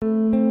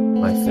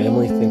My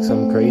Family Thinks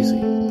I'm Crazy,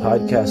 a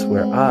podcast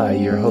where I,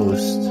 your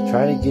host,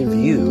 try to give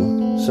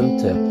you some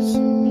tips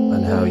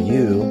on how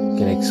you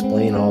can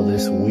explain all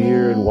this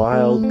weird,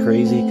 wild,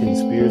 crazy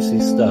conspiracy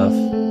stuff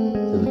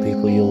to the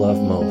people you love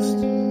most.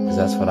 Because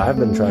that's what I've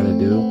been trying to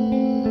do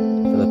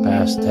for the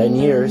past 10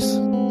 years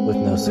with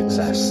no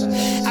success.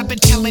 I've been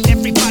telling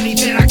everybody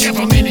that our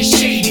government is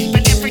shady,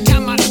 but every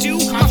time I do,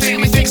 my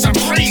family thinks I'm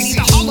crazy.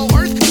 The hollow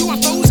earth,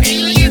 UFOs,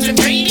 aliens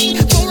invading,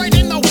 fluoride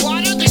in the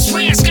water, they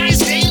swear skies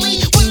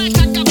daily. When I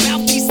talk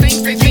about these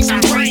things, they think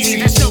I'm crazy.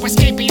 There's no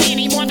escaping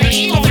anymore the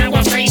evil that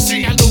we're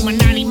facing.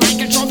 Illuminati mind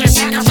control, they're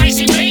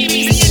sacrificing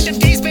babies. The end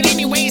of days, but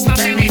anyways, my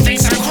family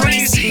thinks I'm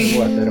crazy.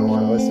 What, they don't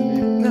want to listen to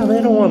you? No,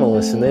 they don't want to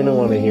listen. They don't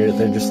want to hear it.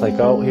 They're just like,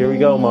 oh, here we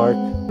go, Mark.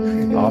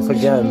 Off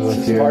again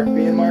with your... Mark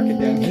being Mark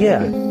again. Yeah.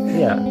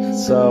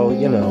 So,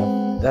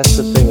 that's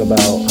the thing about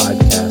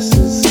podcasts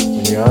is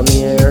when you're on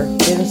the air,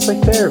 and it's like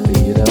therapy,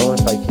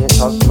 If I can't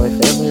talk to my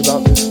family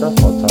about this stuff,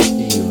 I'll talk to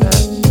you,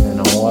 Matt, and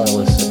all our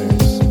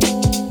listeners.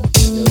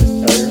 You'll just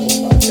start your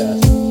whole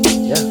podcast.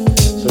 Yeah.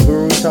 So who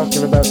are we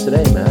talking about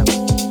today, Matt?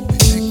 They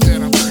think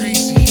that I'm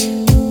crazy.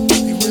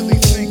 They really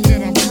think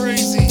that I'm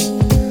crazy.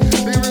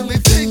 They really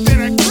think that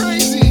I'm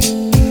crazy.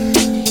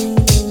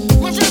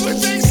 My family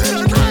thinks that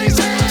I'm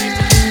crazy.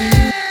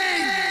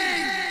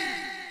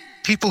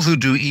 People who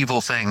do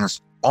evil things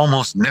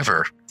almost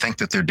never think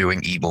that they're doing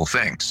evil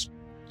things.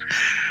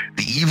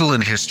 The evil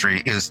in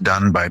history is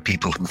done by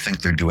people who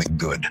think they're doing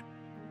good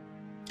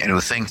and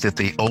who think that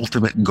the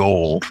ultimate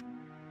goal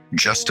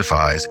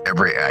justifies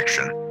every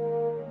action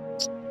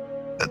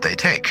that they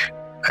take.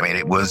 I mean,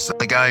 it was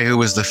the guy who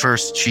was the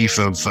first chief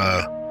of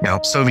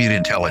Soviet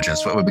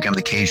intelligence, what would become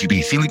the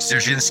KGB, Felix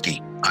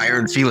Dzerzhinsky,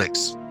 Iron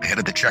Felix, head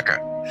of the Cheka.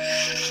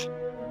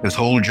 His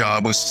whole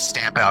job was to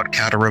stamp out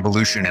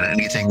counter-revolution and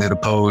anything that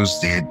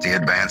opposed the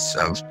advance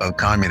of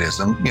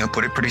communism.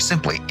 Put it pretty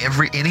simply,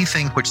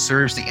 anything which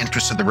serves the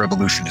interests of the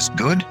revolution is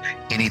good.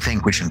 Anything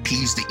which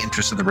impedes the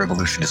interests of the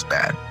revolution is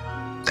bad.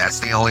 That's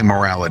the only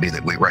morality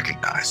that we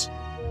recognize.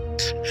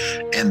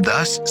 And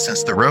thus,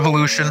 since the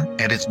revolution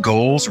and its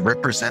goals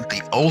represent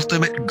the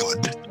ultimate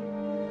good,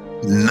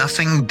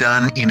 nothing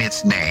done in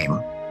its name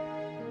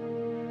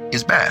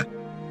is bad.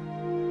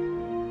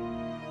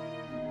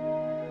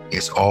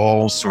 It's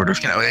all sort of,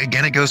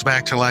 again, it goes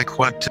back to like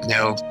what,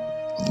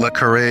 Le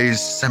Carré's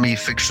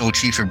semi-fictional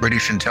chief of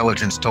British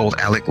intelligence told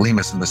Alec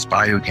Leamas and the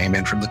spy who came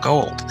in from the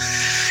cold.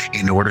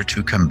 In order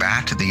to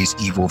combat these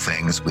evil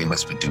things, we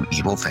must do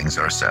evil things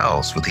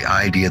ourselves, with the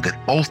idea that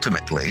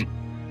ultimately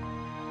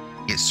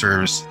it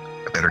serves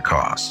a better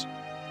cause.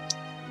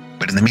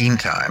 But in the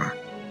meantime,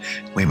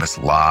 we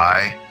must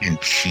lie and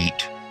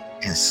cheat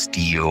and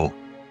steal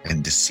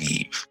and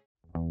deceive.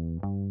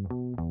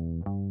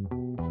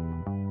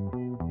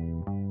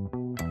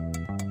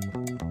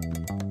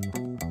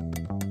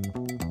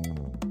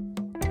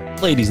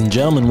 Ladies and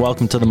gentlemen,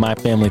 welcome to the My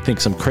Family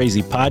Thinks I'm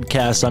Crazy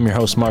podcast. I'm your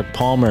host, Mark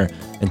Palmer,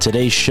 and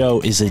today's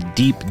show is a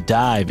deep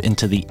dive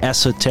into the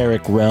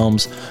esoteric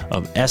realms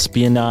of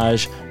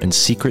espionage and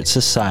secret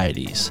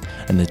societies,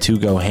 and the two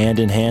go hand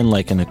in hand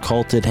like an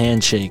occulted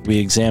handshake. We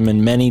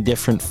examine many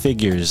different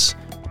figures: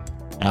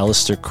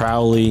 Aleister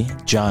Crowley,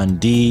 John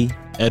Dee,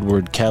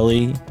 Edward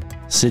Kelly,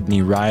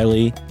 Sidney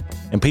Riley,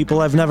 and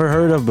people I've never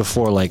heard of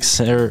before like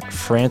Sir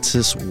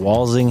Francis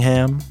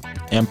Walsingham,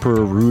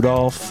 Emperor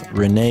Rudolph,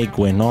 Rene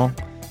Guénon,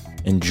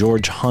 and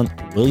George Hunt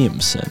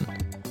Williamson.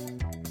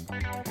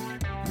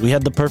 We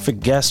had the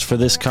perfect guest for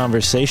this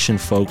conversation,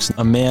 folks.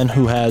 A man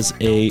who has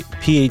a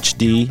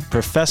PhD,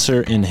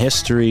 professor in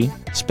history,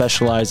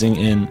 specializing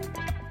in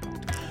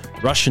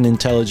Russian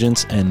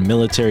intelligence and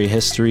military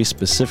history,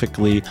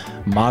 specifically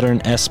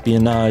modern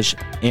espionage,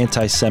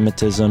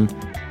 anti-Semitism,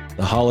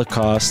 the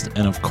Holocaust,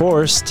 and of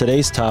course,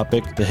 today's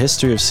topic, the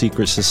history of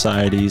secret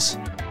societies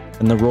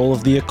and the role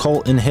of the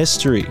occult in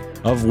history,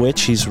 of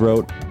which he's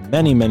wrote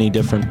many, many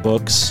different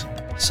books,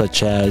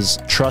 such as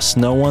Trust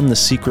No One, The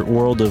Secret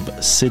World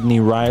of Sidney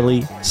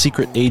Riley,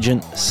 Secret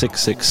Agent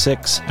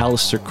 666,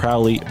 Aleister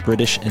Crowley,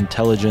 British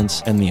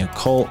Intelligence, and the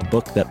Occult, a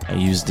book that I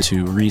used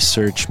to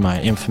research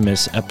my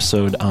infamous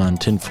episode on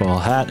Tinfoil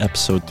Hat,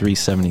 episode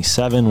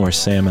 377, where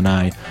Sam and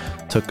I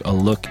took a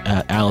look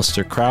at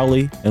Aleister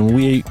Crowley, and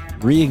we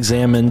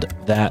re-examined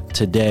that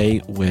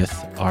today with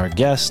our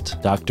guest,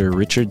 Dr.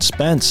 Richard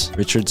Spence.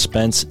 Richard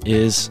Spence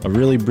is a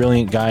really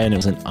brilliant guy, and it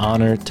was an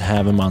honor to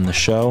have him on the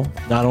show.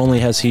 Not only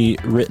has he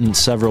written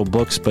several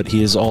books, but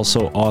he has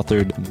also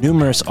authored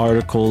numerous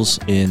articles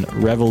in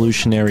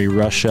Revolutionary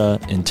Russia,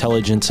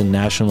 Intelligence and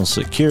National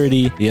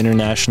Security, the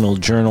International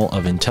Journal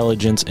of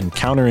Intelligence and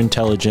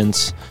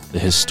Counterintelligence, The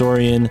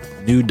Historian,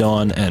 New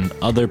Dawn, and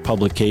other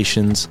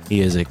publications. He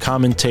is a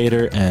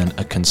commentator and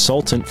a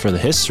consultant for the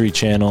History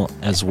Channel,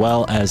 as well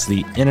as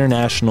the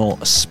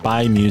International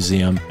Spy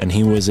Museum, and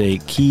he was a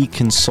key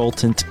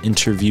consultant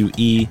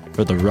interviewee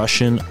for the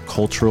Russian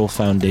Cultural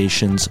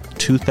Foundation's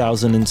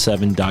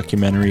 2007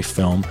 documentary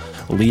film,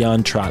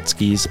 Leon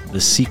Trotsky's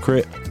The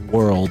Secret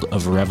World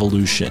of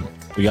Revolution.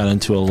 We got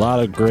into a lot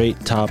of great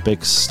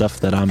topics, stuff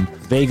that I'm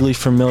vaguely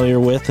familiar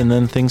with, and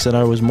then things that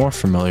I was more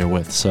familiar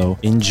with. So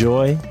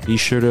enjoy. Be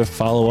sure to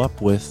follow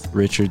up with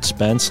Richard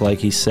Spence. Like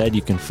he said,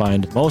 you can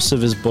find most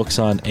of his books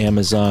on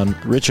Amazon.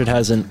 Richard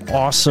has an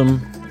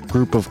awesome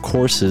group of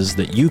courses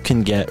that you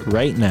can get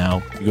right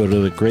now. You go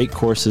to the Great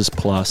Courses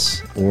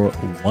Plus or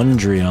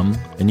Wondrium,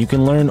 and you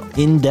can learn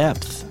in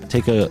depth,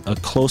 take a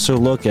closer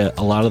look at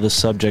a lot of the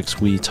subjects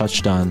we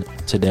touched on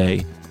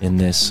today in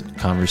this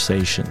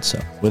conversation. So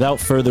without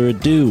further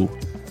ado,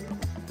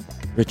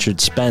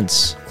 Richard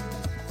Spence,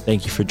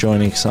 thank you for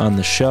joining us on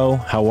the show.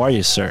 How are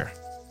you, sir?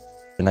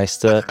 Nice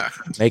to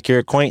make your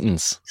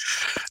acquaintance.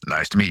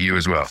 Nice to meet you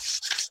as well.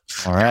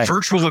 All right.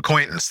 Virtual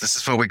acquaintance. This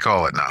is what we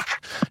call it now.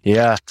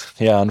 Yeah.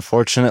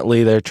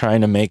 Unfortunately, they're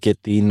trying to make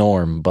it the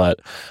norm, but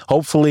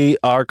hopefully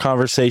our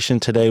conversation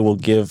today will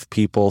give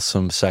people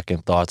some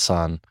second thoughts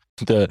on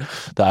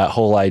that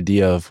whole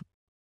idea of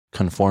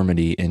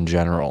conformity in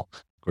general.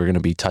 We're going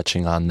to be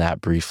touching on that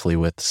briefly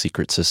with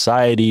secret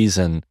societies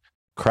and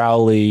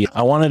Crowley.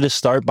 I wanted to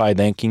start by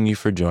thanking you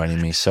for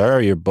joining me, sir.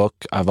 Your book,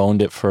 I've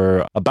owned it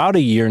for about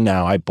a year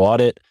now. I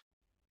bought it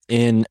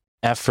in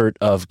effort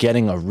of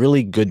getting a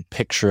really good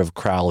picture of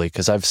Crowley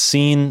because I've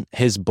seen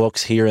his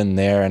books here and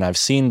there, and I've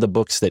seen the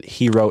books that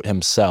he wrote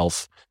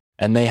himself,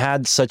 and they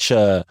had such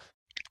a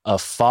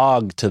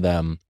fog to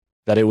them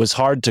that it was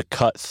hard to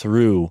cut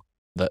through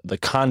the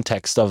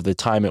context of the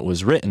time it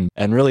was written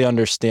and really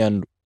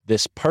understand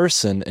this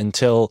person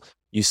until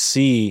you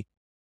see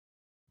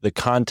the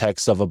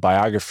context of a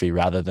biography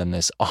rather than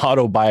this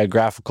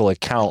autobiographical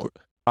account.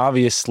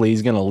 Obviously,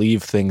 he's going to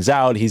leave things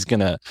out. He's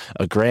going to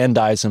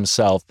aggrandize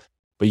himself.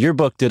 But your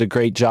book did a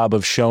great job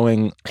of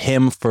showing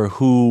him for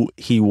who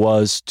he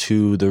was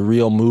to the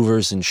real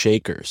movers and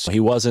shakers.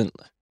 He wasn't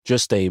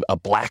just a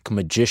black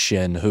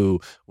magician who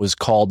was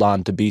called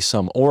on to be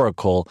some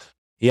oracle.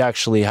 He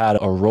actually had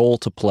a role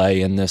to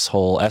play in this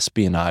whole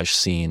espionage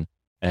scene.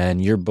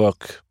 And your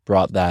book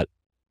brought that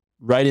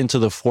right into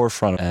the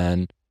forefront.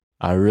 And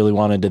I really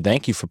wanted to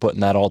thank you for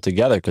putting that all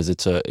together because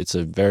it's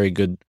a very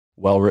good,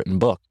 well-written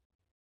book.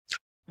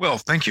 Well,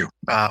 thank you.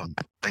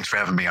 Thanks for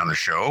having me on the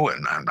show,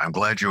 and I'm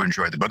glad you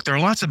enjoyed the book. There are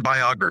lots of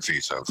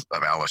biographies of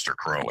Aleister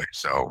Crowley.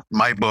 So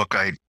my book,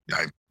 I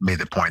made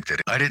the point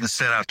that I didn't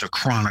set out to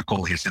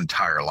chronicle his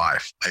entire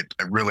life. I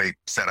really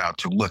set out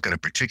to look at a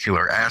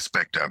particular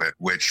aspect of it,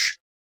 which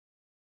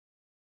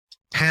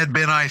had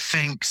been, I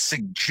think,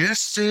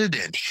 suggested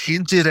and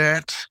hinted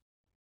at.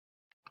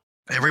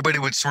 Everybody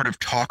would sort of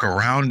talk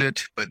around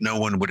it, but no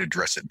one would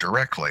address it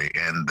directly.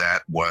 And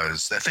that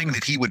was the thing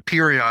that he would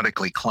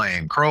periodically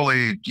claim.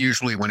 Crowley,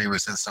 usually when he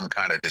was in some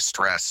kind of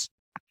distress,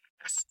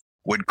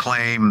 would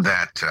claim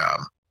that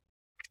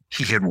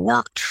he had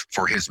worked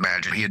for His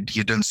Majesty. He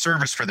had done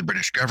service for the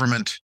British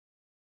government.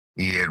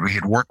 He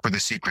had worked for the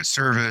Secret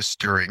Service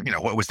during,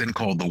 what was then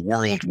called the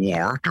World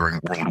War, during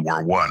World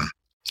War I.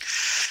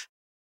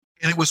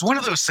 And it was one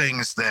of those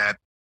things that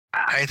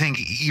I think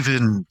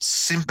even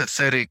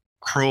sympathetic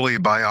Crowley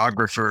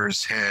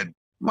biographers had,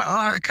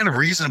 kind of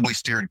reasonably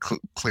steered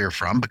clear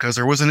from because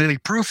there wasn't any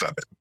proof of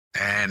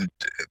it.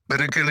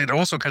 But it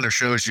also kind of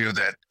shows you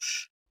that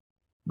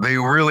they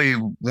really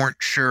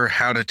weren't sure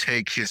how to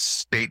take his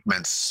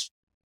statements,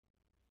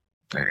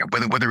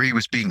 whether he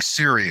was being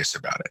serious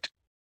about it.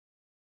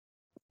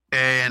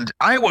 And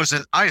I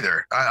wasn't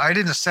either. I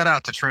didn't set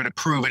out to try to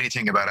prove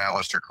anything about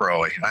Aleister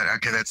Crowley.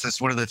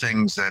 That's one of the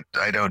things that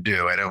I don't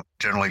do. I don't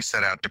generally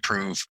set out to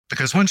prove,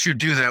 because once you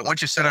do that,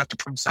 once you set out to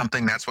prove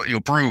something, that's what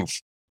you'll prove.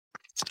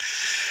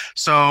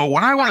 So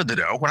what I wanted to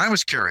know, what I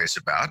was curious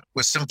about,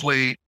 was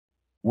simply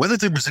whether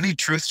there was any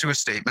truth to his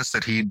statements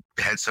that he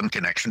had some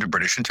connection to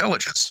British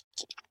intelligence.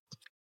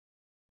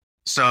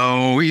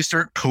 So you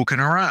start poking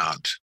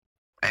around.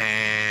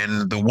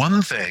 And the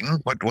one thing,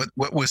 what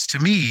was to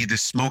me the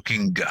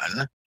smoking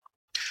gun,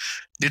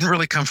 didn't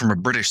really come from a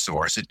British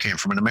source. It came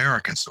from an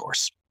American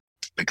source.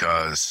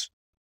 Because,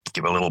 to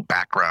give a little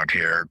background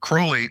here,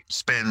 Crowley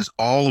spends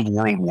all of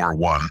World War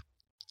I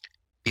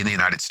in the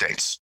United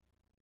States.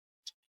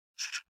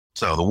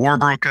 So the war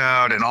broke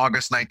out in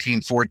August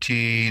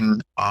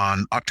 1914.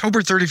 On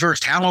October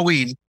 31st,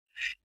 Halloween,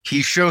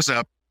 he shows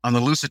up on the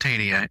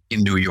Lusitania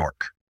in New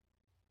York.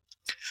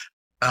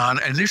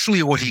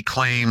 Initially, what he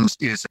claims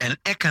is an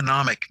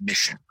economic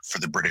mission for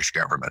the British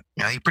government.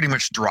 He pretty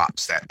much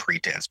drops that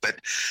pretense, but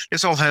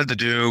this all had to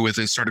do with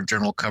his sort of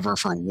general cover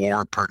for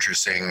war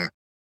purchasing,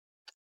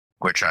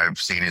 which I've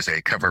seen as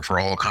a cover for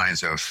all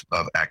kinds of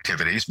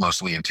activities,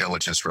 mostly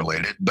intelligence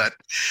related. But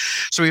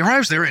so he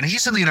arrives there and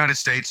he's in the United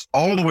States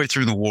all the way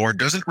through the war,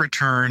 doesn't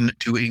return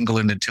to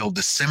England until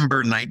December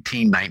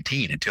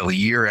 1919, until a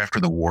year after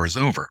the war is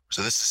over.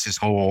 So this is his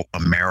whole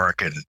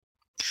American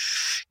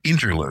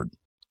interlude.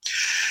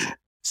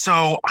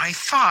 So I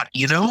thought,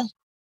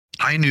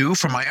 I knew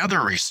from my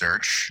other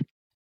research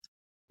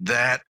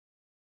that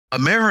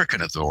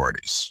American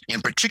authorities,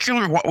 in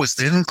particular what was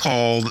then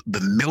called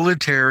the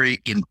Military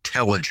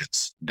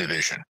Intelligence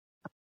Division.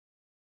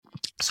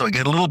 So I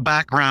get a little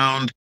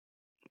background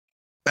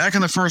back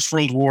in the First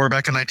World War,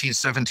 back in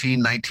 1917,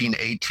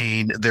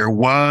 1918, there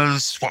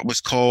was what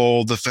was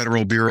called the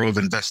Federal Bureau of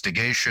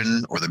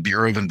Investigation, or the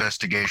Bureau of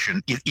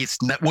Investigation.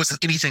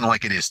 Wasn't anything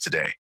like it is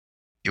today.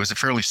 It was a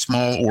fairly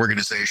small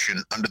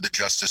organization under the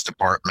Justice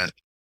Department.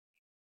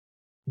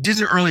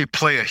 Didn't really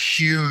play a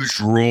huge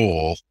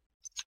role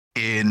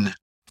in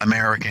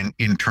American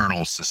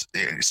internal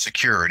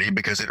security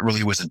because it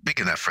really wasn't big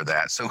enough for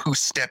that. So who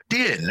stepped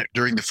in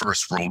during the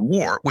First World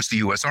War was the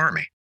U.S.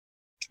 Army.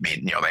 I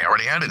mean, they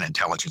already had an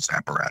intelligence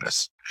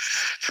apparatus.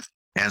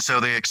 And so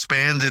they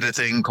expanded a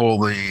thing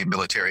called the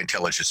Military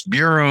Intelligence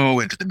Bureau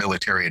into the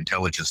Military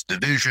Intelligence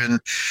Division,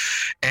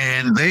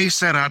 and they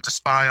set out to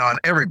spy on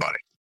everybody.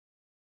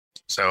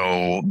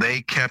 So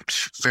they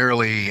kept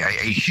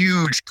a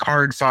huge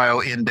card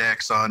file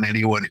index on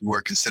anyone who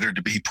were considered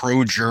to be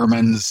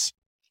pro-Germans,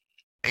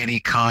 any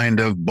kind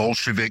of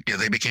Bolshevik.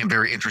 They became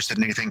very interested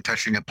in anything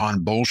touching upon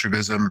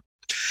Bolshevism.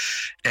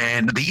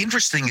 And the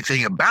interesting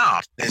thing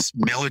about this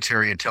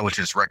military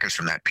intelligence records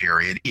from that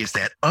period is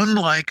that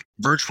unlike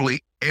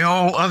virtually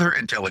all other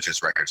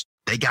intelligence records,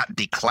 they got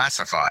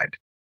declassified.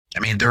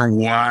 I mean, they're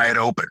wide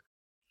open.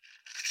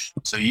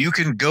 So you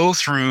can go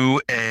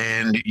through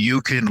and you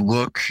can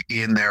look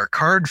in their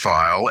card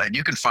file and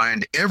you can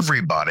find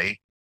everybody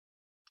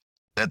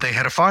that they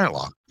had a file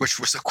on, which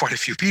was quite a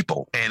few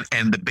people,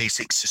 and the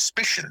basic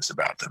suspicions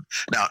about them.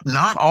 Now,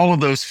 not all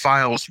of those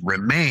files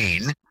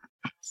remain,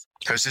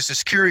 because there's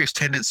this curious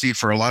tendency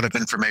for a lot of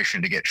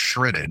information to get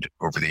shredded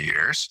over the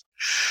years.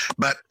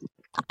 But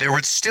there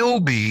would still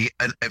be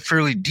a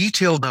fairly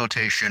detailed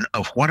notation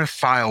of what a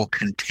file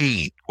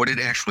contained, what it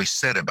actually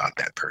said about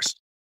that person.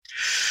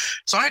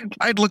 So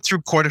I'd looked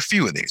through quite a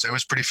few of these. I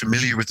was pretty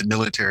familiar with the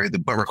military,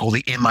 what were called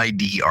the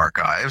MID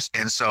archives.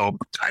 And so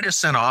I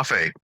just sent off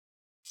a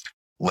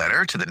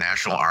letter to the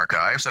National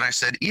Archives, and I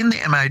said, in the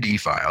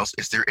MID files,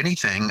 is there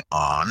anything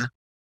on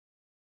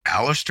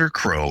Aleister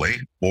Crowley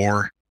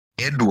or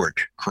Edward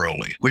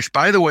Crowley, which,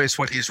 by the way, is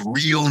what his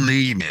real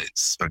name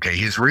is. Okay,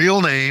 his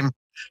real name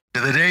to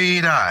the day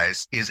he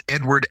dies is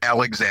Edward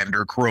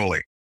Alexander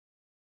Crowley.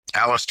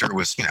 Aleister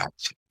was,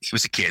 he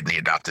was a kid and he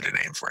adopted a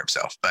name for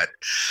himself, but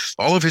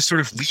all of his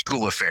sort of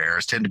legal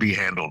affairs tend to be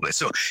handled.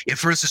 So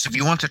for instance, if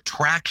you want to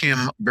track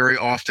him very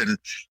often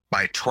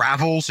by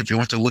travels, if you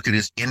want to look at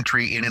his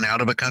entry in and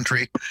out of a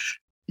country,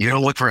 you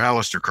don't look for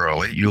Aleister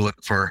Crowley, you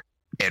look for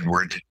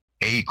Edward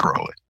A.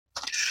 Crowley.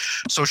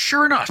 So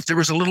sure enough, there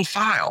was a little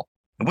file.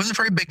 It wasn't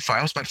a very big file,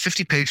 it was about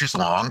 50 pages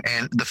long,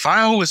 and the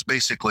file was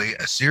basically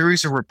a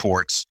series of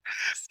reports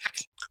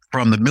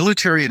from the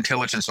military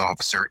intelligence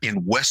officer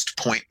in West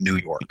Point, New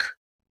York.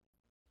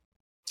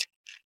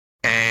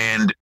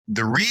 And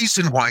the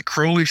reason why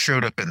Crowley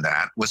showed up in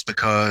that was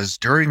because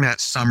during that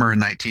summer in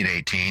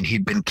 1918,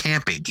 he'd been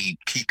camping. He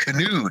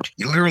canoed.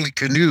 He literally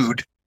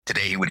canoed.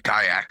 Today he would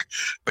kayak,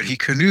 but he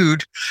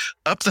canoed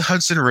up the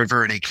Hudson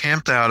River and he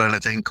camped out on a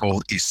thing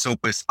called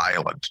Esopus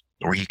Island,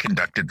 where he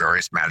conducted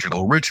various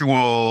magical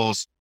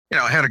rituals,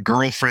 had a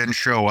girlfriend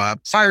show up,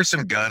 fire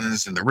some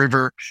guns in the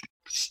river,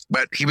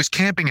 but he was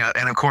camping out.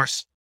 And of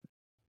course,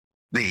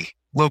 the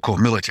local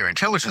military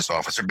intelligence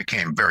officer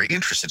became very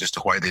interested as to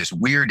why this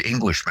weird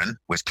Englishman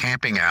was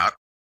camping out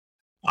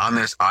on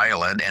this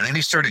island. And then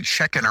he started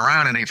checking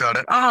around and he felt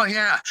it. Oh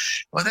yeah,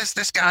 well,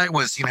 this guy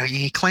was,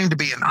 he claimed to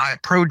be a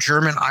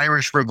pro-German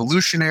Irish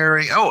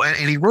revolutionary. Oh,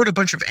 and he wrote a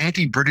bunch of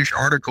anti-British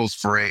articles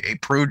for a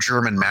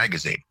pro-German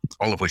magazine,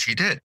 all of which he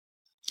did.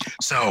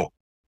 So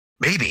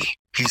maybe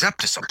he's up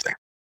to something.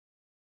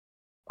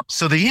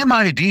 So the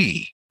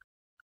MID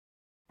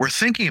were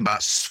thinking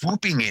about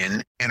swooping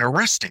in and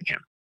arresting him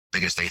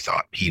because they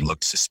thought he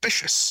looked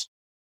suspicious.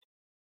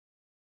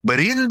 But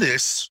in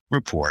this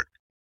report,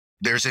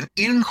 there's an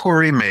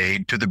inquiry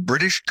made to the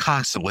British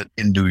consulate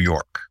in New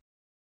York.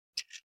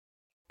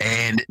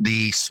 And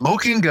the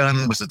smoking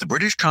gun was that the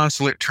British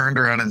consulate turned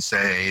around and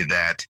say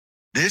that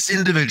this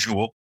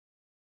individual,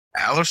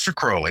 Aleister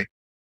Crowley,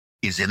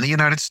 is in the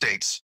United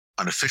States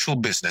on official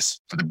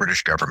business for the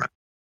British government.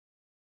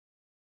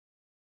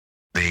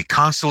 The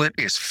consulate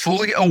is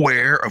fully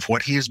aware of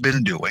what he has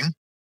been doing.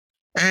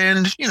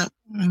 And,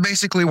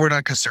 basically we're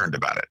not concerned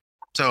about it.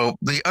 So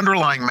the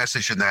underlying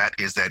message in that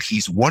is that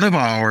he's one of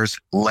ours,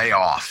 lay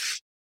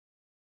off.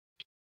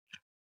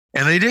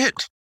 And they did.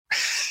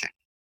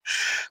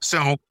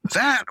 So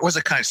that was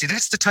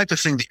that's the type of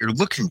thing that you're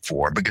looking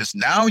for, because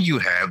now you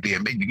have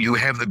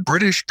the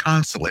British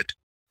consulate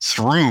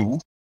through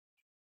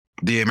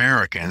the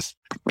Americans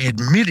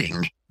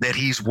admitting that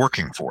he's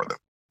working for them.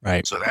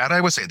 Right. So that,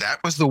 I would say, that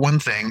was the one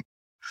thing.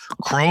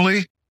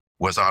 Crowley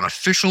was on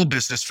official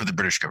business for the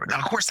British government. Now,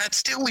 of course, that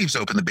still leaves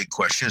open the big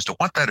question as to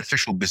what that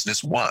official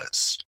business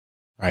was.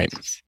 Right.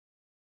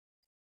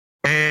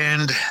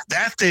 And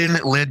that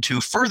then led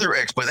to further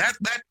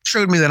that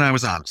showed me that I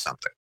was on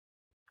something.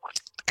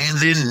 And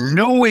then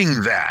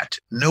knowing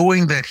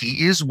that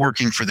he is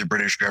working for the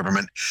British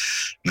government,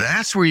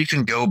 that's where you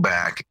can go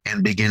back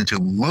and begin to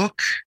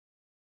look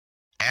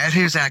at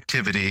his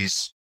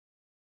activities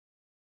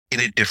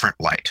in a different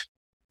light.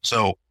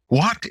 So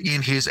what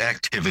in his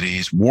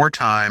activities,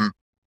 wartime,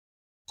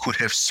 could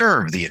have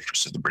served the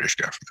interests of the British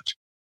government.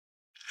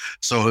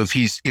 So if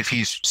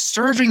he's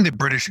serving the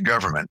British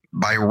government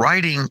by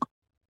writing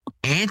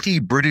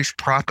anti-British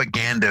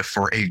propaganda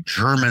for a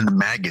German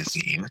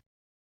magazine,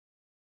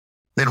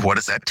 then what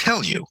does that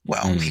tell you?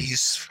 Well,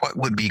 he's what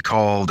would be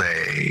called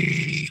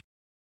he's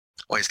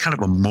kind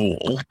of a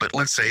mole, but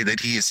let's say that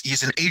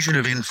he's an agent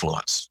of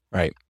influence.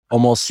 Right.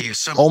 Almost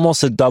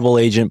a double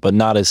agent, but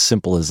not as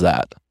simple as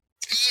that.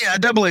 Yeah, a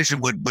double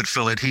agent would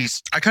fill it.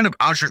 He's a kind of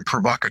agent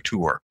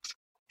provocateur,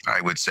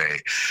 I would say.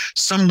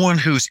 Someone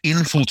who's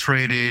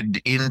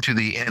infiltrated into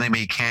the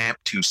enemy camp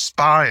to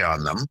spy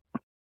on them,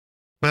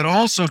 but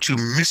also to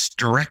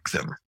misdirect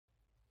them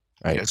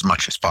as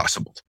much as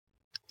possible.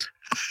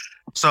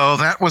 So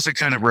that was a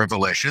kind of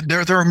revelation.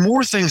 There are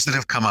more things that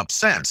have come up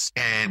since.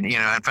 And,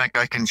 in fact,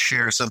 I can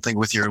share something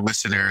with your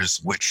listeners,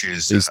 which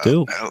is, Please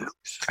do.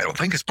 I don't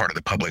think it's part of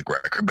the public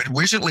record, but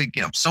recently,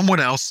 someone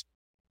else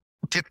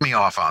tipped me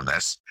off on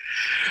this.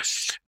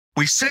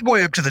 We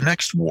segue up to the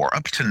next war,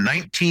 up to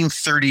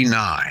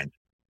 1939,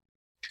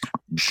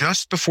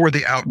 just before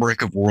the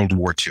outbreak of World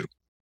War II,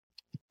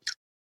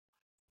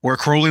 where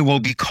Crowley will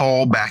be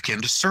called back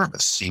into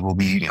service. He will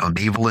be,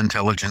 naval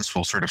intelligence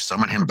will sort of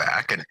summon him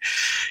back.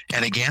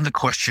 And again, the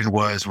question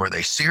was, were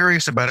they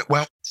serious about it?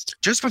 Well,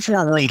 just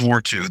before World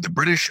War II, the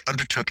British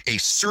undertook a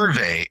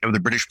survey of the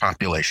British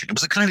population. It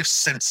was a kind of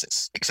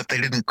census, except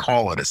they didn't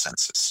call it a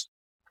census.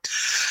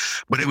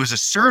 But it was a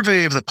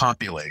survey of the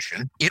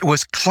population. It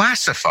was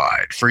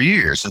classified for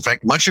years. In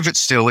fact, much of it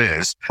still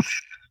is,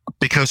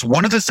 because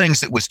one of the things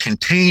that was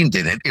contained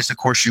in it is, of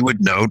course, you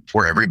would note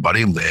where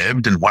everybody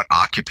lived and what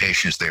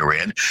occupations they were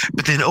in.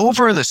 But then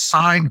over the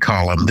side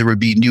column, there would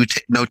be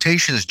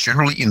notations,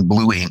 generally in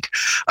blue ink,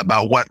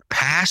 about what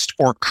past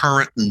or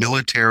current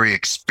military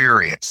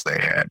experience they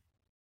had.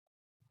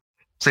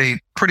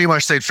 They'd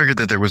figured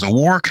that there was a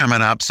war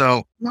coming up.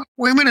 So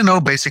we want to know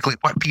basically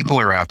what people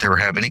are out there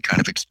who have any kind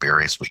of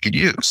experience we could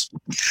use.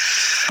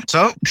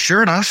 So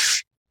sure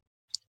enough,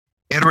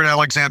 Edward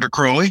Alexander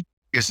Crowley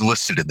is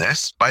listed in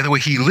this. By the way,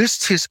 he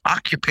lists his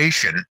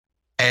occupation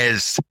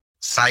as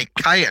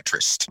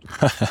psychiatrist.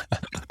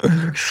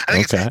 I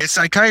think it's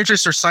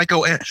psychiatrist or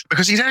psycho,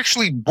 because he's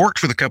actually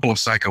worked with a couple of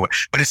psycho,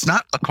 but it's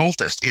not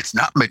occultist. It's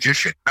not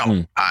magician.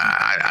 No,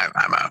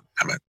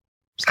 I'm a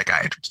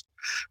psychiatrist,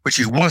 which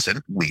he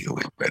wasn't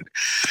legally.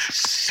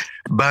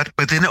 But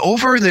then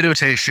over in the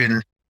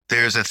notation,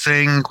 there's a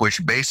thing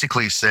which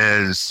basically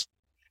says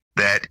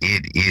that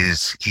he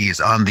is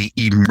on the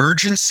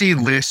emergency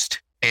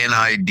list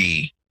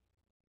NID.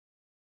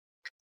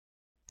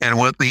 And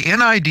what the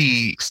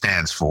NID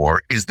stands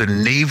for is the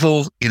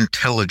Naval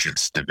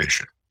Intelligence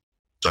Division.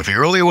 So if you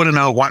really want to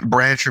know what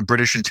branch of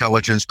British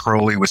intelligence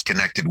Crowley was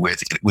connected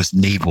with, it was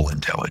naval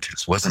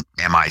intelligence. It wasn't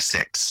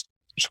MI6,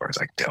 as far as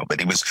I can tell,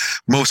 but he was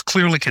most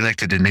clearly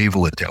connected to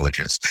naval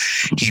intelligence.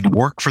 He'd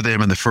worked for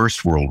them in the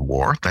First World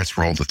War. That's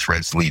where all the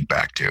threads lead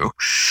back to.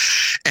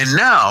 And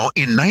now,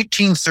 in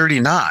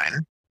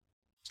 1939,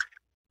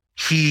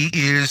 he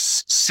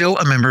is still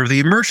a member of the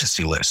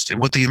emergency list. And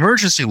what the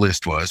emergency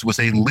list was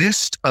a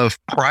list of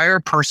prior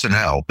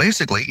personnel.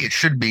 Basically, it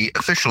should be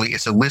officially,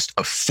 it's a list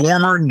of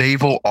former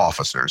naval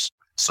officers,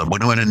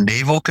 someone who had a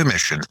naval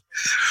commission,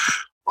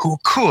 who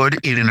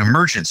could, in an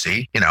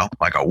emergency,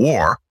 like a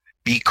war,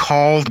 be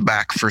called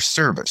back for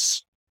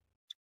service.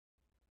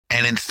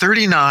 And in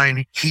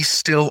 39, he's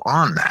still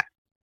on that.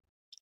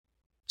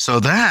 So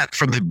that,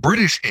 from the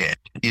British end,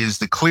 is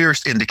the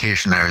clearest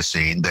indication I've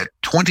seen that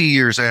 20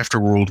 years after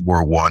World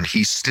War I,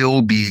 he's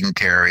still being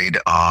carried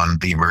on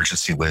the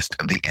emergency list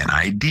of the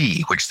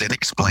NID, which then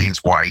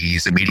explains why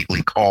he's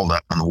immediately called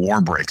up when the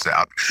war breaks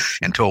out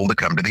and told to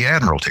come to the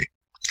Admiralty.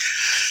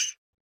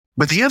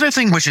 But the other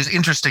thing which is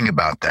interesting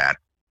about that,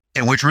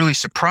 and which really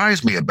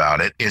surprised me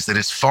about it, is that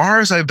as far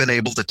as I've been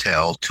able to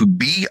tell, to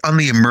be on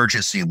the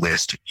emergency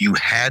list, you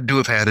had to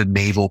have had a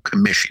naval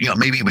commission.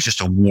 Maybe it was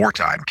just a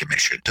wartime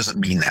commission. It doesn't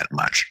mean that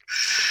much.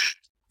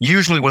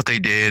 Usually what they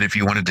did, if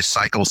you wanted to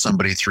cycle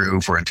somebody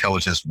through for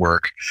intelligence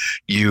work,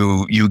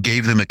 you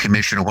gave them a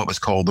commission of what was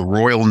called the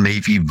Royal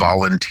Navy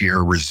Volunteer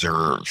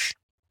Reserve.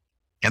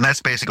 And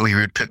that's basically you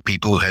would pick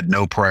people who had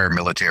no prior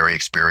military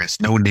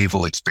experience, no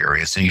naval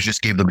experience, and you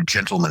just gave them a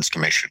gentleman's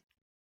commission.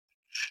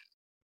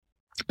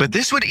 But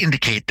this would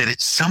indicate that at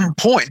some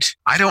point,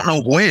 I don't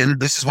know when,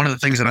 this is one of the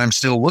things that I'm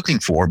still looking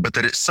for, but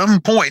that at some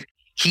point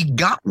he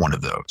got one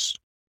of those,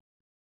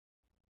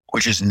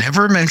 which is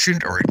never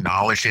mentioned or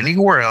acknowledged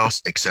anywhere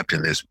else except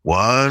in this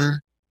one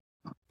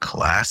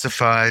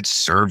classified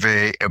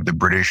survey of the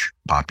British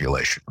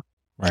population.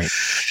 Right.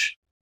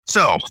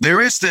 So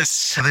there is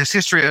this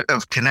history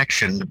of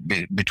connection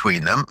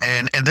between them.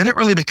 And then it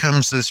really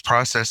becomes this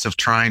process of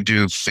trying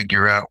to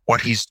figure out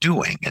what he's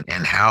doing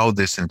and how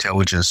this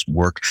intelligence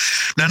worked.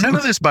 Now, none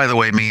of this, by the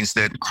way, means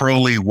that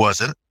Crowley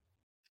wasn't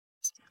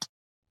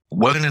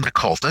an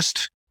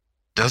occultist.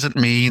 Doesn't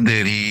mean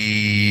that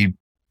he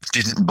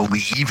didn't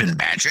believe in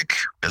magic.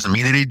 Doesn't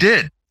mean that he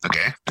did.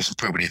 Okay. Doesn't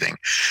prove anything.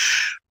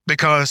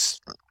 Because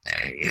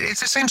it's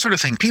the same sort of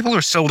thing. People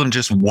are seldom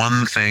just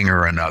one thing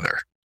or another.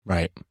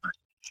 Right.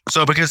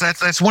 So because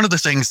that's one of the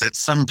things that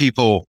some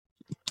people,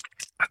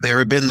 there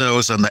have been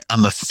those on the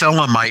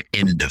Thelemite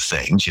end of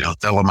things,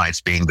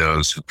 Thelemites being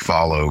those who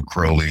follow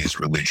Crowley's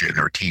religion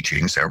or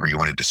teachings, however you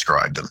want to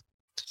describe them,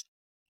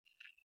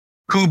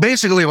 who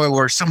basically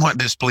were somewhat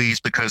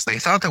displeased because they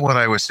thought that what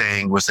I was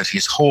saying was that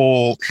his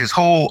whole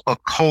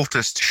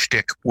occultist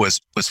shtick was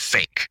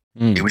fake.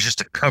 It was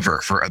just a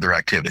cover for other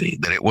activity,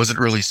 that it wasn't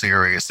really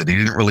serious, that he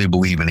didn't really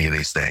believe any of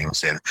these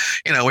things. And,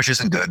 which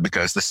isn't good,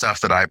 because the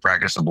stuff that I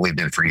practiced and believed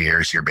in for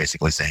years, you're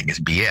basically saying is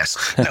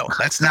BS. No,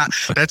 that's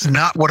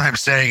not what I'm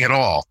saying at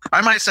all.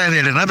 I might say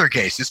that in other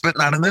cases, but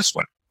not in this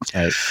one.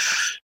 Right.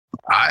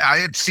 I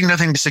had seen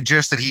nothing to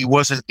suggest that he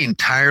wasn't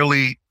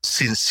entirely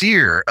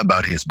sincere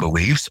about his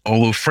beliefs,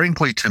 although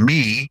frankly to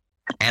me,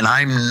 and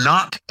I'm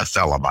not a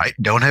Thelemite,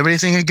 don't have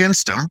anything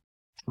against him,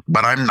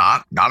 but I'm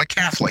not a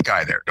Catholic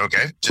either.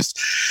 Okay.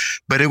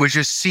 But it would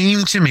just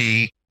seem to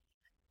me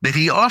that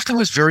he often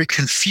was very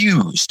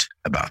confused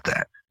about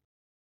that.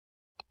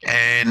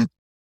 And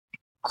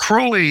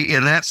Crowley,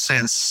 in that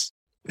sense,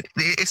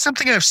 it's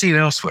something I've seen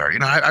elsewhere.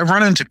 I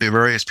run into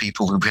various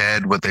people who've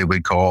had what they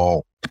would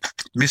call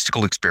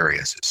mystical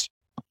experiences,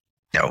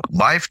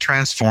 life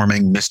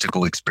transforming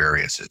mystical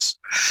experiences.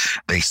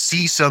 They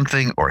see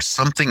something or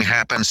something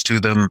happens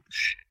to them.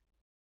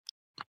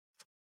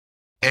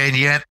 And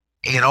yet,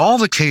 in all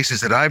the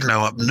cases that I've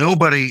known of,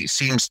 nobody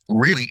seems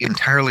really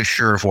entirely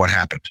sure of what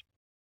happened.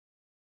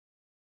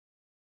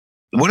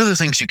 One of the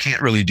things you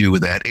can't really do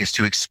with that is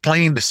to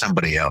explain to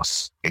somebody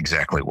else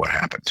exactly what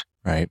happened.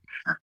 Right.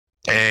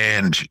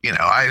 And,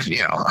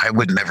 I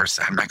would never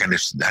say,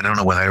 I don't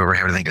know whether I ever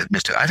have anything to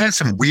mystical. I've had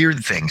some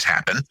weird things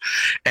happen,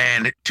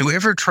 and to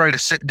ever try to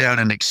sit down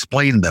and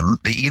explain them,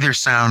 they either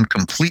sound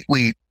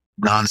completely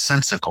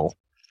nonsensical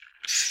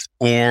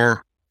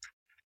or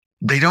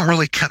they don't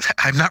really,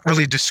 I'm not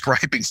really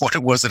describing what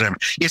it was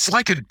it's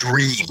like a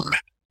dream.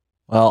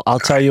 Well, I'll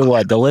tell you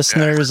what, the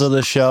listeners of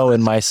the show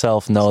and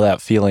myself know that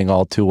feeling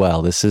all too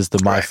well. This is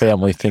the My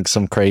Family Thinks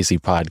I'm Crazy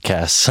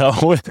podcast,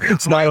 so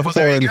it's not a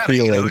foreign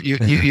feeling.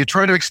 You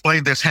try to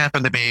explain this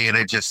happened to me, and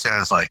it just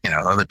sounds like,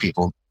 other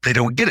people, they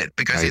don't get it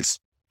because it's,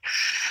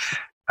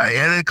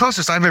 and the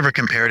closest I've ever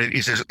compared it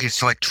is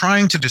it's like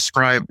trying to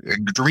describe a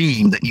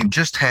dream that you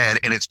just had,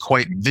 and it's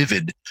quite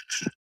vivid.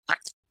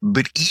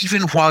 But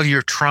even while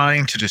you're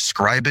trying to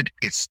describe it,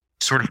 it's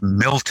sort of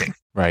melting.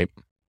 Right.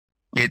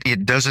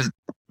 It doesn't,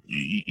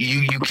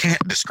 you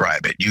can't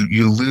describe it.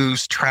 You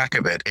lose track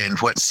of it, and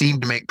what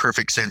seemed to make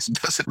perfect sense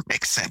doesn't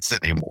make sense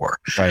anymore.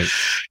 Right.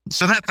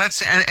 So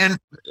that's and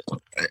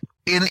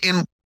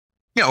in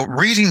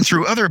reading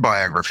through other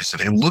biographies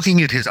of him,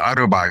 looking at his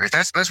autobiography,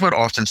 that's what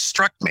often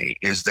struck me,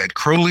 is that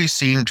Crowley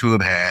seemed to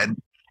have had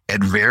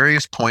at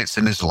various points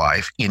in his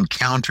life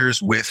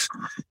encounters with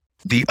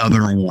the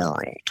other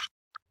world,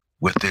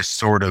 with this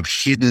sort of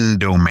hidden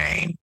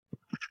domain.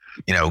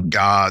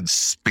 Gods,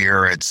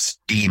 spirits,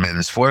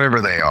 demons,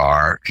 whatever they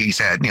are. He's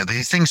had,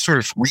 these things sort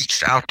of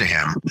reached out to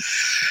him.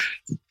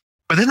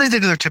 But then they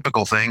did their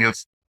typical thing of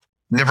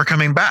never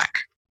coming back,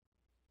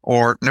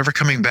 or never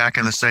coming back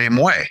in the same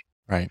way.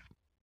 Right.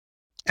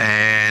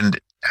 And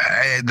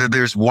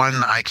there's one,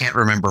 I can't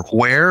remember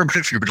where, but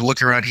if you were to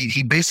look around,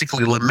 he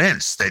basically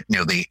laments that,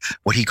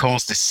 what he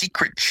calls the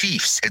secret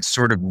chiefs had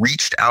sort of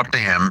reached out to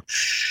him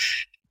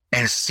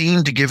and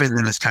seemed to give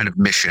him this kind of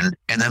mission,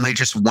 and then they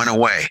just went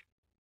away.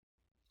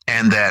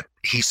 And that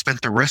he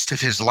spent the rest of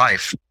his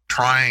life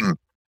trying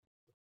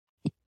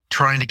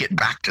to get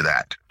back to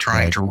that,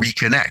 trying to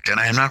reconnect. And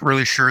I'm not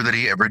really sure that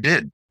he ever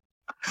did.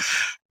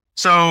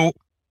 So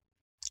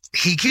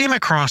he came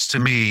across to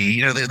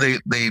me,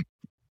 they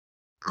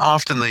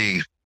often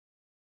the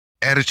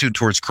attitude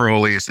towards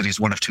Crowley is that he's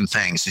one of two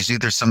things. He's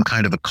either some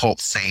kind of occult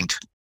saint,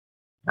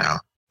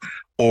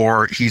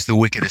 or he's the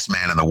wickedest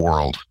man in the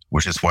world,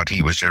 which is what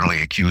he was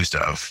generally accused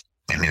of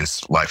in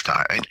his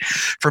lifetime.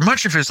 For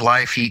much of his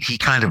life, he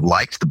kind of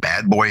liked the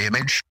bad boy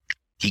image.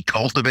 He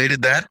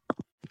cultivated that.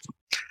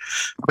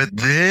 But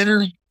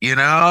then,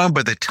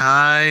 by the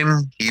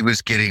time he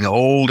was getting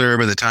older,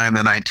 by the time the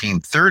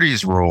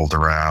 1930s rolled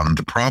around,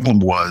 the problem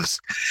was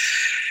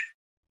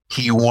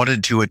he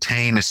wanted to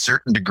attain a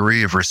certain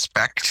degree of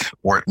respect,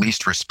 or at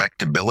least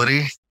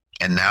respectability.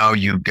 And now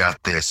you've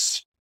got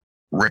this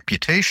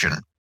reputation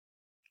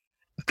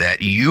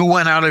that you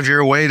went out of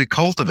your way to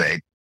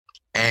cultivate,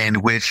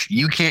 and which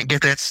you can't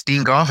get that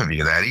stink off of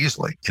you that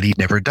easily. And he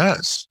never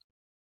does.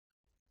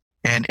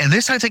 And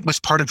this, I think, was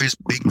part of his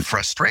big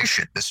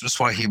frustration. This was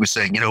why he was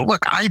saying,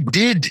 look,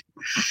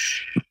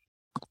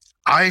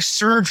 I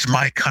served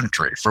my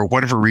country for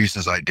whatever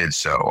reasons I did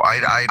so.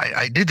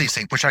 I did these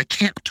things, which I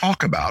can't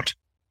talk about,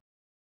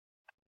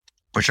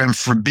 which I'm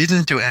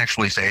forbidden to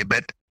actually say,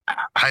 but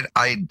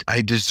I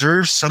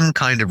deserve some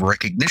kind of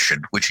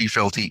recognition, which he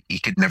felt he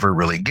could never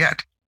really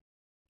get.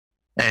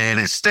 And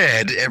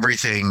instead,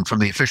 everything from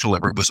the official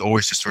level was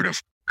always to sort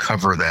of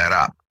cover that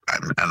up.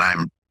 And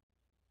I'm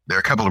There are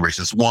a couple of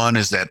reasons. One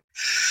is that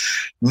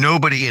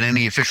nobody in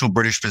any official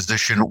British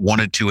position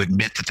wanted to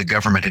admit that the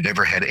government had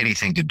ever had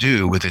anything to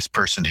do with this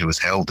person who was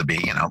held to be,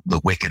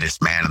 the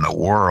wickedest man in the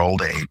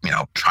world, a,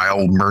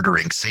 child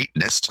murdering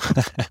Satanist.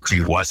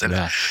 He wasn't.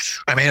 Yeah.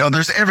 I mean,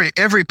 there's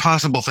every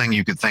possible thing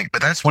you could think,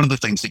 but that's one of the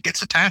things that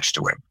gets attached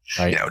to him.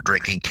 Right.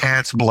 Drinking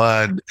cat's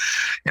blood,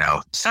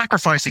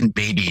 sacrificing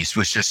babies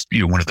was just,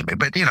 one of the,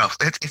 but,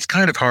 it's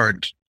kind of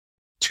hard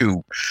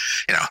to,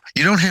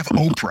 you don't have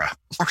Oprah.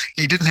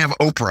 He didn't have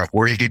Oprah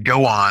where he could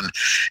go on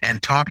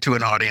and talk to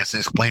an audience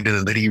and explain to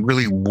them that he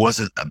really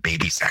wasn't a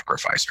baby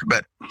sacrificer.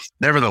 But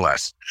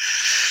nevertheless,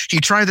 he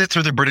tried that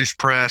through the British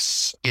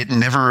press. It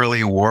never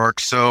really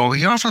worked. So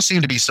he also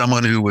seemed to be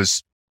someone who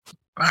was,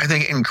 I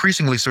think,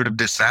 increasingly sort of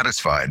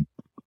dissatisfied.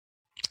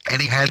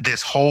 And he had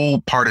this whole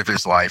part of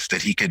his life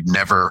that he could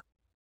never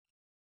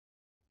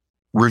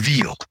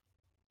reveal,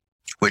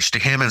 which to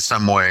him in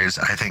some ways,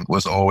 I think,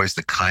 was always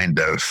the kind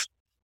of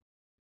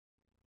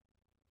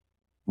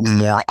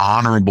more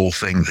honorable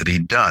thing that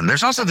he'd done.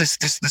 There's also this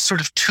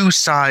sort of two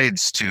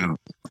sides to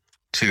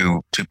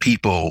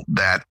people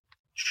that,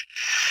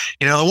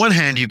 on the one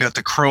hand, you've got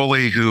the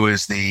Crowley, who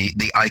is the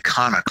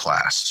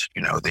iconoclast,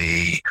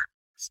 the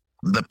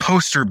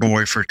poster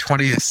boy for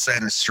 20th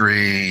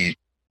century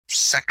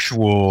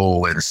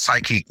sexual and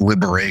psychic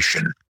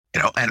liberation,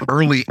 an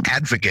early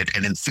advocate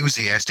and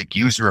enthusiastic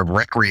user of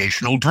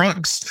recreational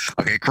drugs.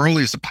 Okay,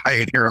 Crowley is a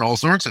pioneer in all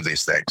sorts of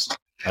these things.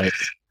 Right.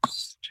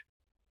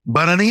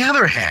 But on the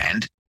other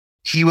hand,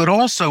 he would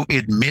also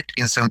admit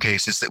in some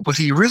cases that what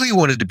he really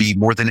wanted to be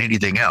more than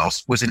anything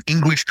else was an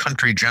English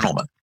country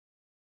gentleman.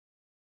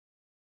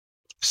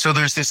 So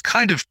there's this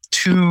kind of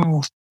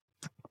two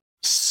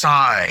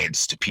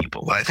sides to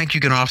people. I think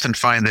you can often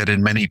find that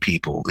in many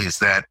people, is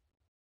that,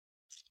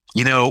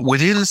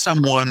 within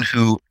someone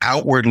who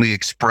outwardly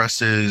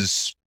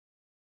expresses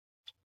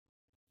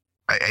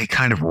a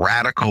kind of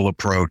radical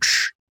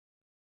approach,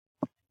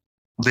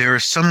 there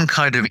is some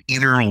kind of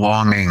inner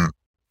longing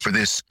for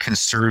this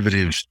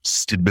conservative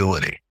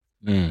stability.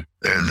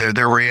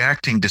 They're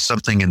reacting to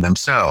something in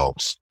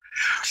themselves.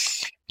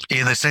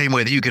 In the same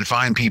way that you can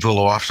find people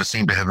who often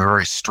seem to have a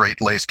very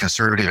straight-laced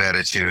conservative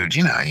attitude,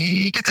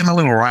 you get them a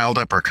little riled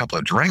up or a couple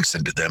of drinks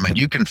into them, and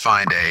you can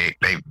find a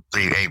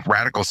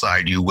radical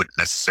side you wouldn't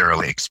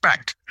necessarily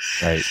expect.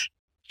 Right.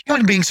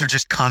 Human beings are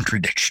just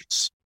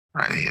contradictions.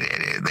 Right?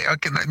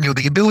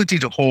 The ability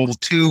to hold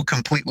two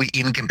completely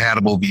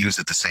incompatible views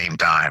at the same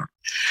time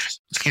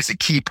is a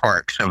key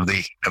part of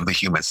the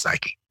human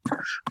psyche.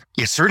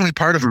 It's certainly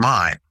part of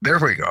mine. There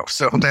we go.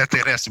 So that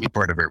has to be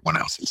part of everyone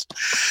else's.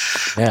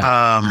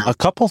 Yeah. A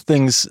couple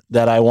things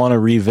that I want to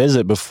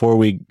revisit before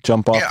we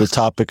jump off the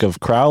topic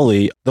of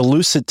Crowley. The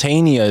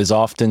Lusitania is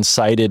often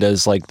cited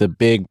as like the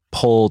big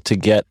pull to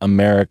get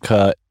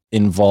America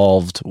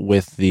involved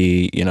with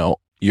the,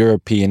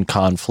 European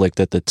conflict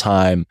at the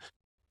time.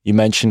 You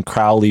mentioned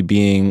Crowley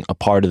being a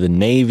part of the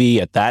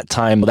Navy. At that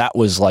time, that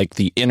was like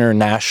the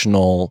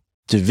international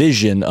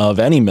division of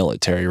any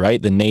military,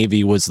 right? The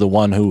Navy was the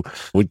one who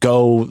would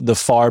go the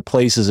far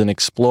places and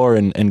explore,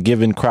 and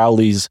given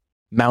Crowley's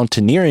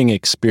mountaineering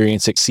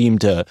experience, it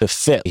seemed to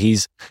fit.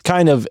 He's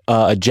kind of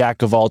a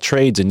jack of all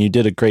trades, and you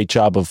did a great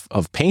job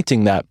of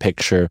painting that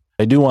picture.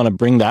 I do want to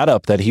bring that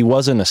up, that he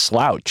wasn't a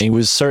slouch. He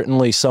was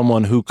certainly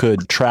someone who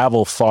could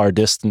travel far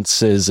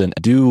distances and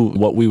do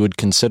what we would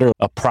consider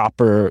a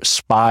proper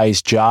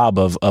spy's job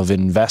of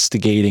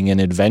investigating and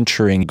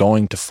adventuring,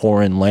 going to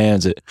foreign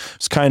lands.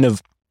 It's kind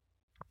of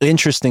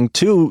interesting,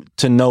 too,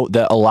 to note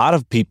that a lot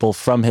of people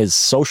from his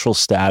social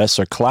status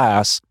or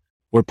class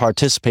were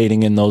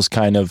participating in those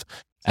kind of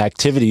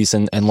activities.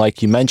 And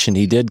like you mentioned,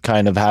 he did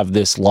kind of have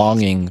this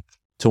longing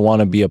to want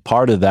to be a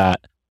part of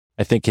that.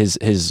 I think his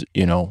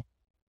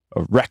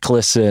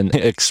reckless and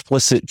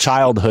explicit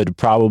childhood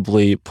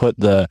probably put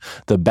the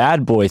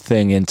bad boy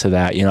thing into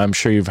that. I'm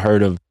sure you've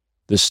heard of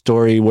the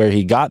story where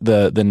he got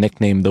the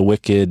nickname the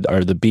Wicked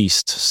or the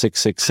Beast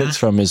 666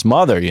 from his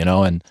mother,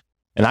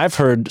 and I've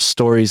heard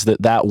stories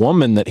that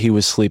woman that he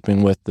was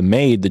sleeping with, the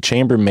maid, the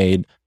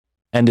chambermaid,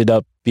 ended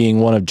up being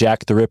one of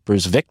Jack the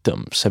Ripper's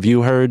victims. Have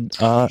you heard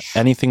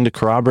anything to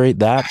corroborate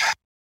that?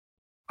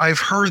 I've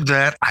heard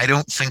that. I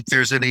don't think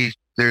there's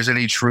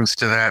any truth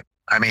to that.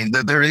 I mean,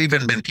 there have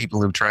even been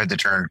people who've tried to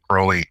turn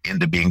Crowley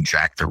into being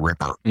Jack the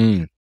Ripper.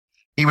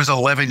 He was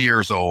 11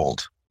 years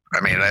old. I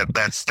mean,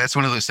 that's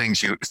one of those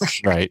things you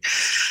right.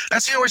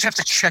 That's you always have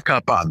to check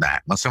up on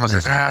that. When someone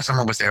says,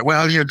 someone was there.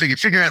 Well, you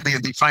figure out,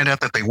 you find out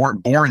that they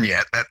weren't born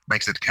yet. That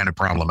makes it kind of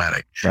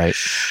problematic. Right.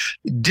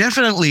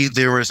 Definitely,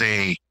 there was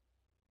a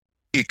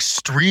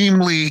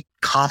extremely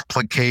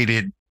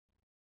complicated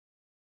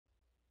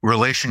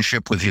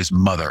relationship with his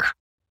mother.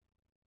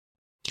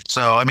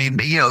 So, I mean,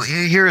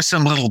 here is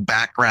some little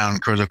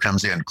background Crowley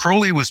comes in.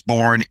 Crowley was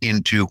born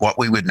into what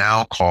we would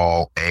now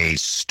call a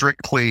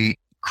strictly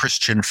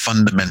Christian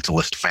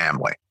fundamentalist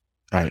family.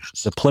 Right.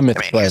 The Plymouth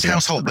Brethren. His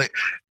household,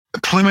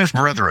 the Plymouth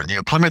Brethren,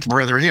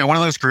 one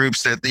of those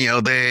groups that,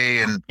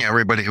 they and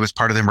everybody who was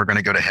part of them were going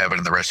to go to heaven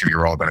and the rest of you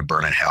are all going to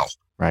burn in hell.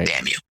 Right.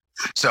 Damn you.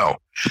 So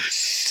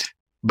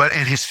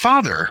and his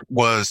family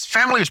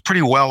was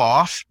pretty well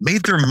off,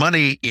 made their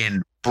money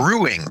in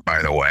brewing,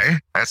 by the way.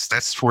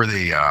 That's where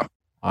the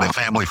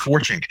family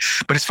fortune.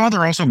 But his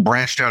father also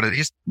branched out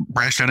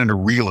into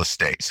real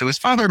estate. So his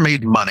father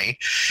made money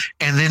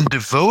and then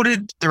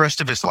devoted the rest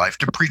of his life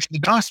to preaching the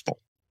gospel.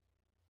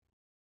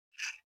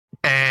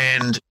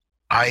 And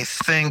I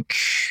think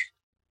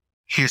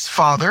his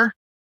father,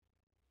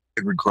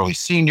 Edward Crowley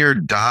Sr.,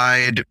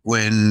 died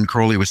when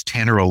Crowley was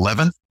 10 or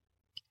 11.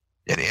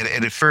 At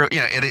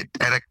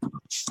a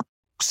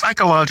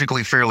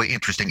psychologically fairly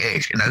interesting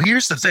age. And now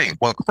here's the thing.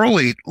 Well,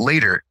 Crowley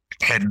later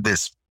had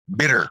this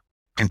bitter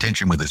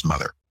contention with his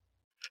mother.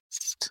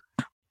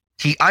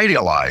 He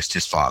idealized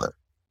his father.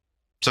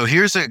 So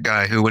here's a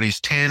guy who, when he's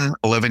 10,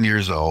 11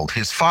 years old,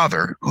 his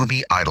father, whom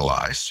he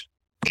idolized,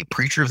 a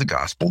preacher of the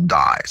gospel,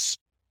 dies.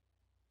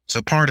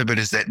 So part of it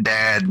is that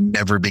dad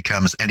never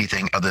becomes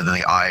anything other than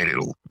the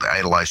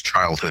idolized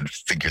childhood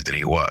figure that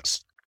he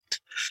was.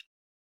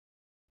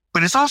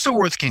 But it's also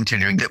worth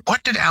continuing that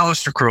what did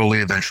Aleister Crowley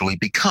eventually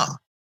become?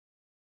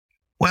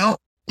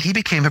 Well, he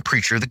became a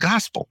preacher of the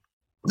gospel,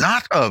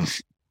 not of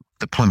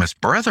the Plymouth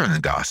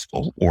Brethren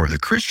gospel or the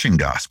Christian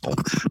gospel,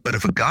 but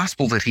of a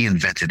gospel that he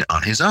invented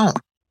on his own.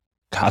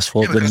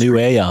 Gospel of the new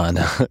aeon.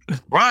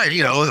 Right.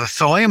 The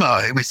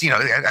Thelema. It was,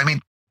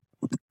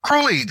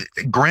 Crowley,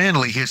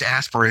 grandly, his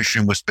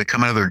aspiration was to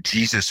become another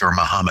Jesus or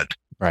Muhammad.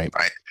 Right.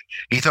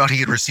 He thought he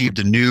had received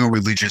a new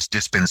religious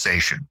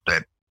dispensation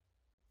that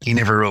he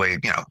never really,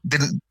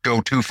 didn't go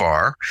too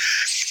far,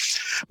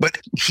 but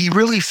he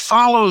really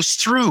follows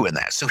through in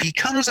that. So he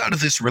comes out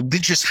of this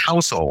religious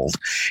household,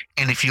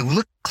 and if you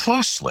look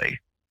closely,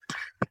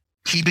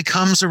 he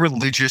becomes a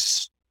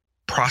religious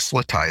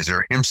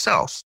proselytizer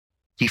himself.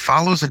 He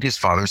follows in his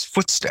father's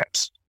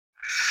footsteps.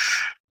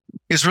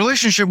 His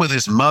relationship with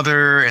his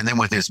mother and then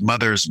with his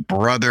mother's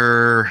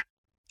brother,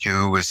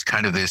 who was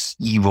kind of this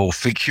evil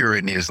figure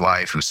in his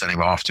life, who sent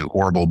him off to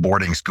horrible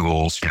boarding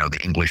schools, the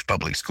English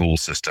public school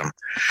system,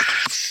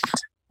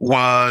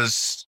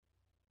 was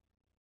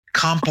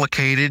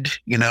complicated.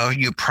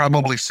 You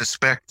probably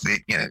suspect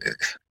that,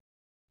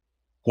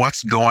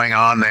 what's going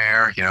on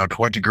there, to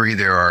what degree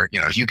there are,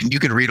 you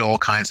can read all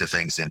kinds of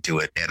things into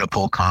it,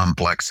 Oedipal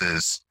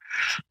complexes,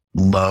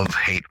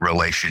 love-hate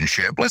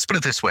relationship. Let's put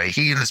it this way.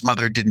 He and his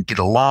mother didn't get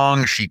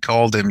along. She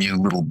called him, "You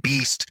little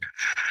beast."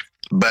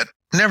 But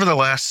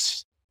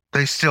nevertheless,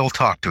 they still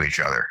talked to each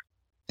other.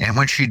 And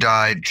when she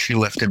died, she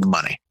left him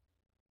money.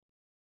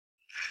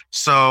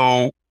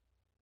 So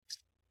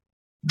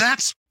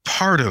that's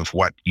part of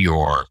what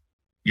you're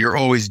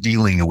always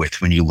dealing with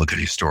when you look at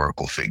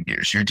historical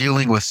figures. You're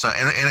dealing with some,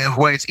 and in a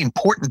way, it's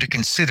important to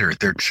consider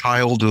their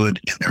childhood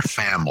and their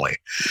family,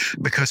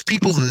 because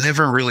people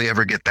never really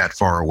ever get that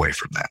far away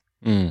from that.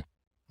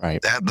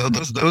 Right.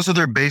 Those are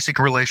their basic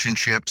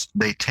relationships.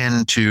 They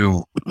tend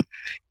to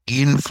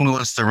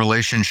influence the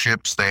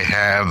relationships they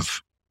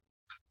have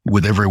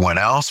with everyone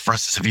else. For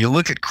instance, if you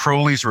look at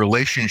Crowley's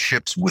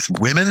relationships with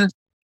women,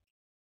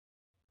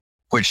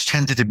 which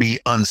tended to be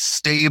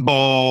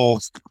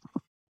unstable,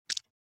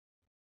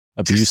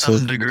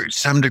 abusive, to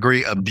some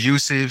degree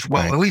abusive,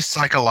 well, right. At least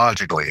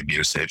psychologically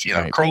abusive.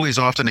 Right. Crowley's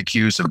often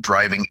accused of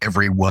driving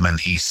every woman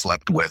he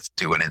slept with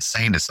to an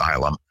insane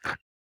asylum.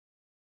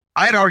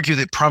 I'd argue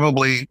that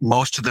probably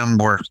most of them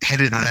were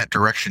headed in that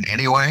direction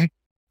anyway,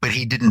 but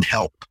he didn't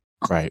help.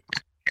 Right.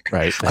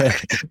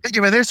 Think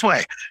of it this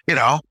way,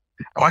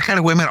 what kind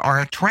of women are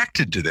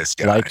attracted to this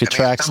guy? Like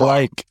attracts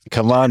like.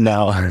 Come on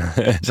now.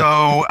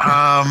 So,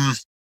 I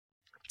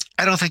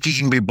don't think he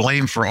can be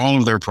blamed for all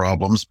of their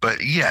problems,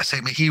 but yes,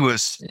 he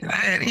was,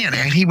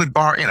 he would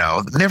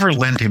borrow, never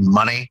lend him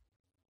money.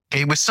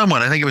 It was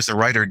someone, I think it was the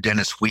writer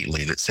Dennis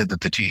Wheatley, that said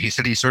that he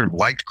said he sort of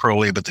liked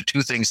Crowley, but the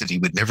two things that he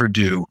would never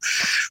do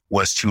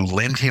was to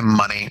lend him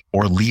money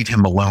or leave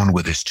him alone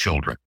with his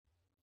children.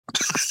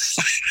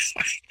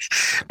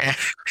 and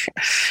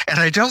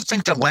I don't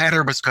think the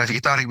latter was because he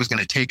thought he was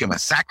going to take him and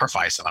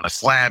sacrifice him on a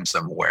slab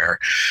somewhere.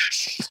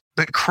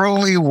 But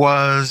Crowley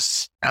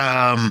was,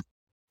 it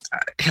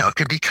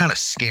could be kind of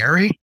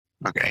scary.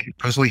 Okay.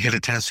 Supposedly he had a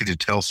tendency to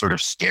tell sort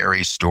of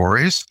scary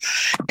stories.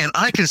 And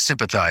I can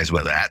sympathize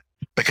with that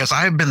because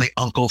I've been the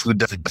uncle who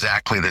does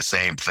exactly the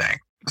same thing.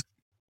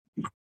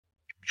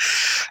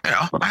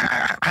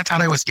 I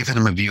thought I was giving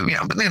him a view,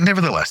 but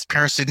nevertheless,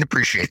 parents didn't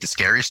appreciate the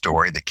scary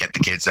story that kept the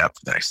kids up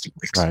for the next 2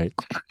 weeks. Right.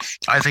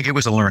 I think it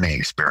was a learning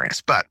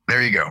experience, but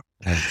there you go.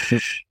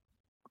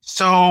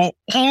 So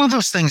all of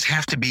those things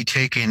have to be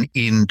taken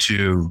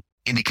into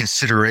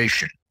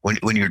consideration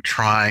when you're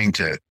trying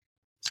to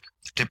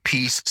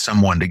piece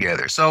someone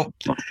together. So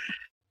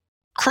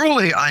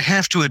Crowley, I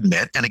have to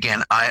admit, and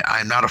again,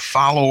 I'm not a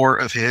follower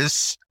of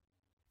his.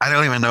 I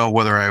don't even know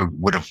whether I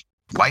would have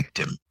liked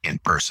him in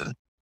person.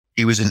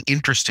 He was an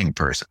interesting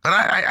person, but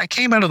I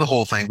came out of the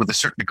whole thing with a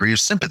certain degree of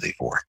sympathy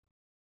for him.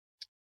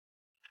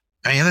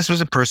 I mean, this was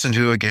a person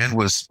who, again,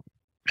 was,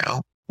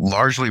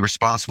 largely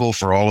responsible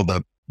for all of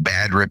the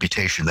bad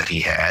reputation that he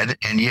had,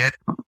 and yet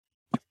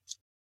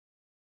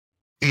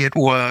there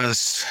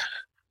was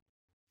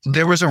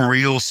a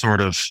real sort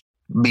of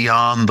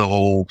beyond the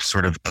whole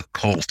sort of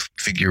occult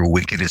figure,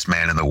 wickedest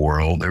man in the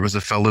world, there was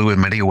a fellow who in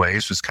many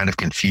ways was kind of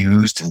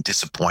confused and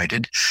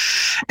disappointed.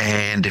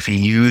 And if he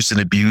used and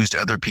abused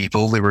other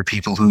people, there were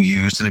people who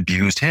used and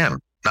abused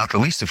him, not the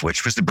least of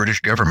which was the British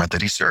government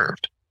that he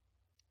served.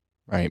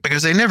 Right.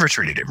 Because they never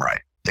treated him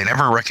right. They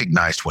never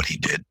recognized what he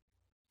did.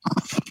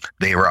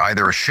 They were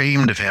either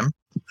ashamed of him,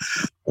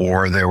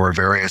 or there were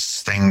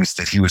various things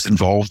that he was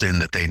involved in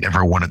that they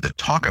never wanted to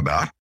talk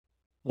about.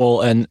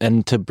 Well,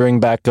 and to bring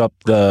back up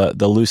the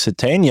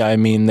Lusitania, I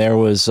mean, there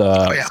was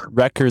a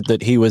record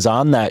that he was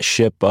on that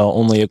ship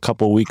only a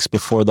couple weeks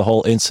before the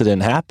whole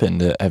incident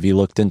happened. Have you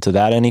looked into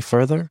that any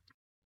further?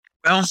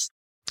 Well,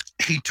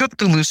 he took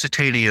the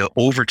Lusitania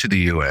over to the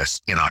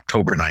U.S. in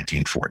October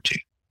 1914.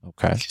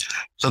 Okay.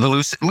 So the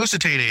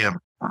Lusitania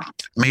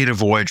made a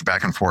voyage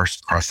back and forth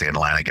across the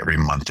Atlantic every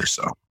month or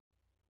so.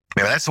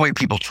 Yeah, that's the way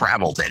people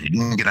traveled then. You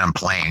didn't get on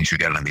planes, you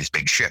got on these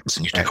big ships,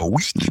 and you took a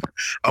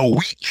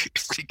week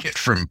to get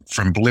from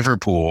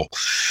Liverpool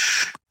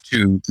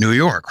to New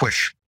York,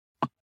 which,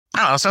 I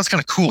don't know, sounds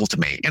kind of cool to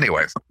me.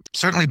 Anyway,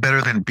 certainly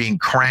better than being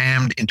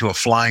crammed into a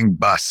flying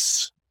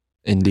bus.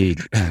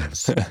 Indeed.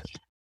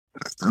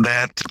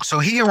 So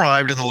he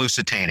arrived in the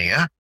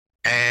Lusitania,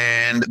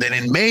 and then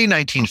in May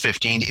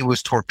 1915, it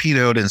was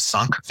torpedoed and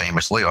sunk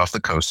famously off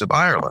the coast of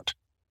Ireland.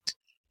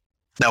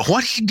 Now,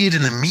 what he did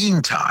in the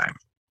meantime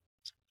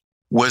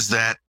was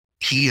that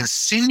he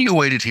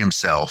insinuated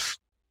himself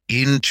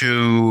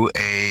into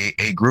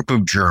a group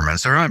of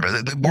Germans. So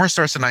remember, the war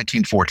starts in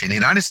 1914. The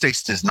United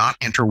States does not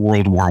enter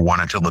World War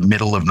I until the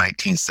middle of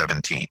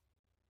 1917.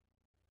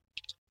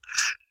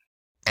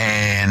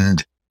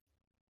 And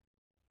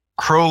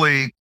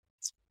Crowley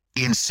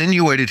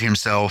insinuated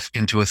himself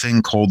into a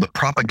thing called the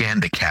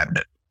Propaganda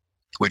Cabinet,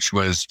 which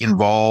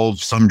involved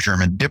some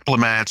German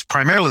diplomats.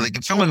 Primarily,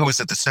 the fellow who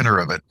was at the center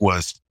of it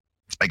was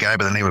a guy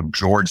by the name of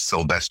George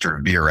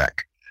Sylvester Viereck,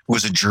 who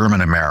was a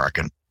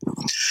German-American.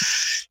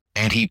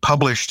 And he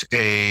published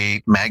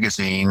a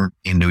magazine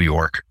in New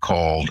York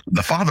called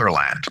The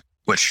Fatherland,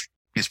 which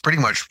is pretty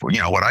much,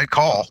 what I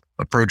call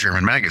a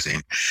pro-German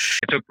magazine.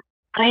 So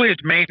Crowley's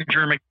main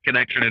German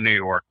connection in New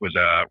York was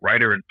a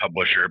writer and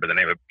publisher by the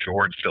name of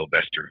George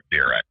Sylvester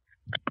Viereck.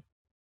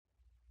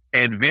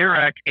 And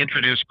Viereck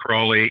introduced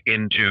Crowley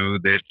into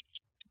this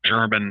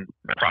German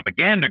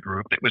propaganda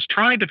group that was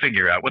trying to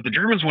figure out what the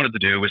Germans wanted to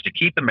do was to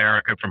keep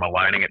America from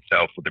aligning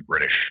itself with the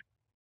British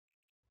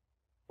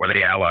or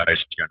the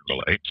Allies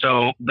generally.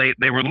 So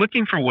they were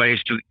looking for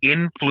ways to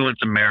influence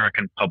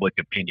American public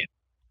opinion.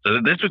 So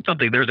this was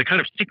something, there's a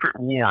kind of secret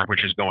war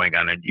which is going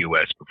on in the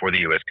U.S. before the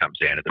U.S. comes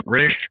in. And the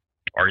British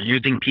are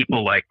using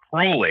people like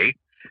Crowley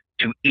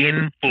to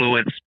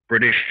influence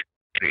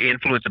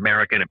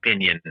American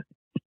opinion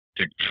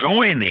to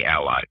join the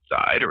Allied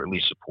side, or at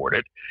least support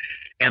it.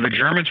 And the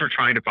Germans were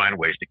trying to find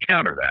ways to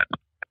counter that.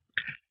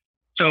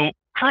 So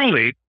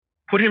Crowley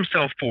put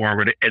himself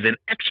forward as an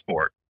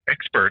expert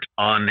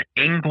on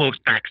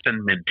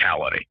Anglo-Saxon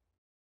mentality.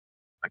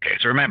 Okay,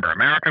 so remember,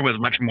 America was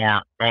much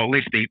more, or at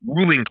least the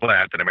ruling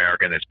class in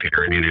America in this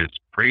period is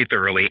pretty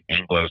thoroughly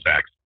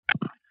Anglo-Saxon.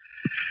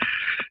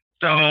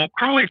 So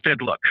Crowley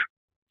said, look,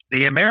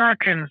 the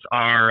Americans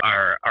are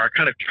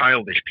kind of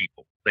childish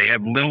people. They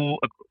have little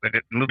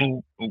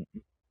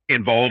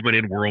involvement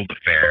in world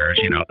affairs.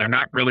 They're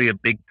not really a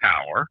big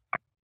power.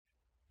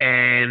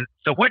 And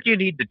so what you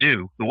need to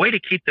do, the way to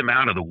keep them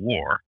out of the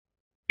war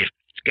is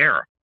scare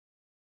them.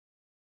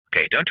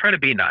 Okay, don't try to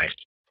be nice.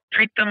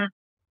 Treat them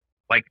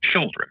like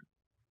children,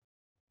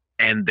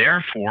 and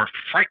therefore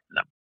frighten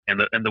them.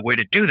 And the way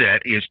to do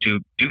that is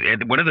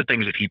and one of the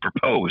things that he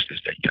proposed is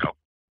that,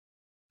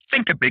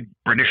 think a big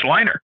British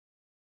liner,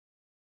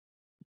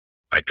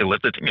 like the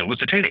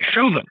Lusitania.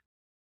 Show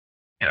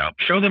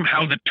them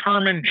how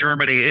determined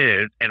Germany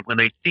is, and when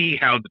they see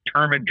how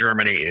determined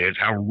Germany is,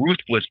 how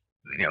ruthless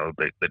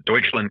the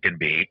Deutschland can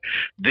be,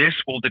 this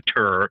will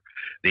deter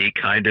the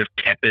kind of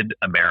tepid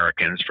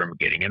Americans from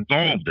getting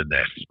involved in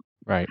this.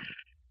 Right.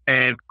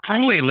 And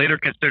Crowley later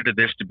considered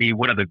this to be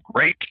one of the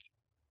great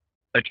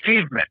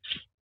achievements,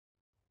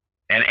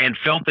 and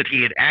felt that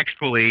he had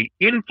actually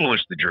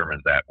influenced the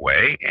Germans that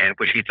way, and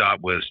which he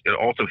thought was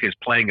also his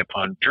playing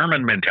upon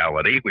German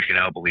mentality, which he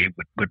now believed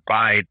would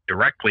buy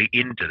directly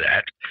into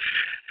that.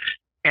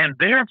 And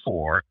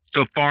therefore,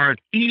 so far as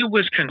he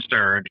was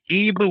concerned,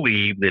 he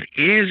believed that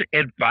his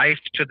advice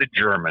to the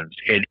Germans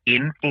had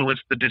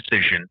influenced the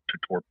decision to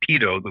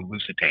torpedo the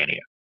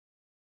Lusitania.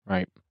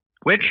 Right.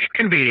 Which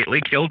conveniently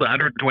killed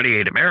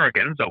 128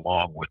 Americans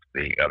along with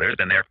the others,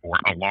 and therefore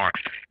alarmed.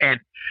 And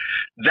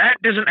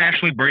that doesn't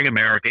actually bring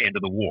America into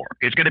the war.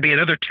 It's going to be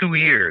another 2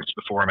 years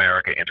before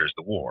America enters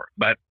the war.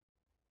 But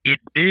it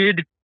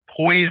did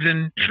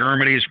poison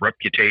Germany's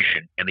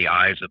reputation in the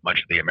eyes of much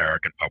of the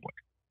American public.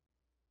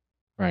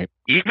 Right.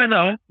 Even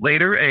though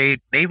later a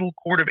naval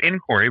court of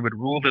inquiry would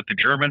rule that the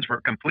Germans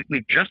were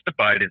completely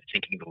justified in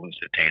sinking the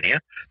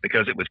Lusitania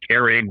because it was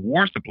carrying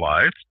war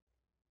supplies,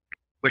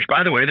 which,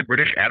 by the way, the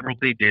British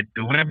Admiralty did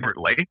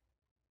deliberately.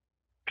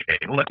 okay,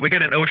 look, we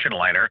got an ocean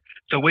liner,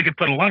 so we can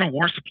put a lot of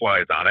war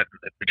supplies on it.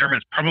 The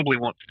Germans probably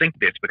won't sink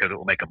this because it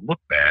will make them look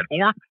bad,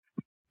 or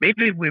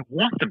maybe we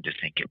want them to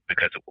sink it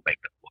because it will make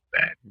them look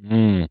bad.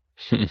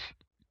 Mm.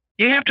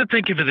 You have to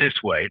think of it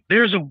this way.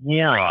 There's a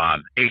war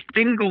on. A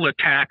single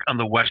attack on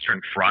the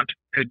Western Front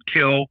could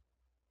kill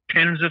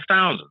tens of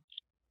thousands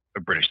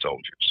of British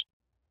soldiers.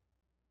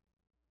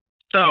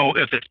 So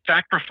if the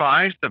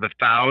sacrifice of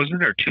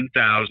 1,000 or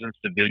 2,000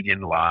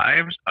 civilian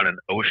lives on an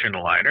ocean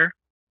liner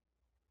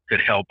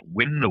could help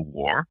win the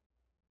war,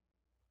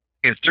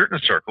 in certain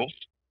circles,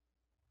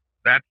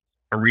 that's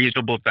a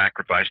reasonable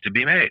sacrifice to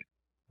be made.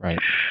 Right.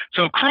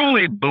 So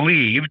Crowley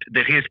believed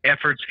that his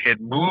efforts had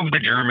moved the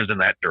Germans in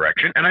that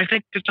direction, and I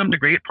think to some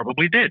degree it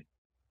probably did.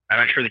 I'm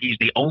not sure that he's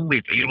the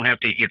only, you don't have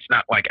to, it's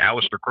not like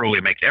Aleister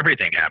Crowley makes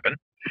everything happen,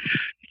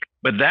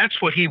 but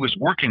that's what he was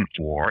working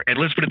for. And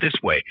let's put it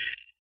this way.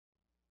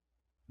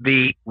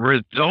 The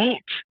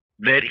result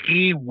that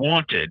he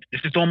wanted,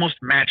 this is almost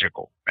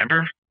magical.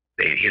 Remember,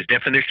 his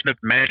definition of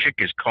magic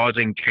is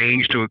causing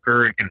change to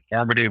occur in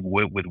conformity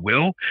with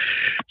will.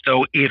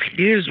 So if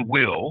his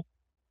will,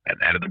 and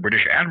that of the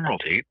British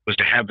Admiralty, was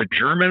to have the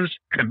Germans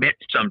commit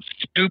some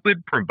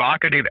stupid,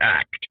 provocative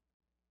act,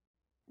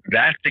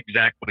 that's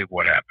exactly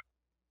what happened.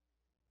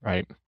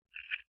 Right.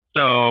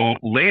 So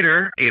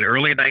later, in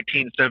early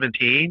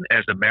 1917,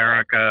 as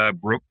America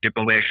broke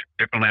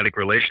diplomatic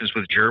relations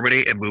with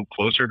Germany and moved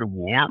closer to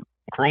war,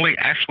 Crowley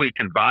actually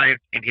confided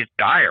in his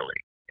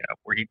diary,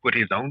 where he put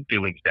his own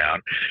feelings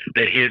down,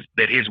 that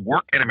his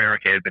work in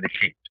America had been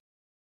achieved.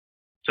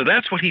 So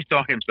that's what he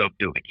saw himself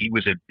doing. He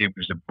was a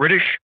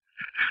British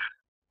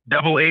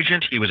double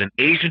agent. He was an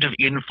agent of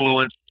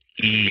influence.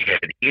 He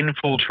had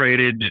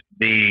infiltrated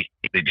the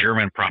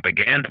German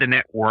propaganda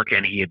network,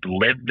 and he had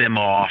led them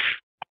off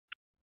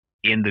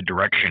in the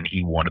direction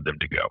he wanted them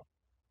to go,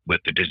 with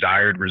the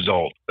desired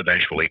result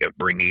eventually of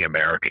bringing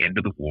America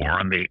into the war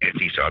on the, as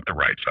he saw it, the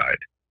right side.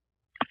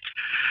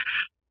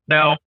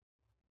 Now,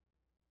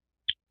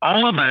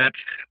 all of that,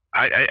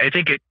 I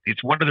think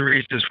it's one of the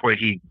reasons why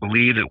he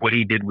believed that what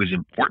he did was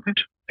important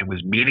and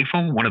was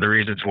meaningful. One of the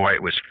reasons why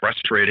it was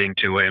frustrating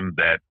to him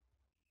that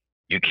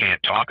you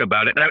can't talk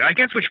about it. And I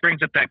guess which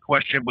brings up that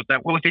question was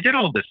that, well, if he did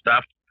all this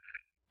stuff,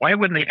 why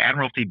wouldn't the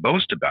Admiralty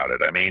boast about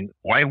it? I mean,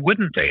 why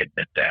wouldn't they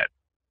admit that?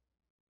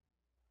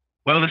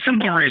 Well, the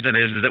simple reason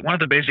is that one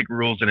of the basic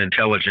rules in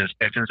intelligence,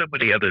 as in so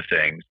many other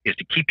things, is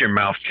to keep your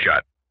mouth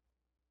shut.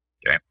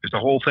 Okay? There's a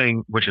whole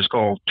thing which is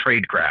called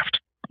tradecraft.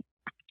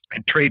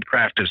 And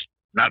tradecraft is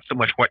not so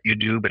much what you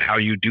do, but how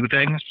you do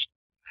things.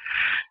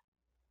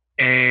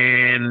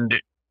 And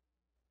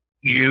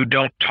you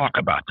don't talk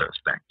about those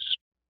things.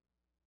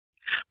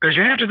 Because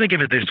you have to think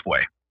of it this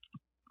way.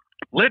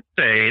 Let's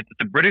say that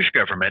the British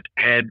government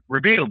had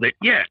revealed that,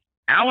 yes,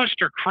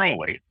 Aleister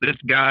Crowley, this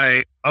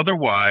guy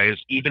otherwise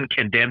even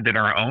condemned in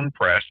our own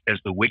press as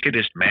the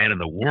wickedest man in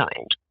the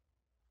world,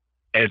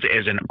 as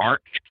an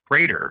arch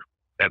traitor,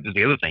 that was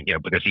the other thing,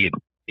 because he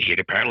had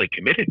apparently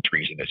committed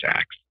treasonous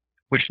acts,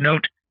 which,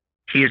 note,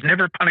 he is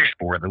never punished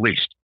for in the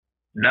least.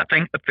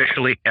 Nothing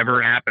officially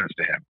ever happens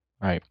to him.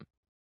 Right.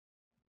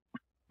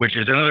 Which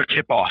is another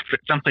tip off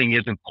that something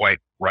isn't quite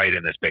right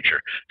in this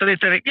picture. So they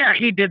said, yeah,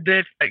 he did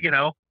this,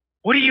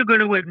 what are you going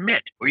to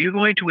admit? Are you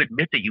going to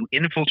admit that you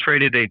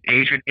infiltrated an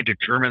agent into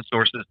German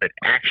sources that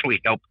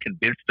actually helped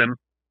convince them,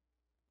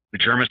 the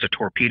Germans, to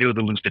torpedo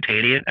the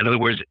Lusitania? In other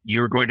words,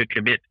 you're going to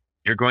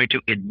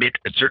admit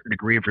a certain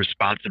degree of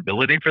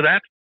responsibility for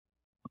that?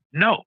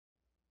 No.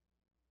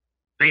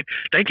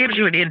 That gives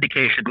you an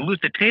indication. The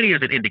Lusitania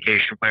is an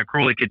indication why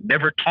Crowley could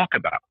never talk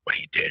about what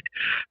he did.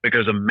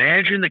 Because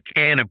imagine the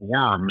can of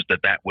worms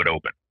that would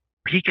open.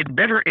 He could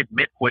never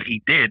admit what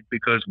he did,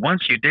 because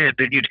once you did,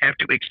 then you'd have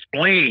to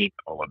explain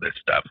all of this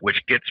stuff,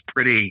 which gets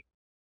pretty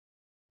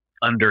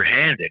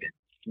underhanded and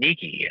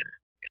sneaky and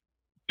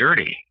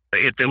dirty.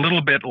 It's a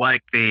little bit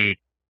like the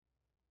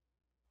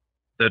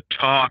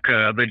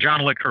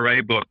John le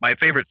Carré book. My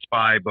favorite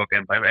spy book,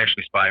 and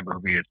actually spy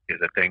movie, is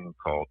a thing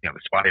called, The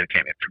Spy That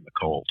Came In From the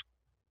Cold.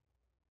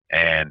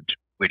 And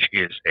which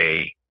is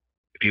if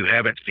you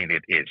haven't seen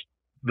it, is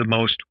the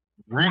most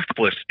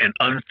ruthless and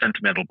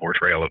unsentimental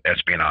portrayal of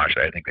espionage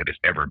that I think that has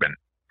ever been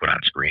put on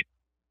screen.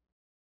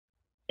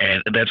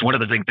 And that's one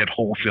of the things that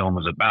whole film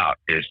is about,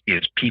 is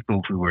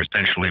people who are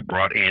essentially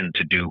brought in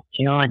to do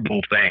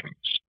horrible things.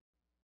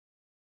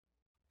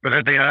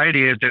 But the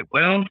idea is that,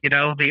 well,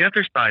 the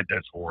other side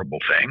does horrible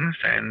things,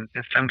 and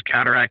to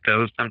counteract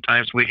those,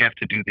 sometimes we have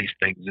to do these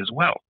things as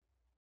well.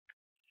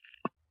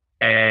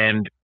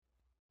 And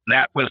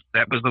that was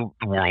the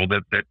world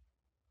that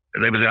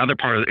there was another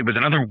part of it. Was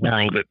another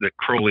world that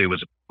Crowley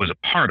was a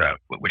part of,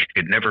 which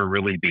could never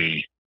really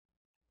be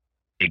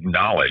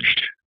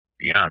acknowledged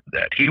beyond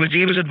that. He was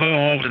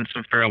involved in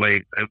some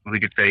fairly, we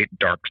could say,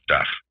 dark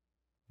stuff.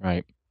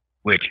 Right.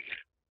 Which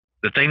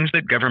the things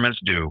that governments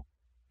do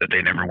that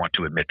they never want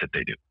to admit that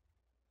they do.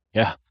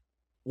 Yeah.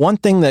 One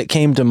thing that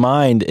came to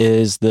mind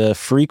is the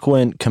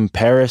frequent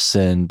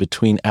comparison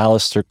between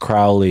Aleister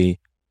Crowley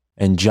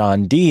and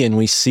John Dee, and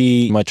we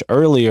see much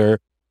earlier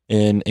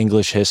in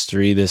English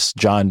history, this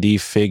John Dee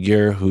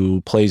figure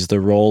who plays the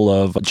role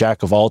of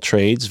jack of all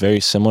trades, very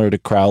similar to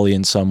Crowley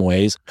in some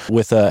ways,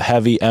 with a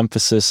heavy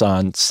emphasis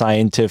on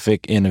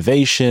scientific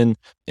innovation.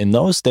 In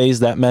those days,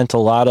 that meant a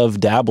lot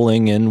of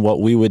dabbling in what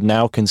we would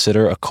now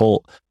consider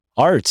occult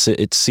arts.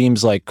 It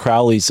seems like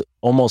Crowley's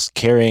almost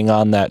carrying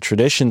on that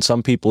tradition.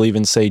 Some people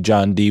even say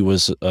John Dee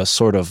was a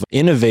sort of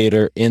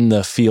innovator in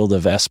the field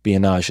of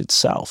espionage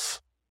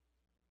itself.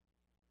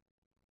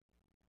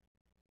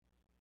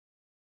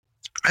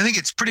 I think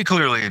it's pretty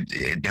clearly,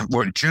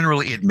 more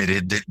generally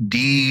admitted that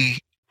Dee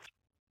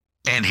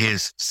and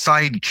his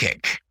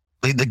sidekick,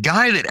 the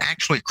guy that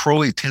actually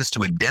Crowley tends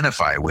to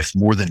identify with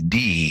more than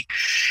Dee,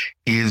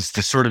 is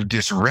the sort of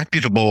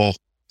disreputable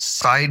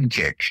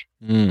sidekick,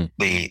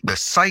 the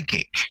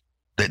psychic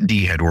that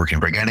Dee had working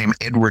for, a guy named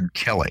Edward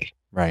Kelly.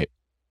 Right.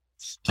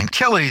 And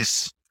Kelly,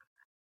 was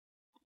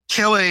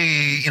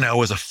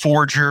a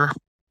forger.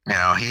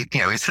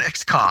 He's an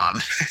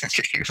ex-con.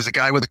 He was a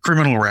guy with a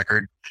criminal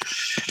record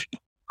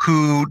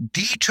who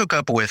Dee took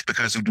up with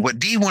because what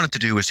Dee wanted to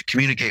do was to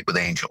communicate with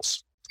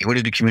angels. He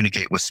wanted to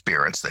communicate with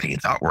spirits that he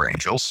thought were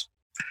angels.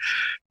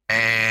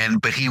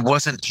 But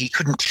he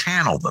couldn't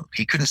channel them.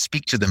 He couldn't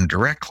speak to them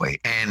directly.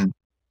 And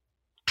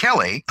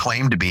Kelly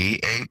claimed to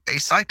be a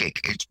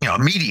psychic, a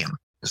medium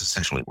is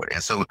essentially what.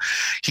 And so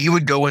he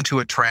would go into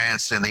a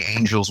trance and the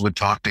angels would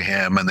talk to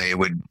him and they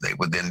would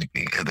then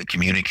have the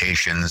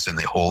communications and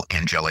the whole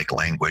angelic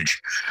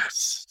language.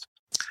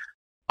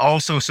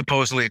 Also,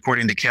 supposedly,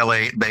 according to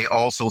Kelly, they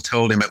also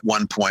told him at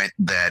one point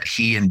that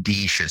he and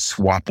Dee should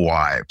swap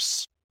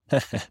wives.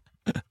 Because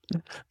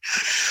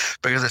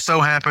it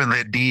so happened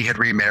that Dee had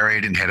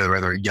remarried and had a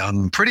rather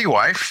young, pretty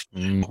wife,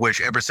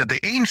 which ever said the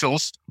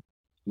angels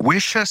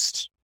wish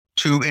us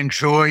to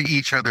enjoy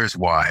each other's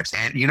wives.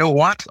 And you know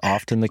what?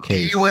 Often the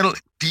case.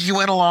 Dee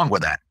went along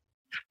with that.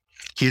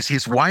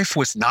 His wife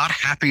was not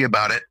happy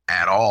about it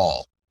at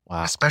all.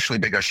 Wow. Especially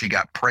because she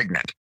got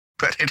pregnant.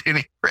 But at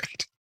any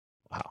rate.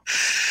 Wow.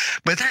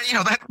 But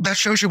that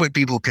shows you what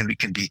people can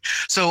be.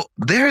 So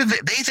they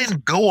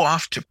then go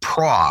off to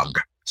Prague.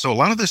 So a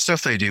lot of the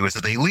stuff they do is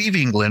that they leave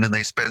England and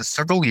they spend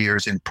several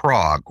years in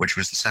Prague, which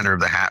was the center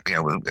of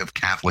of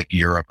Catholic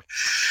Europe.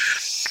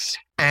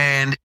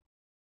 And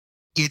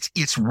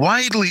it's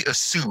widely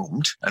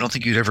assumed, I don't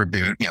think you'd ever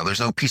be, there's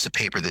no piece of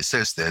paper that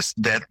says this,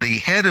 that the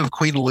head of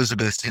Queen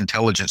Elizabeth's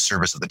intelligence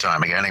service at the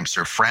time, a guy named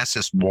Sir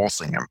Francis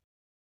Walsingham,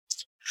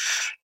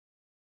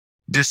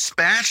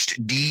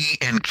 dispatched Dee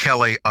and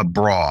Kelly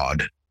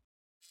abroad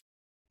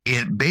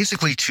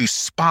basically to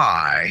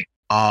spy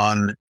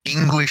on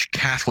English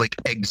Catholic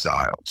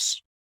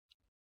exiles.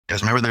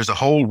 Because remember, there's a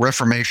whole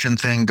Reformation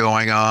thing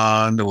going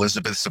on.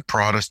 Elizabeth's a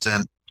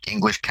Protestant.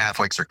 English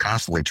Catholics are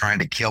constantly trying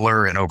to kill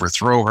her and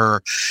overthrow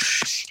her.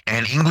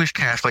 And English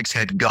Catholics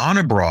had gone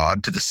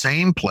abroad to the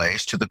same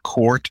place, to the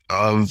court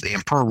of the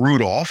Emperor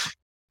Rudolph,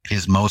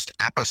 his most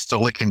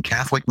apostolic and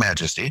Catholic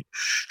majesty,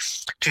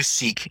 to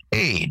seek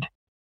aid.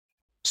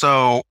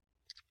 So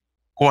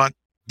what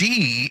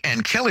Dee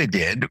and Kelly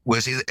did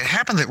was, it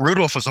happened that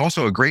Rudolph was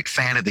also a great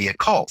fan of the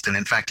occult. And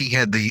in fact, he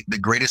had the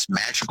greatest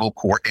magical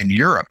court in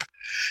Europe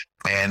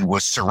and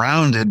was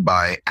surrounded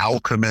by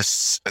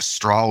alchemists,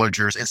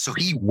 astrologers. And so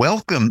he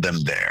welcomed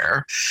them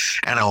there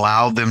and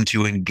allowed them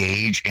to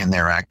engage in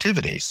their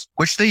activities,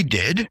 which they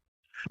did.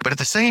 But at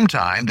the same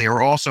time, they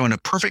were also in a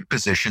perfect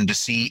position to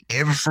see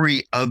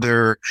every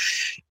other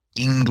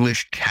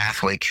English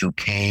Catholic who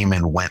came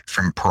and went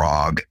from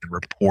Prague and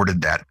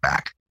reported that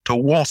back to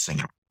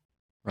Walsingham.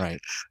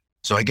 Right.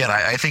 So again,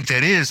 I think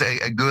that is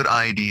a good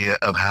idea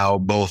of how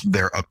both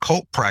their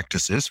occult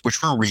practices,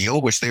 which were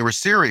real, which they were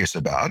serious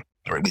about,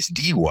 or at least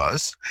Dee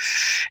was,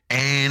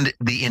 and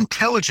the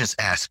intelligence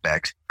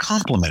aspect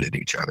complemented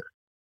each other.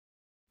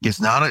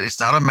 It's not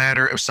a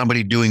matter of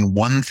somebody doing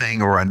one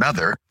thing or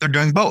another. They're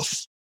doing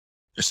both.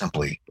 They're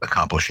simply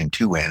accomplishing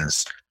two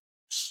ends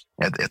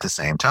at the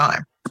same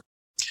time.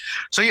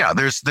 So yeah,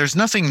 there's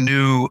nothing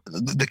new.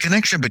 The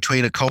connection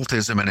between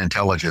occultism and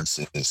intelligence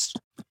is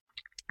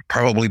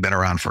probably been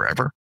around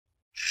forever.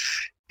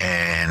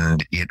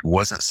 And it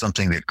wasn't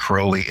something that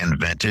Crowley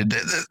invented.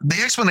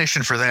 The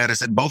explanation for that is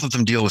that both of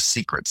them deal with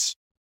secrets.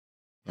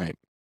 Right.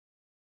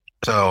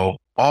 So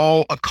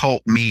all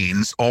occult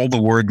means, all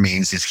the word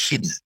means is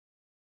hidden.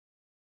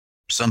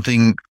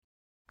 Something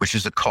which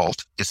is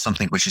occult is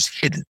something which is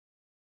hidden.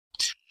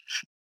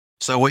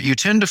 So what you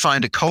tend to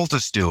find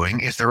occultists doing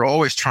is they're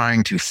always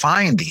trying to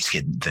find these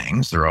hidden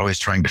things. They're always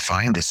trying to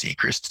find the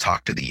secrets,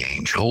 talk to the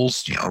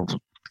angels,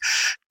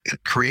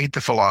 create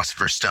the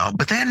philosopher's stone,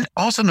 but then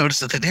also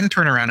notice that they then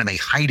turn around and they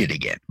hide it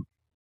again.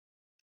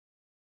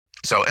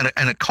 So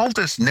an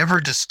occultist never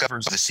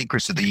discovers the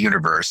secrets of the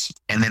universe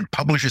and then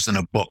publishes in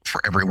a book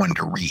for everyone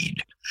to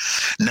read.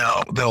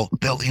 No, they'll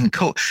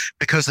encode,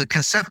 because the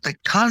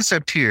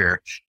concept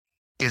here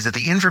is that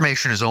the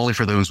information is only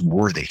for those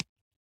worthy.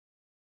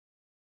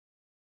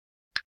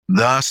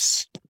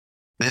 Thus,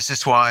 This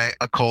is why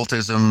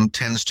occultism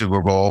tends to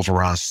revolve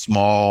around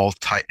small,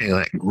 tight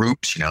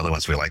groups, the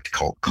ones we like to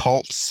call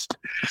cults,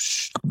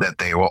 that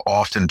they will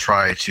often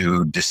try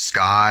to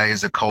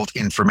disguise occult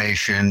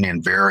information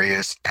in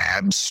various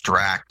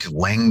abstract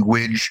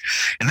language.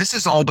 And this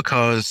is all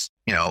because,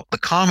 the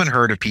common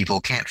herd of people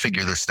can't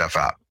figure this stuff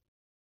out.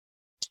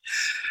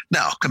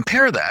 Now,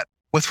 compare that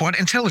with what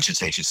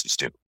intelligence agencies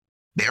do.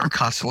 They are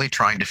constantly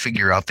trying to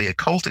figure out the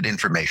occulted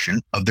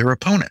information of their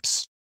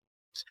opponents.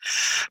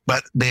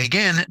 But they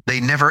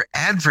never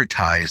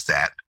advertise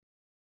that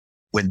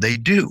when they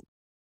do.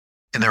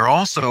 And they're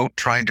also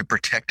trying to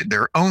protect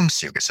their own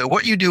secrets. So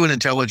what you do in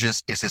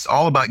intelligence is it's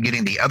all about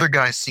getting the other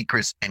guy's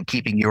secrets and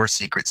keeping your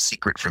secrets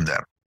secret from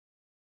them.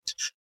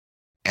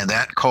 And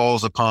that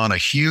calls upon a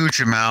huge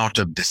amount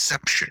of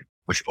deception,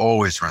 which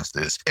always runs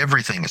through this.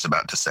 Everything is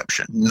about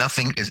deception.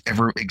 Nothing is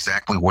ever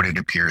exactly what it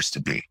appears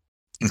to be,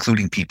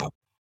 including people.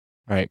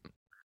 Right.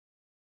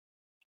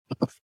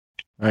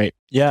 Right.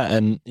 Yeah.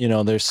 And,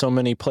 there's so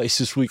many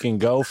places we can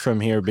go from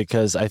here,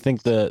 because I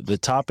think the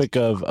topic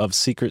of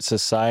secret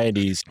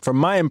societies, from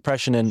my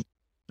impression, and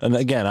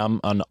again, I'm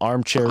an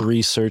armchair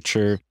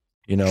researcher,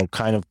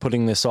 kind of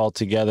putting this all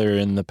together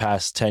in the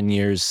past 10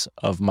 years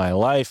of my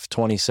life,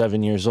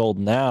 27 years old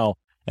now.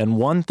 And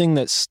one thing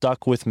that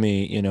stuck with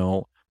me,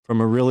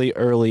 from a really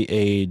early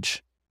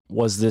age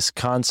was this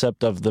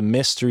concept of the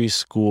mystery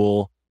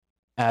school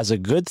as a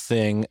good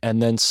thing,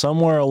 and then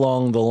somewhere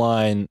along the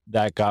line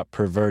that got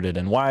perverted.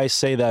 And why I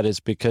say that is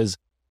because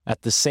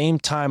at the same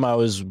time I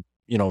was,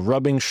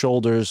 rubbing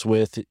shoulders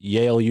with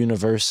Yale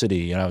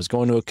University, and I was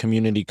going to a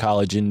community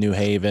college in New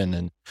Haven,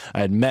 and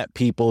I had met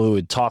people who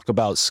would talk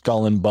about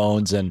skull and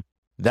bones, and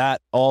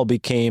that all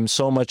became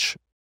so much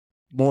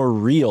more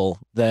real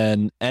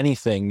than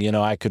anything,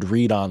 I could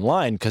read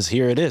online, because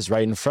here it is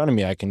right in front of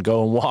me. I can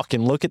go and walk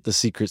and look at the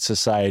secret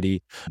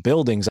society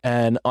buildings.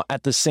 And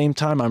at the same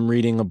time, I'm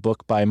reading a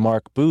book by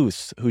Mark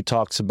Booth, who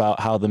talks about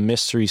how the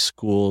mystery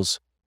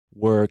schools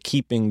were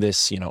keeping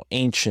this,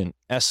 ancient,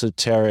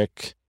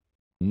 esoteric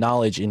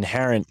knowledge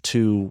inherent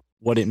to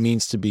what it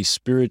means to be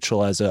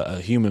spiritual as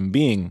a human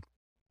being,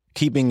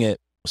 keeping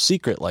it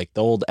secret, like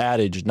the old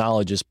adage,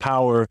 knowledge is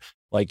power.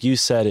 Like you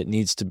said, it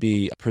needs to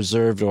be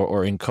preserved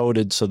or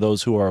encoded so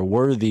those who are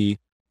worthy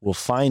will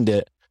find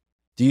it.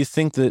 Do you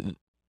think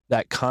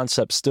that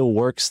concept still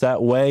works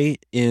that way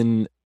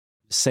in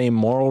the same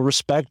moral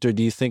respect, or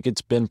do you think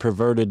it's been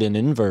perverted and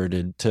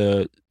inverted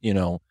to,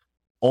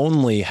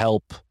 only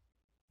help,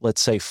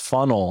 let's say,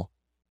 funnel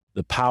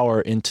the power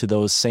into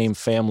those same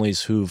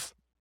families who've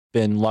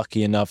been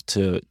lucky enough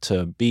to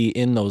be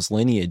in those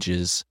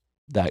lineages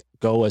that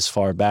go as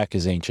far back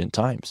as ancient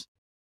times?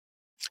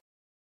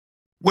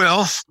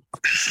 Well,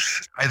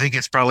 I think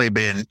it's probably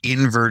been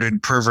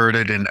inverted,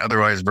 perverted, and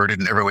otherwise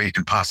verted in every way you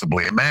can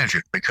possibly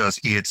imagine, because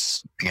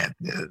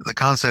the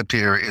concept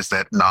here is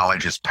that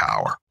knowledge is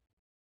power.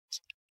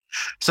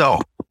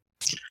 So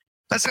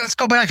let's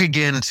go back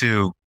again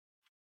to,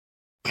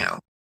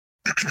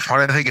 what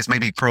I think is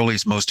maybe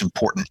Crowley's most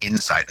important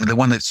insight, and the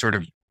one that sort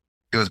of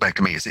goes back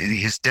to me, is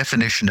his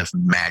definition of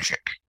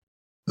magic.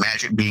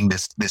 Magic being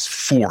this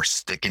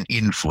force that can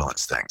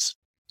influence things.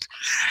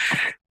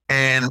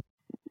 And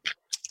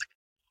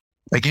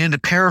again, to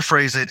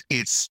paraphrase it,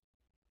 it's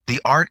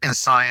the art and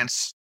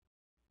science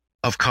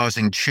of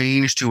causing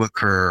change to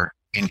occur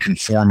in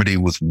conformity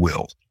with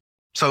will.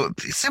 So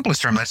the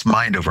simplest term, that's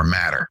mind over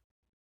matter.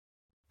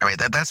 I mean,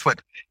 that's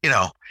what,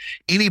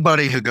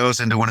 anybody who goes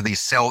into one of these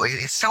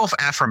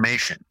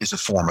self-affirmation is a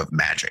form of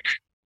magic.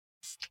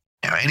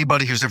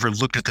 Anybody who's ever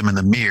looked at them in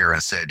the mirror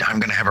and said, I'm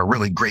going to have a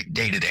really great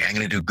day today, I'm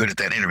going to do good at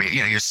that interview,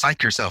 you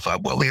psych yourself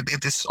up. Well,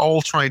 it's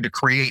all trying to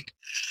create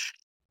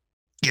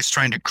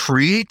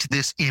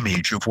this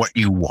image of what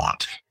you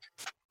want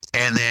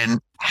and then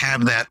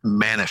have that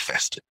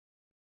manifested.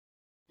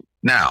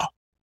 Now,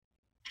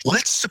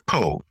 let's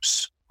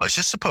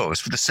just suppose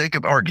for the sake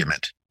of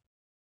argument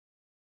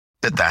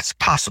that that's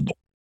possible,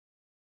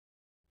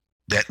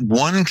 that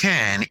one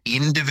can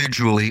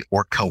individually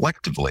or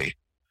collectively,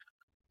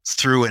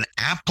 through an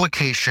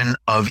application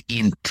of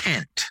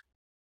intent.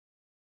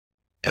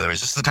 In other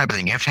words, this is the type of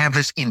thing, you have to have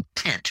this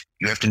intent.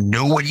 You have to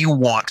know what you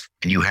want,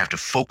 and you have to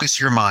focus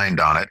your mind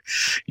on it.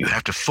 You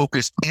have to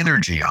focus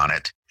energy on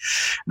it,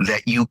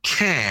 that you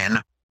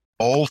can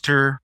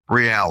alter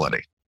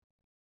reality.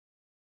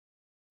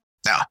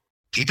 Now,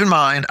 keep in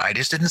mind, I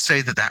just didn't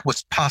say that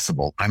was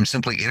possible. I'm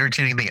simply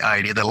entertaining the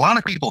idea that a lot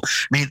of people,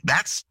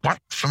 that's what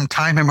from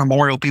time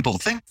immemorial people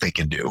think they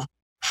can do.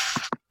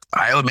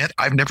 I'll admit,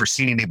 I've never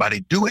seen anybody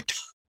do it,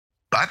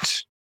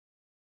 but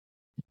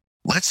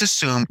let's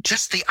assume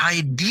just the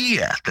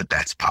idea that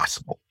that's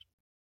possible.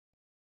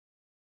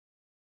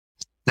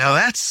 Now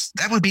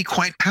that would be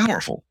quite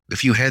powerful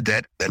if you had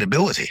that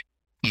ability.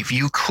 If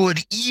you could,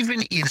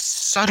 even in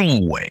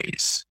subtle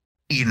ways,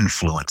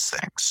 influence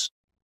things.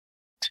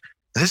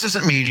 This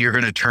doesn't mean you're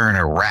going to turn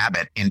a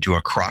rabbit into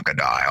a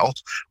crocodile,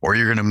 or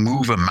you're going to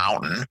move a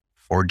mountain,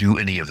 or do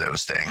any of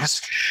those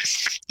things.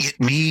 It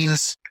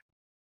means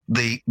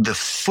the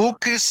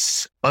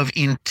focus of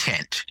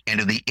intent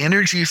and of the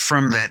energy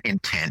from that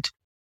intent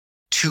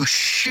to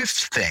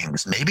shift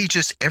things, maybe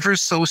just ever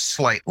so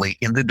slightly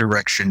in the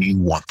direction you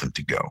want them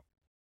to go.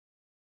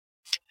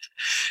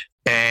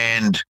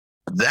 And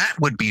that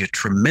would be a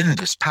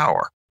tremendous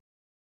power.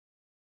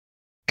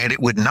 And it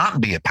would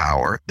not be a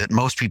power that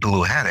most people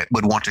who had it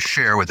would want to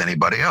share with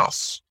anybody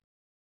else.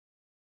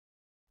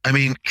 I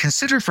mean,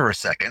 consider for a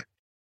second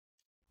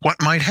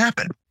what might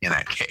happen in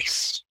that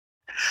case.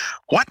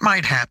 What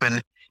might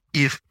happen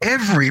if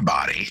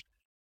everybody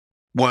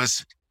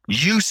was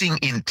using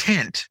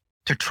intent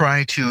to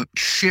try to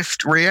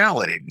shift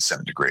reality to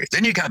some degree?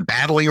 Then you got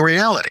battling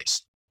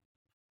realities.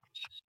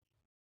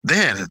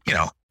 Then,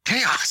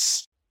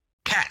 chaos,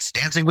 cats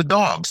dancing with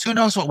dogs. Who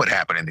knows what would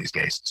happen in these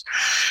cases?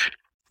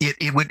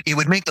 It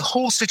would make the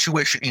whole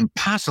situation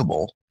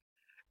impossible,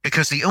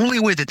 because the only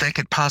way that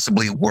could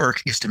possibly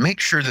work is to make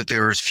sure that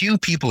there are as few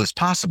people as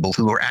possible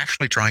who are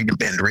actually trying to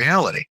bend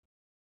reality,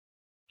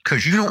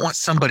 because you don't want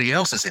somebody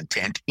else's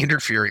intent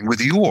interfering with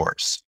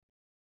yours.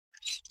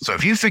 So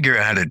if you figure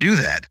out how to do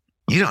that,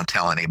 you don't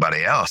tell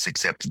anybody else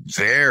except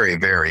very,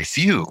 very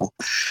few,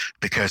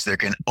 because there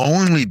can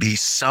only be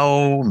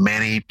so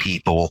many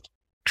people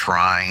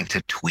trying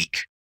to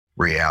tweak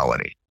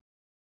reality.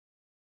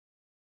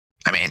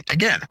 I mean,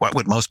 again, what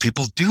would most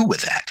people do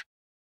with that?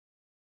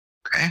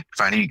 Okay,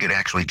 finding you could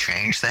actually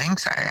change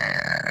things, how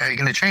are you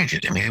going to change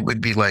it? I mean, it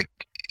would be like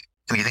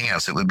anything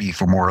else. It would be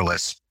for more or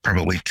less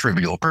probably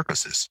trivial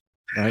purposes.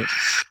 Right.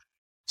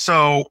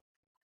 So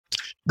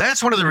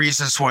that's one of the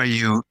reasons why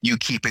you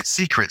keep it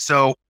secret.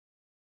 So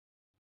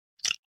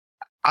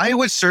I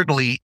would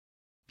certainly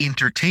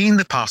entertain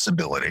the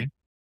possibility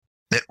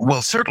that,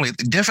 well,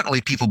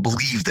 definitely people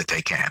believe that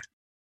they can.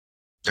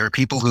 There are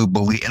people who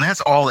believe, and that's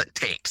all it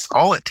takes.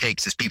 All it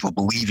takes is people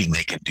believing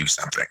they can do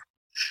something.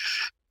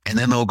 And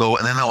then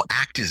they'll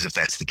act as if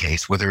that's the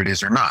case, whether it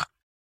is or not.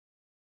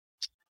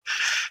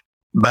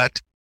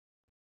 But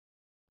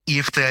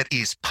if that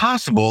is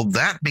possible,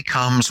 that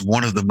becomes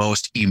one of the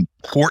most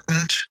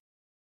important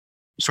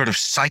sort of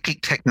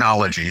psychic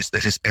technologies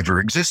that has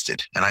ever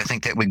existed. And I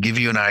think that would give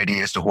you an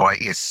idea as to why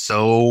it's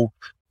so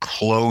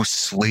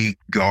closely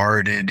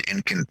guarded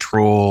and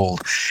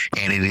controlled,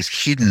 and it is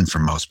hidden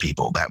from most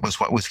people. That was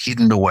what was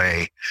hidden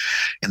away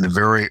in the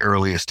very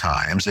earliest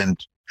times.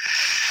 And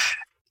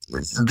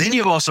then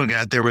you've also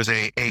got, there was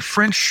a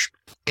French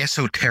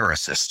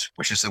esotericist,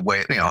 which is a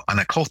way, an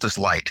occultist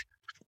light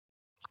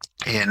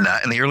in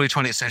the early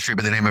 20th century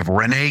by the name of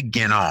René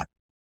Guénon.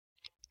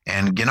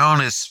 And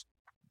Guénon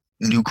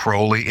knew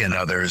Crowley and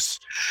others.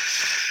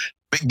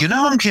 But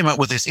Guénon came up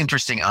with this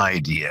interesting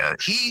idea.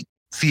 He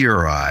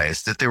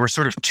theorized that there were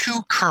sort of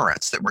two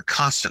currents that were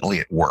constantly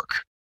at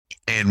work.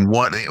 And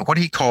what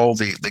he called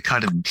the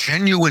kind of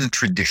genuine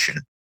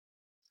tradition,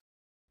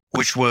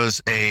 which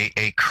was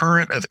a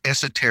current of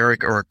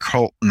esoteric or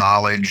occult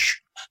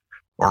knowledge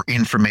or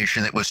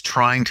information that was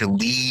trying to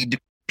lead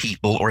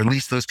people, or at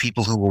least those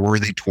people who were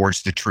worthy,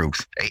 towards the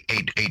truth,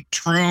 a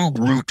true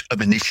route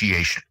of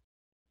initiation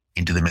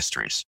into the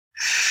mysteries.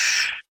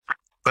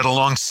 But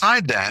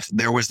alongside that,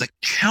 there was the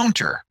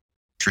counter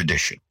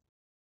tradition,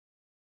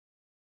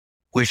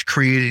 which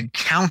created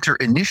counter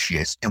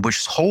initiates, and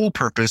which whole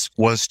purpose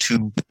was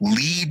to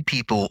lead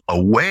people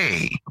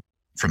away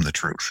from the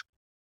truth.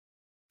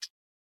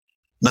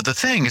 Now, the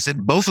thing is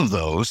that both of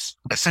those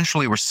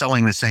essentially were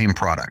selling the same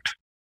product.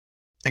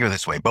 Think of it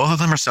this way. Both of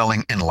them are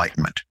selling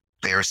enlightenment.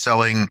 They are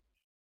selling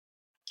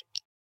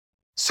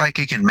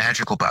psychic and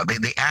magical power.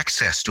 They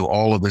access to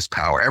all of this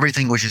power,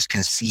 everything which is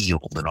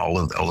concealed in all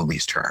of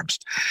these terms.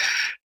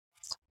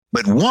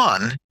 But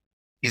one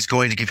is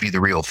going to give you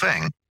the real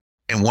thing,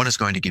 and one is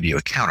going to give you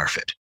a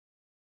counterfeit.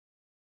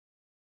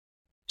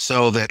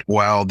 So that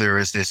while there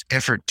is this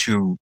effort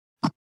to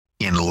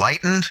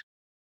enlighten,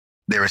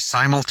 there is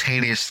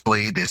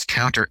simultaneously this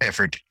counter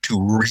effort to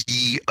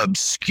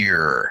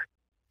re-obscure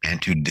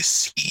and to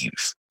deceive.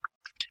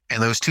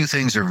 And those two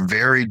things are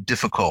very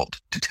difficult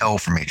to tell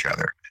from each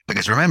other.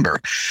 Because remember,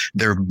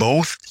 they're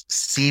both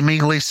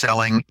seemingly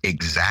selling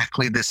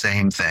exactly the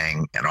same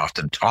thing and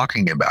often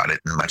talking about it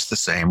in much the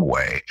same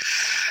way.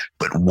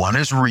 But one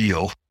is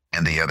real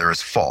and the other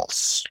is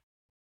false.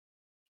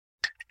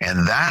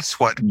 And that's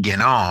what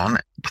Guénon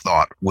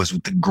thought was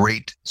the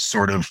great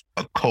sort of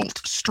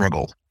occult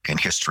struggle in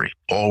history,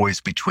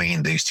 always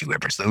between these two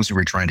efforts, those who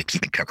were trying to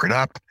keep it covered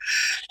up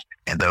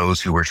and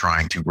those who were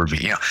trying to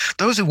reveal,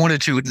 those who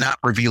wanted to not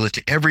reveal it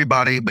to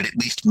everybody, but at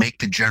least make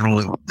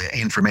the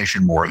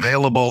information more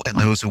available, and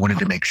those who wanted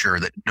to make sure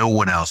that no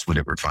one else would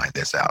ever find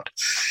this out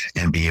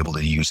and be able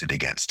to use it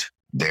against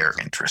their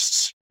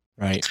interests.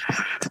 Right.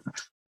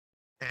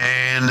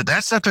 And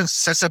that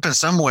sets up in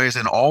some ways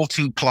an all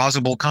too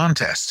plausible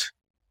contest.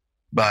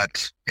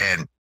 But,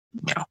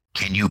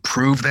 can you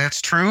prove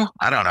that's true?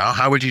 I don't know.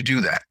 How would you do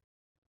that?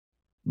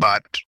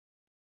 But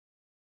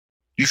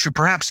you should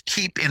perhaps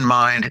keep in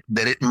mind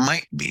that it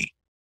might be.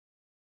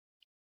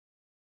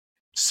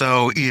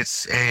 So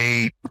it's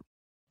it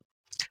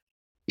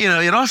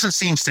often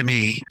seems to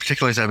me,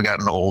 particularly as I've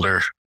gotten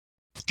older,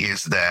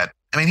 is that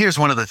I mean, here's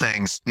one of the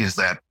things is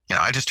that,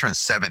 I just turned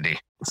 70.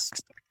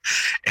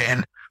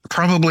 And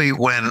probably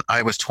when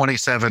I was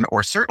 27,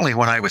 or certainly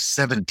when I was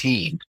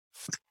 17,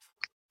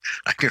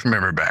 I can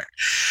remember back.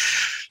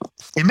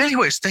 In many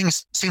ways,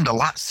 things seemed a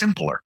lot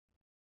simpler.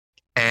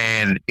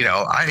 And,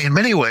 in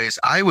many ways,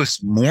 I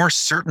was more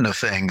certain of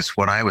things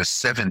when I was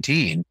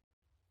 17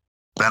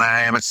 than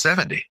I am at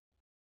 70.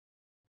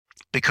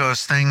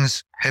 Because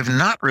things have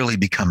not really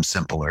become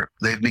simpler.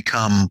 They've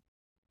become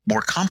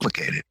more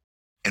complicated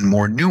and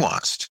more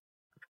nuanced.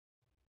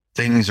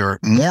 Things are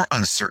more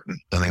uncertain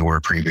than they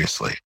were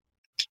previously.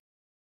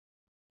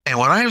 And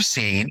what I've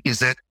seen is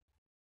that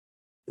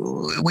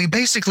we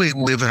basically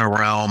live in a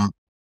realm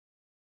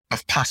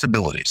of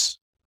possibilities.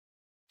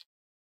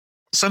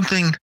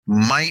 Something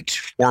might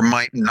or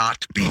might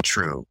not be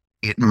true.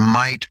 It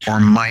might or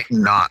might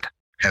not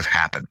have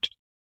happened.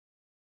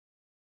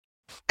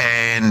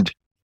 And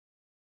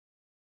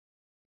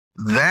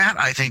that,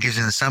 I think, is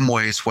in some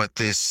ways what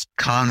this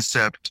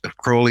concept of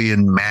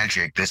Crowleyan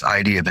magic, this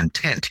idea of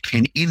intent,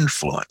 can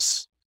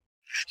influence.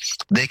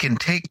 They can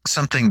take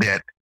something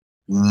that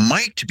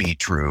might be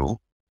true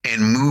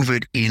and move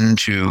it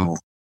into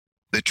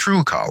the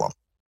true column.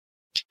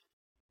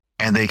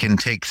 And they can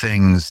take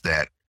things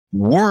that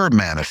were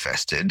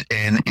manifested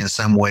and in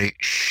some way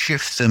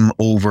shift them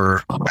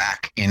over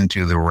back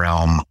into the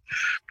realm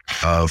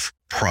of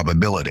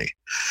probability.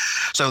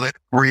 So that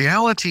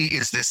reality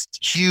is this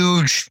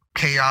huge,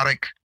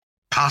 chaotic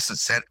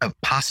set of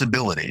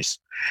possibilities,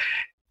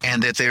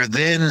 and that they're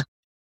then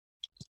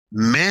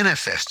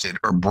manifested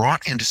or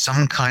brought into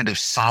some kind of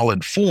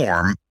solid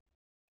form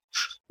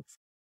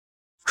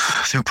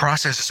through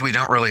processes we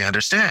don't really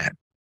understand.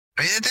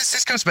 I mean,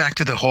 this goes back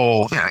to the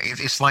whole,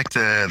 it's like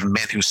the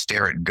Men Who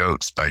Stare at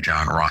Goats by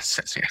John Ross.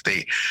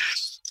 They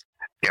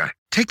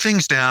take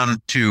things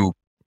down to,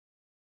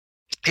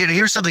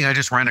 here's something I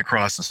just ran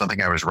across and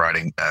something I was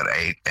writing at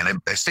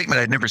a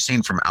statement I'd never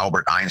seen from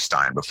Albert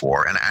Einstein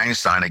before. And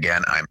Einstein,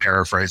 again, I'm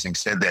paraphrasing,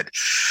 said that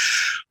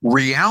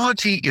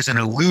reality is an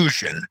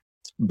illusion,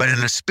 but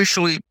an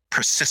especially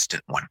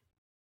persistent one.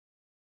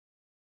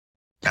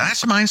 Now,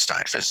 that's from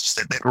Einstein.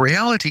 Said that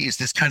reality is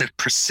this kind of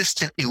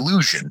persistent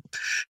illusion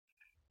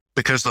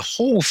because the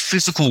whole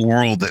physical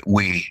world that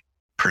we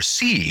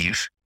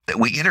perceive, that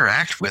we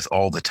interact with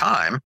all the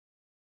time,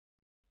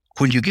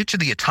 when you get to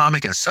the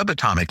atomic and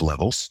subatomic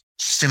levels,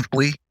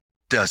 simply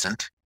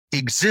doesn't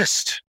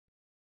exist.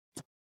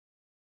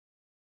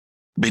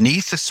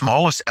 Beneath the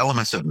smallest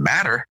elements of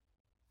matter,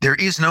 there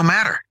is no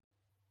matter.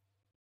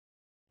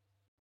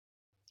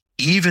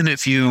 Even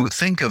if you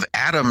think of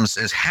atoms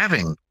as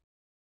having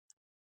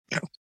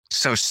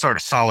so sort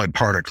of solid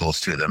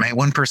particles to them.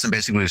 One person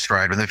basically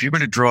described that if you're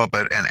going to draw up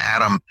an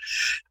atom,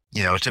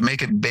 to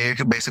make it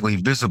basically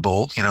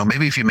visible,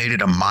 maybe if you made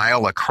it a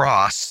mile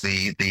across,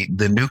 the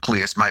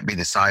nucleus might be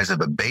the size of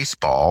a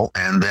baseball,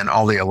 and then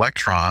all the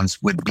electrons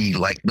would be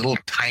like little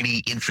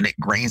tiny infinite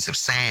grains of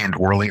sand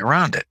whirling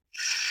around it.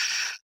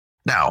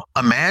 Now,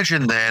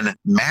 imagine then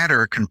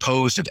matter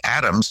composed of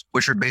atoms,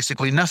 which are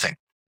basically nothing.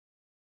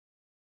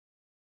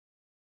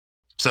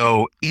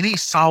 So any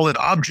solid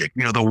object,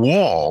 the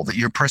wall that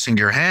you're pressing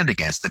your hand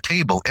against, the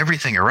table,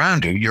 everything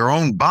around you, your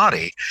own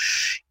body,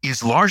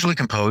 is largely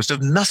composed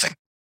of nothing.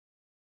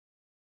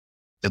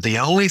 That the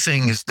only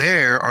things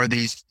there are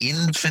these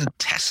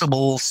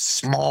infinitesimal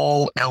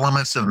small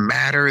elements of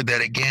matter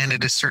that, again,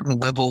 at a certain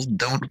level,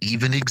 don't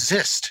even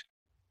exist.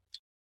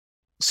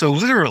 So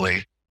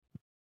literally,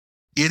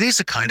 it is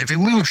a kind of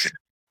illusion.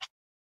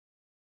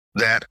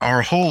 That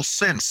our whole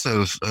sense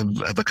of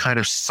a kind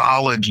of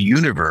solid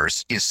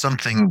universe is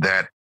something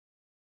that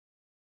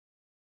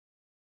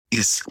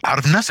is out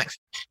of nothing.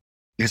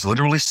 Is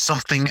literally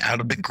something out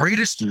of the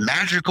greatest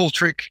magical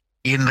trick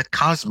in the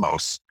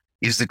cosmos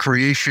is the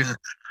creation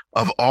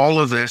of all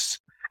of this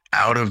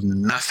out of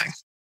nothing.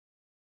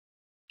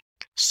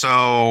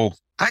 So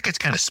that gets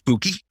kind of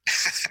spooky.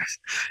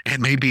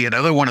 And maybe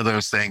another one of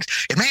those things.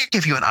 It may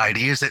give you an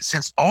idea is that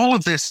since all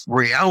of this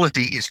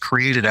reality is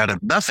created out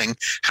of nothing,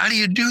 how do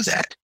you do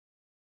that?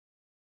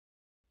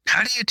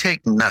 How do you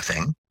take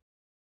nothing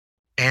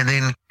and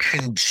then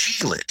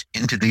congeal it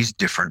into these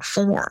different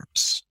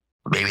forms?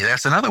 Maybe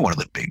that's another one of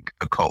the big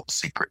occult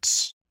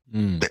secrets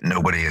that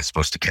nobody is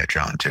supposed to catch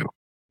on to.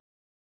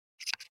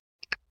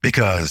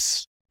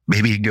 Because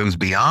maybe it goes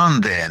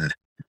beyond then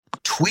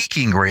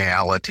tweaking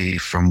reality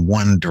from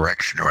one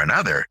direction or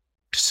another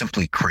to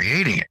simply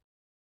creating it.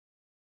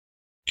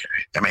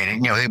 I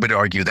mean, they would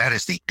argue that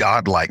is the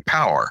godlike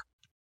power.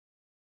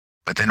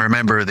 But then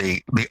remember,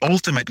 the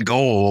ultimate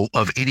goal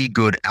of any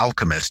good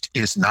alchemist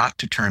is not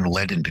to turn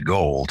lead into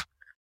gold,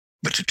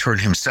 but to turn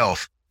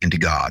himself into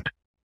God.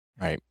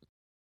 Right.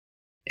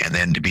 And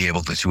then to be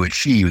able to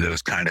achieve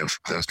those kind of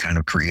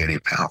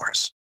creative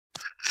powers.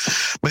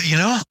 But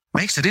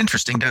makes it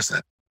interesting, doesn't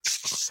it?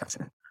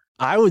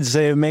 I would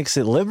say it makes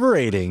it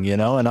liberating,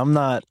 and I'm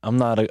not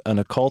an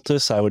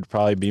occultist. I would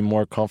probably be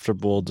more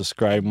comfortable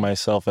describing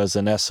myself as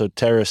an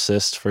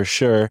esotericist for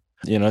sure.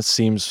 It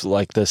seems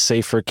like the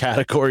safer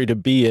category to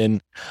be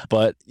in.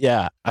 But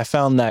yeah, I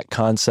found that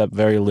concept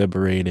very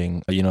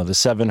liberating. The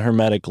 7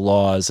 Hermetic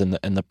laws and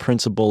the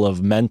principle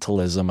of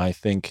mentalism, I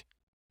think,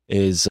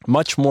 is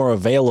much more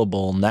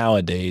available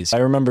nowadays. I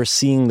remember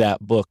seeing that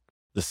book,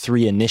 The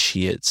Three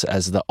Initiates,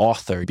 as the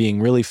author,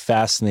 being really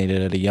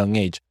fascinated at a young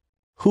age.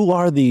 Who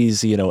are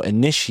these,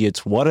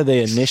 initiates? What are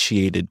they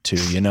initiated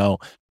to,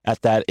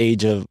 at that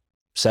age of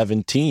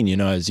 17,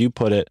 as you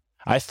put it?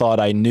 I thought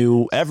I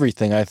knew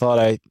everything. I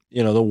thought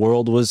the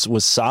world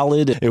was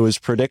solid. It was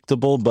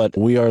predictable, but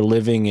we are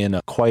living in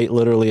quite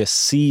literally a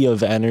sea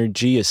of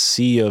energy, a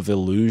sea of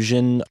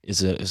illusion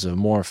is a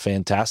more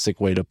fantastic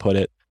way to put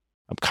it.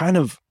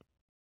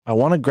 I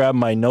want to grab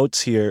my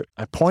notes here.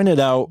 I pointed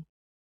out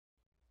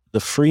the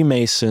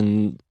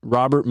Freemason,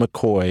 Robert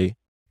McCoy.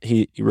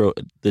 He wrote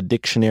the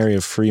Dictionary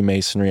of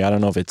Freemasonry. I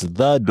don't know if it's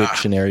the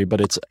dictionary, but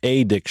it's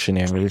a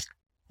dictionary.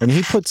 And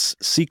he puts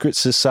secret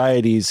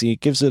societies, he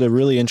gives it a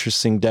really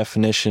interesting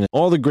definition.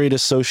 All the great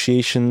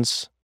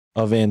associations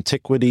of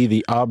antiquity,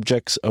 the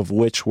objects of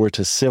which were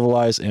to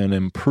civilize and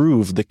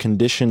improve the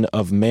condition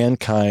of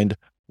mankind,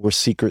 were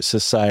secret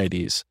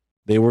societies.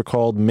 They were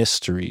called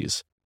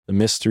mysteries. The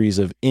mysteries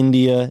of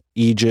India,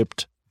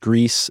 Egypt,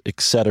 Greece,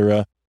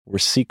 etc., were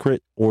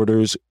secret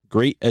orders,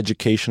 great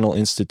educational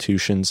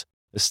institutions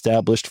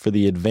established for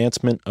the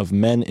advancement of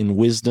men in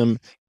wisdom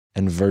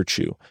and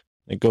virtue.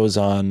 It goes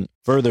on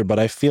further, but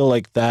I feel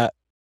like that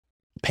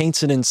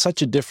paints it in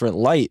such a different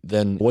light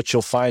than what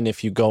you'll find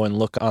if you go and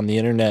look on the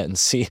internet and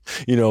see,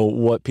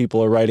 what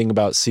people are writing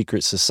about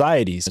secret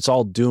societies. It's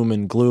all doom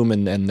and gloom,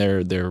 and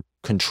they're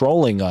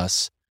controlling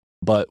us.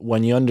 But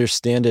when you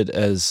understand it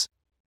as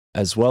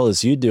well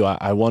as you do,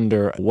 I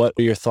wonder, what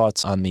are your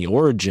thoughts on the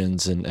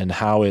origins and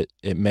how it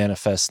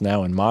manifests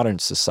now in modern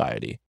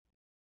society?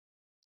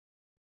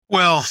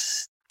 Well,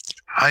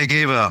 I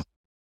gave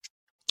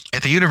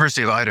at the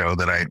University of Idaho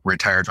that I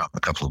retired from a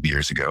couple of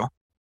years ago,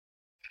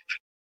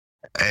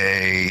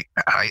 I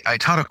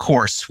taught a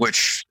course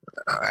which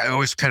I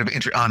always kind of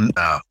on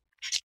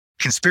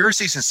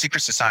conspiracies and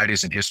secret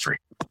societies in history.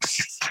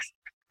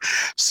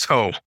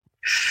 So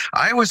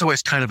I was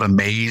always kind of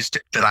amazed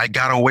that I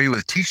got away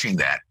with teaching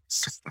that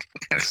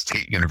at a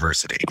state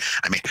university.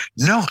 I mean,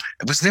 no,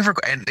 it was never,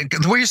 and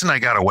the reason I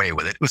got away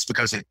with it was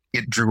because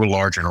it drew a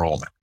large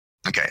enrollment.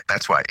 Okay,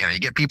 that's why. You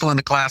get people in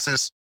the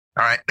classes.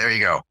 All right, there you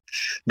go.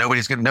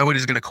 Nobody's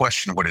gonna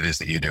question what it is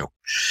that you do.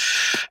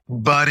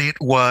 But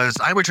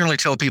I would generally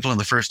tell people in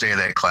the first day of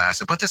that class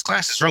that what this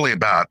class is really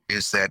about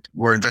is that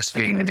we're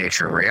investigating the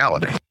nature of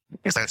reality.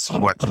 Because that's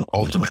what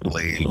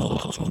ultimately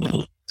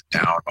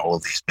down all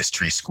of these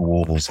mystery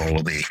schools, all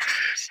of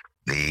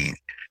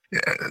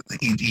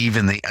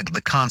even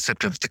the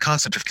concept of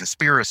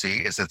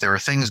conspiracy is that there are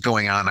things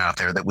going on out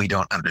there that we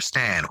don't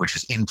understand, which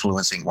is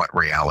influencing what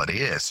reality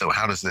is. So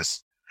how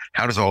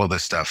does all of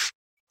this stuff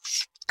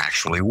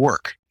actually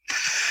work?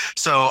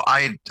 So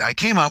I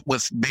came up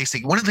with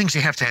one of the things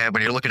you have to have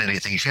when you're looking at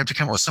anything is you have to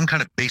come up with some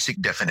kind of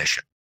basic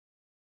definition.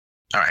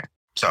 All right.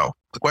 So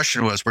the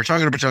question was, we're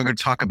going to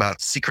talk about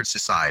secret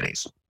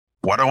societies.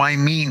 What do I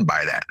mean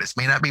by that? This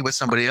may not be what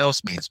somebody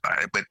else means by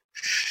it, but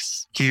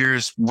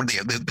here's one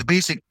of the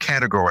basic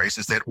categories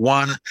is that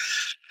one,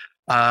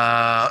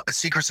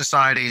 secret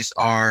societies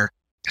are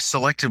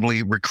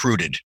selectively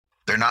recruited.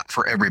 They're not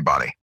for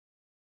everybody.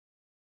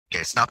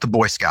 Okay, it's not the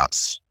Boy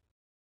Scouts.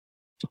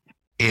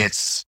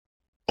 It's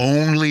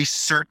only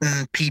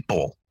certain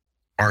people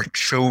are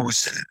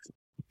chosen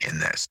in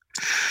this.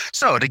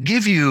 So to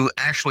give you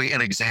actually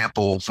an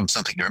example from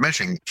something you were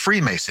mentioning,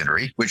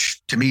 Freemasonry,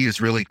 which to me is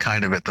really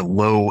kind of at the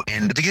low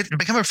end. To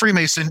become a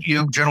Freemason,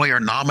 you generally are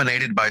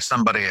nominated by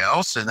somebody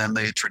else. And then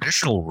the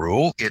traditional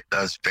rule, it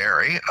does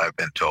vary, I've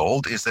been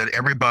told, is that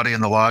everybody in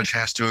the lodge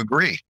has to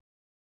agree.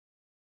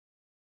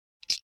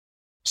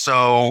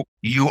 So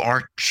you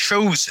are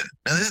chosen.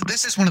 Now,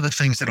 this is one of the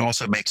things that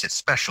also makes it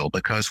special,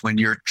 because when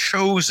you're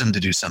chosen to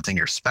do something,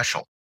 you're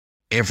special.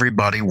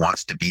 Everybody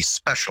wants to be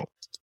special.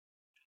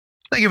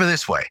 Think of it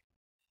this way.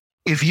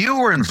 If you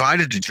were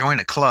invited to join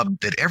a club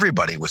that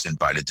everybody was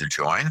invited to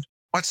join,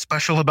 what's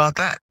special about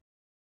that?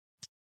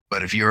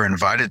 But if you're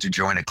invited to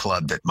join a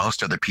club that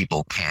most other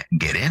people can't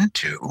get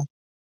into,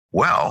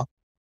 well,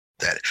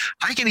 that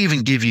I can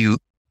even give you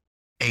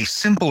a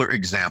simpler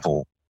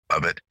example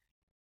of it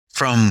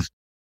from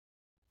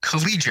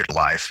collegiate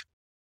life.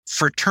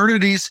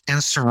 Fraternities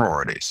and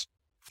sororities.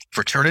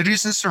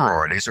 Fraternities and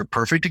sororities are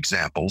perfect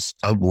examples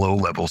of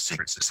low-level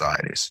secret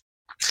societies.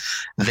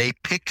 They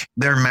pick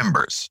their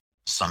members.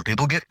 Some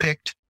people get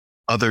picked,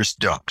 others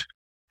don't.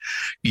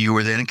 You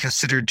are then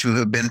considered to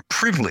have been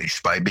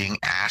privileged by being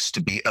asked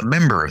to be a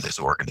member of this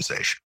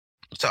organization.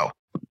 So,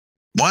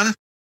 one,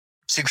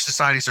 secret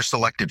societies are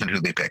selective in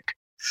who they pick.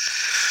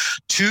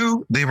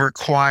 Two, they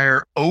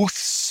require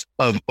oaths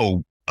of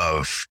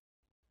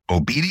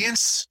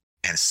obedience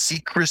and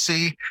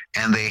secrecy,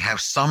 and they have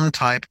some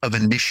type of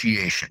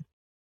initiation.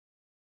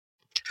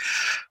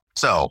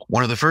 So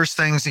one of the first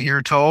things that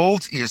you're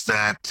told is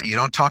that you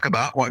don't talk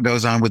about what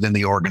goes on within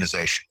the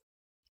organization.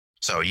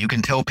 So you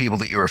can tell people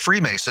that you're a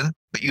Freemason,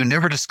 but you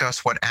never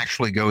discuss what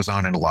actually goes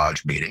on in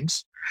lodge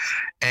meetings.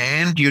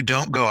 And you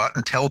don't go out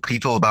and tell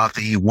people about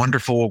the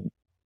wonderful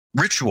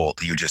ritual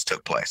that you just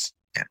took place.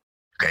 Yeah.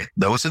 Okay.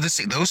 Those are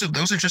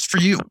just for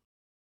you.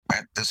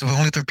 Right? Those are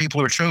only the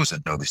people who are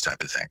chosen know these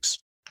type of things.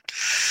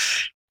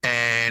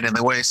 And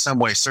in some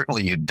way,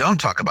 certainly you don't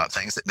talk about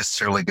things that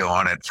necessarily go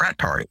on at frat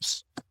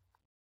parties.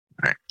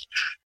 Right?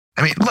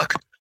 I mean, look,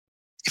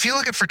 if you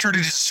look at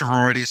fraternities and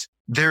sororities,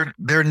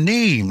 their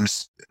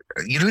names,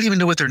 you don't even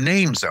know what their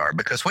names are,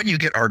 because what you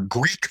get are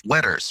Greek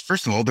letters.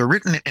 First of all, they're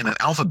written in an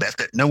alphabet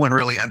that no one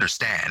really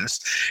understands,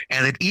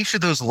 and that each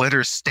of those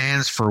letters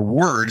stands for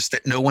words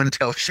that no one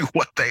tells you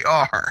what they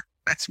are.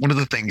 That's one of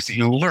the things that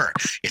you learn.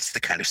 It's the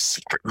kind of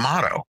secret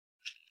motto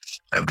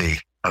of the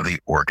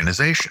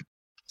organization.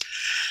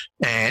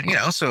 And,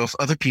 so if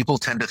other people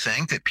tend to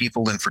think that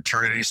people in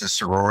fraternities and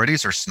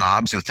sororities are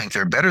snobs who think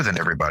they're better than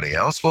everybody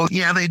else, well,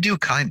 yeah, they do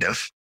kind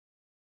of.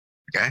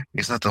 Okay.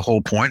 Isn't that the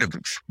whole point of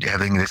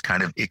having this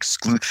kind of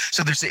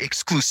So there's the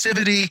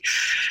exclusivity.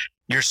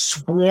 You're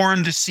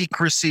sworn to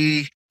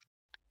secrecy.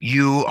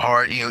 You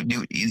are,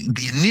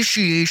 the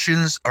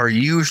initiations are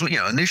usually,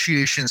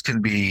 initiations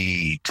can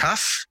be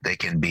tough. They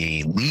can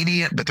be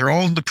lenient, but they're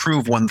all to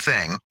prove one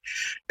thing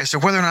as to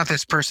whether or not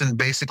this person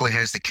basically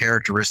has the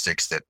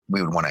characteristics that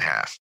we would want to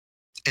have.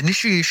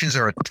 Initiations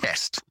are a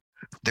test.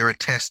 They're a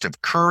test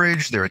of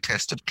courage. They're a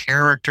test of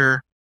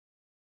character.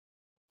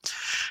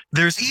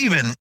 There's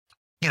even,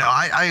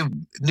 I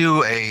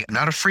knew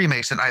not a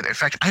Freemason either. In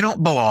fact, I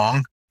don't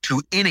belong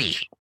to any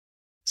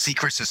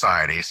secret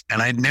societies,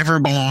 and I never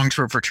belonged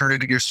to a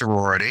fraternity or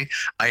sorority.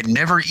 I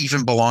never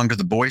even belonged to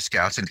the Boy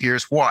Scouts, and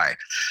here's why.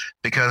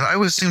 Because I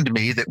was assumed to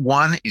me that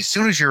one, as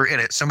soon as you're in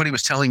it, somebody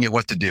was telling you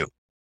what to do.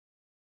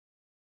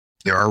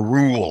 There are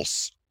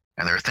rules,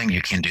 and there are things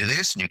you can do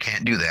this and you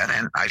can't do that,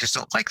 and I just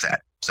don't like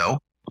that. So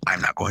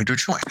I'm not going to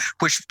join,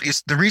 which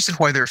is the reason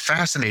why they're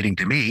fascinating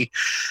to me,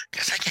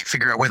 because I can't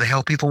figure out why the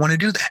hell people want to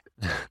do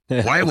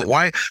that.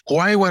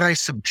 Why would I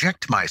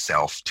subject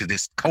myself to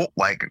this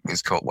cult-like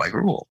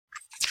rule?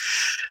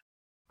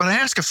 But I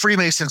asked a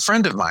Freemason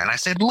friend of mine, I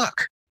said,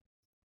 look,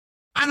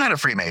 I'm not a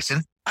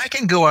Freemason. I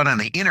can go out on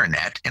the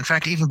internet. In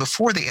fact, even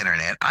before the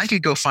internet, I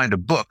could go find a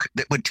book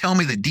that would tell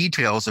me the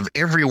details of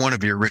every one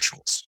of your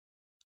rituals.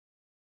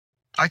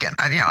 And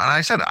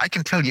I said, I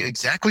can tell you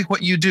exactly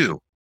what you do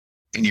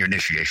in your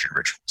initiation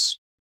rituals.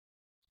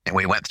 And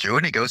we went through it,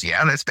 and he goes,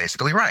 yeah, that's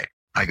basically right.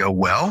 I go,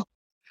 well,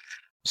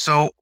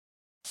 so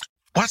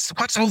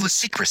what's all the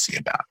secrecy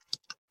about?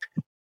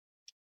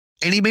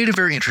 And he made a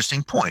very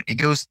interesting point. He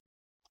goes,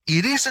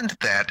 it isn't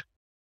that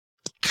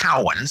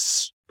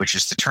Cowans, which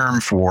is the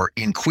term for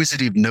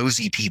inquisitive,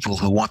 nosy people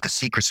who want the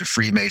secrets of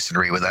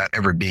Freemasonry without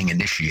ever being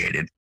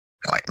initiated,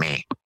 like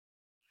me.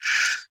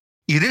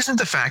 It isn't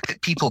the fact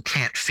that people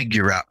can't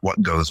figure out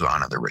what goes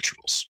on in the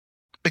rituals.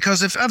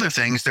 Because if other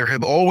things, there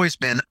have always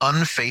been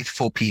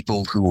unfaithful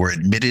people who were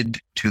admitted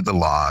to the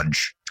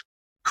lodge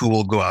who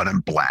will go out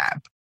and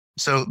blab.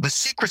 So the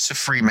secrets of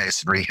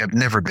Freemasonry have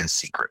never been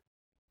secret.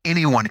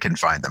 Anyone can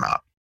find them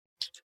out.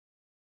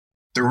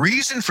 The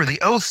reason for the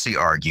oaths, he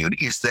argued,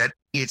 is that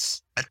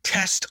it's a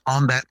test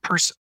on that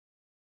person.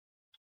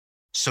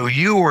 So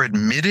you are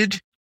admitted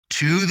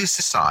to the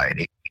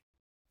society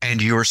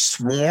and you're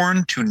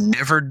sworn to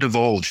never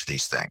divulge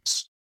these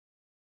things.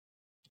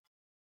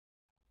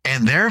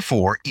 And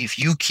therefore, if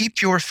you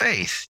keep your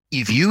faith,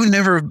 if you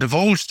never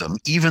divulge them,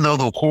 even though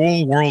the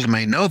whole world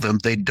may know them,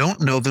 they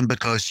don't know them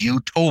because you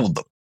told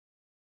them.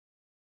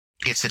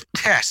 It's a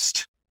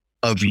test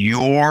of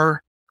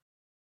your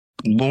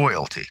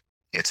loyalty.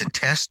 It's a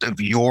test of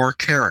your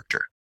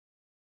character.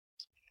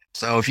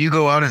 So if you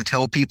go out and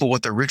tell people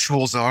what the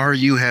rituals are,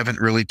 you haven't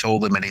really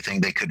told them anything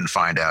they couldn't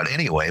find out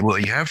anyway.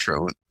 What you have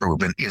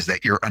proven is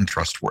that you're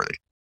untrustworthy,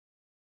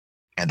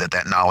 and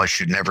that knowledge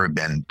should never have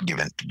been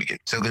given to begin.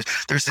 So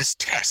there's this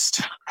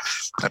test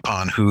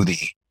upon who the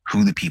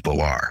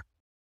people are.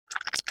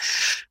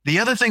 The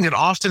other thing that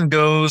often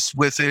goes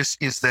with this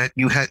is that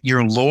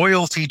your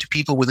loyalty to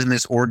people within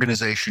this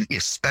organization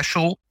is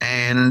special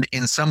and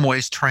in some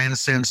ways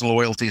transcends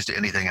loyalties to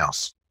anything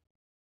else.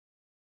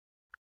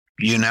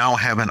 You now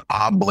have an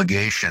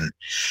obligation.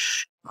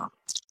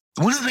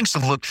 One of the things to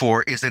look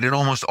for is that in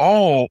almost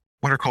all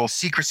what are called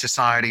secret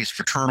societies,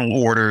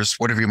 fraternal orders,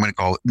 whatever you might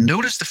call it,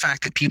 notice the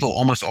fact that people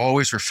almost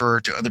always refer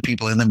to other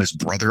people in them as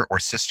brother or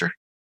sister.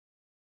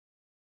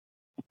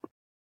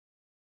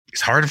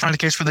 It's hard to find a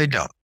case where they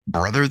don't.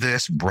 Brother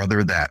this,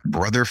 brother that,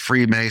 brother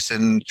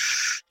Freemason,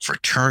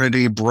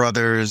 fraternity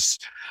brothers,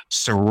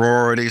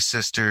 sorority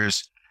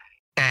sisters.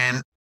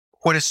 And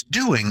what it's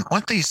doing,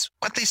 what these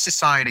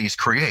societies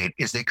create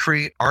is they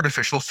create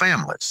artificial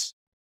families.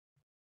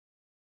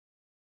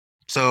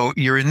 So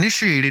you're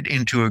initiated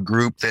into a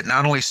group that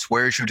not only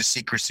swears you to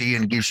secrecy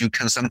and gives you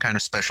some kind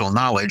of special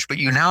knowledge, but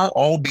you now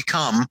all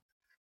become,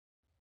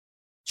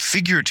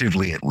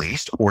 figuratively at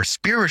least, or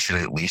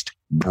spiritually at least,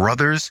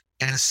 brothers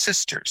and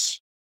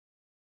sisters.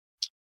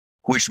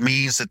 Which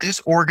means that this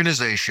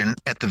organization,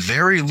 at the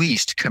very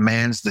least,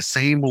 commands the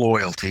same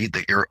loyalty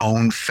that your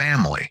own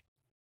family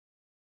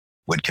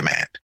would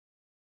command.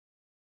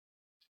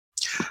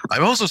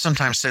 I've also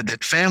sometimes said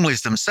that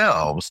families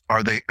themselves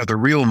are the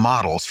real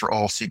models for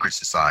all secret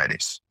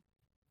societies.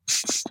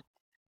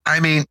 I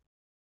mean,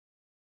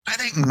 I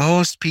think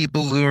most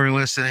people who are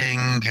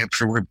listening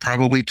were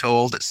probably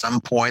told at some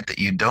point that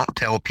you don't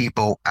tell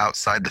people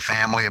outside the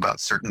family about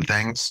certain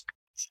things,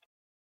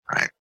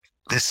 right?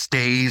 This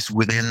stays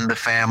within the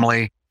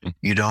family.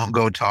 You don't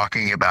go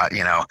talking about,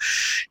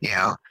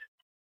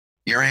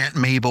 your Aunt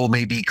Mabel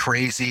may be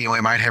crazy and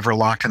we might have her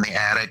locked in the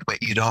attic,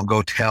 but you don't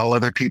go tell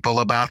other people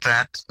about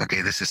that.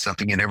 Okay, this is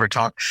something you never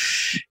talk.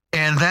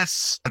 And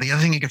that's the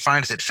other thing you can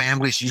find is that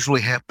families usually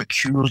have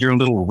peculiar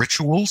little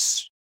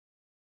rituals.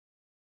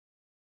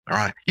 All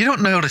right. You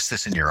don't notice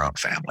this in your own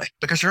family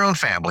because your own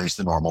family is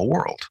the normal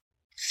world.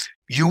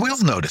 You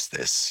will notice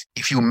this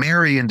if you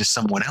marry into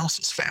someone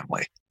else's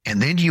family and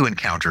then you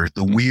encounter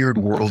the weird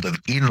world of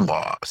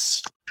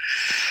in-laws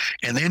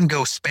and then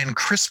go spend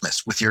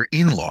Christmas with your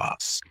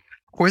in-laws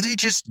where they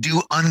just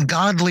do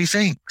ungodly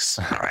things.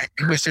 All right.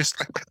 It was just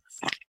like,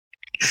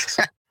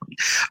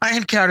 I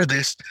encountered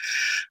this.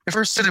 The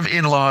first set of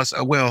in-laws,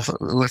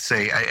 let's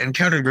say I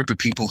encountered a group of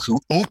people who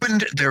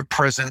opened their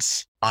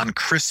presents on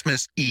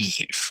Christmas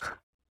Eve.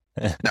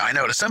 Now, I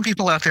know to some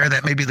people out there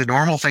that may be the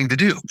normal thing to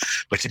do,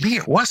 but to me,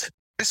 it wasn't.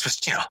 This was,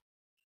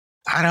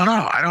 I don't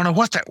know. I don't know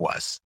what that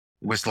was.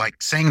 It was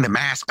like saying the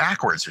mass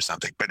backwards or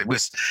something, but it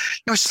was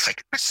just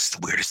like, this is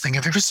the weirdest thing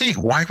I've ever seen.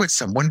 Why would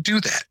someone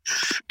do that?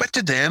 But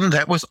to them,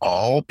 that was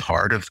all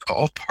part of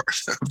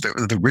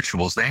the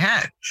rituals they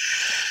had.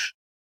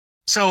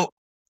 So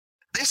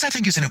this, I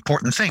think, is an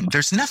important thing.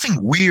 There's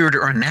nothing weird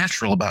or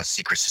unnatural about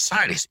secret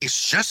societies.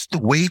 It's just the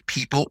way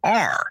people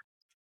are.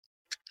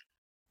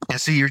 And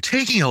so you're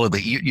taking all of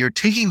it. You're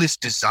taking this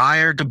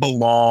desire to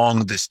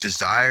belong, this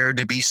desire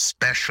to be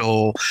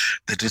special,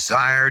 the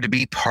desire to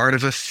be part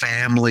of a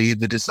family,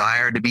 the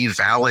desire to be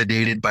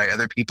validated by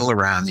other people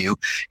around you,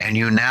 and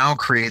you now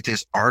create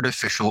this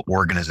artificial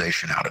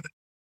organization out of it.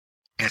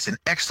 And it's an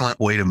excellent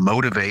way to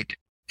motivate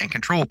and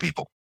control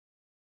people.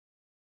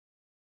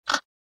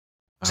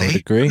 I would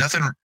agree.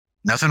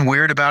 Nothing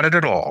weird about it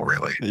at all,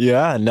 really.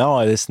 Yeah,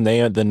 no,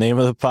 the name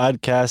of the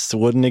podcast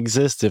wouldn't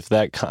exist if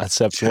that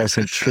concept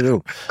wasn't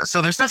true.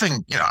 So there's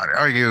nothing, I'd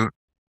argue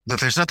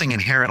that there's nothing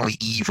inherently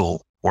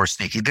evil or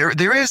sneaky.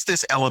 There is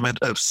this element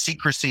of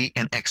secrecy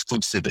and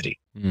exclusivity,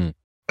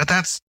 but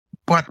that's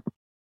what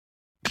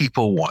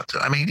people want.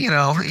 I mean, you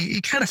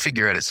kind of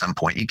figure out at some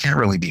point you can't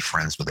really be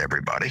friends with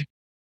everybody.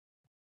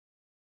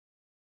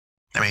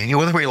 I mean,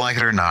 whether we like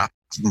it or not,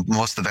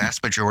 the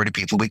vast majority of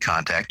people we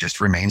contact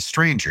just remain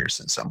strangers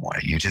in some way.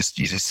 You just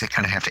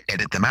kind of have to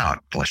edit them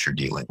out unless you're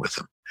dealing with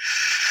them.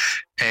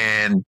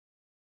 And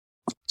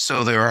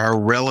so there are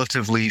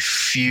relatively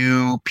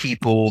few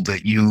people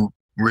that you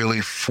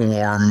really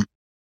form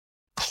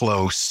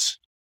close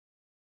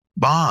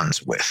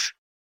bonds with.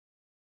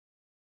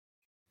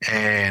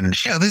 And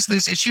this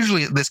it's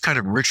usually this kind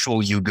of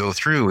ritual you go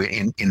through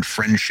in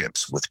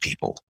friendships with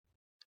people.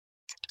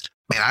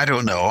 I mean, I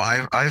don't know.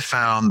 I've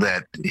found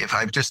that if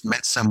I've just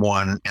met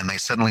someone and they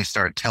suddenly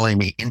start telling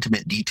me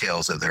intimate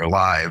details of their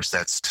lives,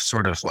 that's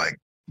sort of like,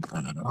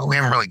 I don't know, we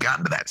haven't really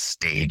gotten to that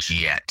stage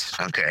yet.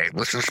 Okay,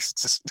 let's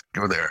just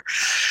go there.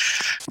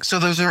 So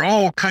those are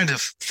all kind of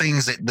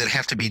things that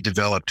have to be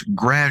developed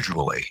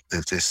gradually.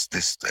 This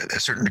a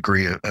certain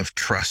degree of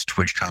trust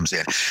which comes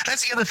in.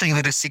 That's the other thing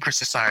that is secret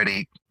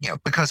society,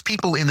 because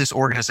people in this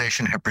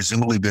organization have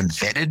presumably been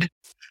vetted.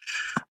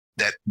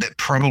 That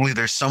probably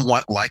they're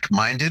somewhat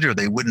like-minded or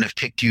they wouldn't have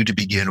picked you to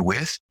begin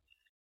with.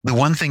 The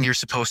one thing you're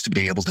supposed to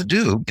be able to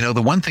do,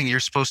 the one thing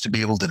you're supposed to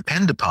be able to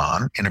depend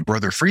upon in a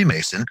brother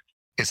Freemason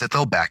is that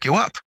they'll back you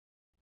up.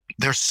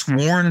 They're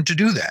sworn to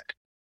do that.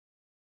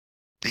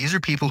 These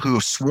are people who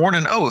have sworn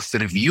an oath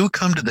that if you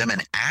come to them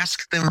and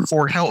ask them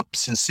for help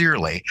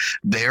sincerely,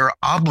 they're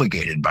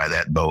obligated by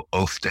that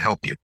oath to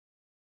help you.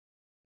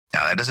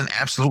 Now, that doesn't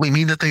absolutely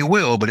mean that they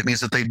will, but it means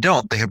that they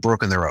don't. They have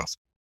broken their oath.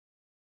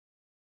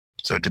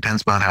 So it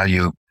depends upon how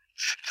you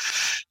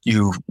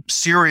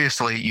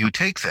seriously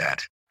take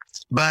that.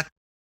 But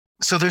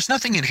so there's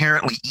nothing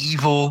inherently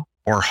evil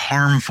or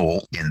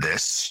harmful in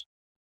this.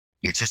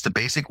 It's just a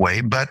basic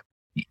way, but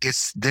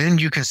then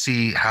you can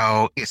see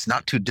how it's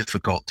not too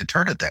difficult to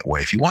turn it that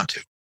way if you want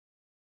to.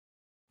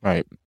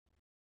 Right.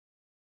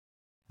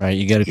 Right.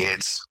 You get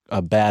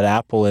a bad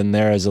apple in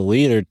there as a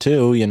leader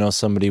too,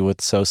 somebody with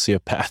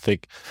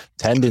sociopathic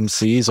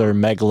tendencies or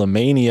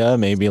megalomania,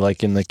 maybe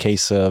like in the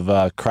case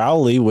of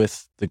Crowley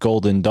with the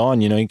Golden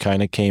Dawn, he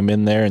kind of came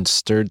in there and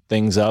stirred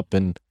things up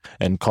and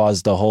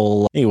caused the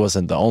whole, he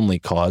wasn't the only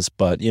cause,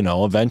 but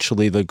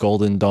eventually the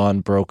Golden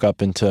Dawn broke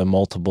up into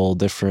multiple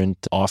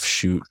different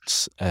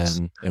offshoots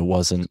and it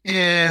wasn't.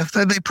 Yeah,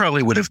 they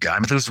probably would have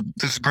gotten, those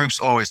groups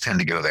always tend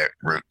to go that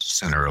route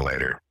sooner or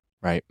later.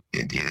 Right.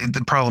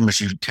 The problem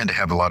is you tend to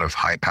have a lot of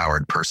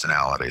high-powered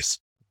personalities.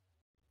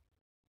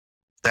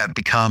 That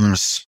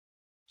becomes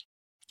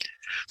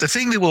the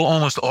thing that will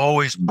almost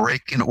always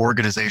break an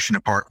organization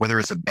apart, whether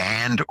it's a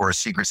band or a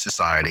secret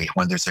society,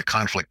 when there's a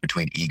conflict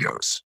between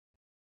egos.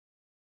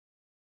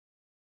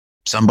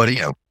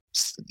 Somebody,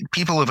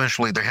 people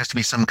eventually, there has to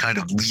be some kind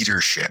of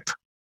leadership.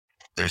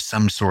 There's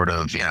some sort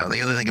of, the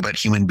other thing about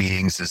human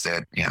beings is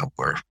that,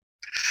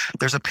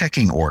 there's a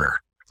pecking order,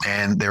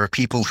 and there are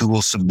people who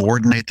will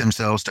subordinate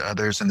themselves to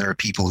others, and there are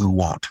people who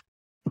won't.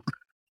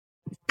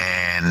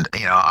 And,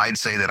 I'd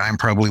say that I'm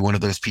probably one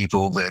of those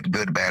people that,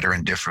 good, bad, or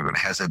indifferent,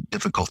 has a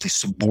difficulty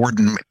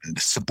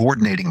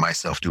subordinating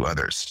myself to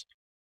others.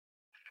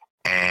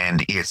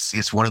 And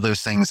it's one of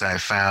those things I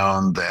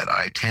found that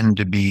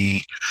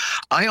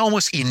I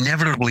almost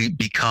inevitably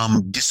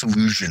become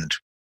disillusioned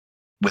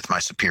with my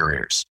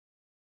superiors.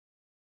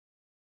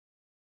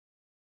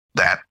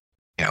 That,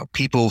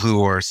 people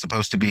who are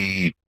supposed to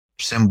be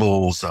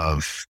symbols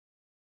of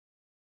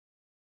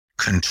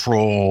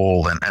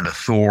control and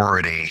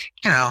authority,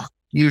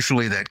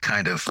 usually that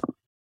kind of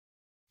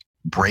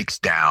breaks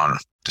down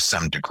to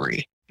some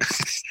degree.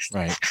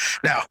 Right.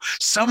 Now,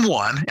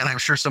 and I'm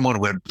sure someone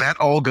would, that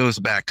all goes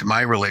back to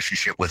my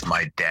relationship with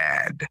my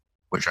dad,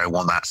 which I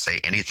will not say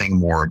anything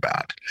more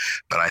about.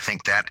 But I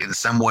think that in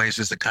some ways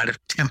is a kind of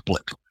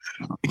template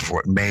for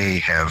what may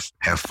have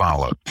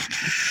followed.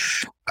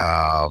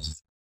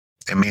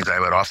 It means I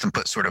would often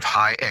put sort of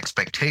high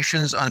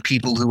expectations on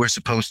people who were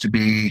supposed to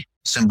be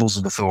symbols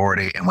of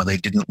authority. And when they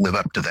didn't live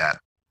up to that,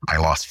 I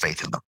lost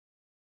faith in them.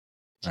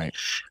 Right.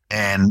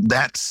 And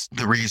that's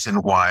the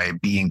reason why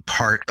being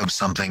part of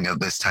something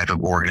of this type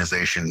of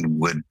organization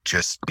would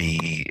just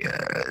be,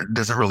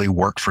 doesn't really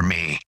work for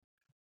me,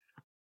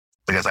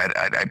 because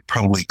I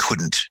probably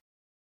couldn't.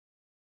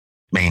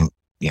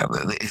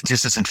 It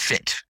just doesn't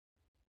fit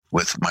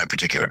with my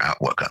particular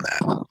outlook on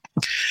that.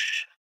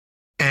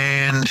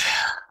 And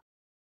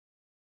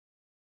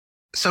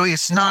so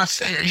it's not,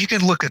 you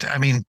can look at,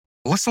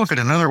 let's look at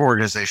another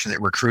organization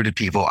that recruited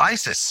people,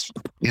 ISIS,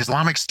 the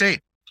Islamic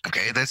State.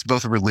 Okay, that's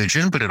both a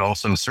religion, but it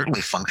also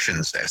certainly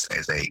functions as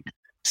a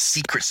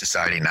secret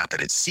society. Not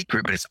that it's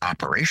secret, but its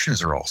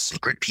operations are all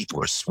secret.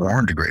 People are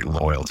sworn to great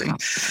loyalty.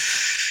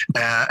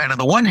 And on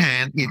the one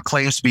hand, it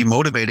claims to be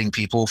motivating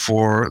people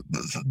for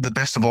the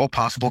best of all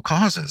possible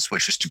causes,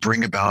 which is to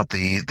bring about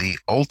the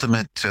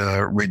ultimate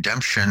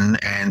redemption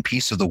and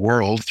peace of the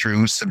world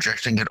through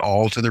subjecting it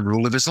all to the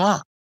rule of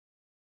Islam.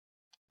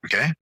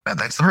 Okay, and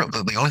that's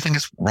the only thing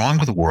that's wrong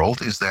with the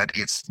world is that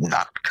it's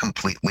not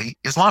completely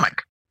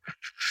Islamic.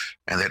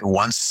 And that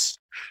once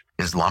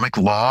Islamic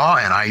law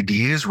and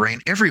ideas reign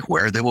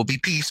everywhere, there will be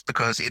peace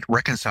because it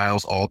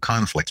reconciles all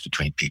conflicts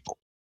between people.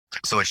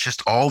 So it's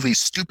just all these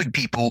stupid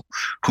people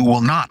who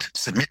will not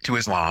submit to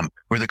Islam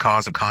who are the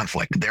cause of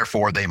conflict.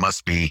 Therefore, they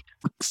must be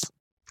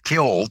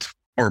killed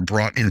or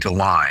brought into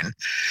line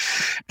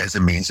as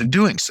a means of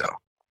doing so.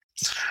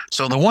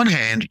 So on the one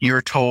hand,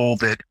 you're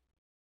told that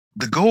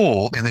the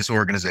goal in this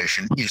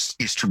organization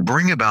is to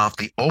bring about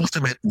the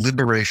ultimate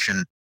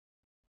liberation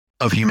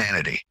of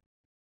humanity.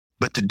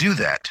 But to do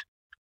that,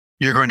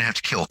 you're going to have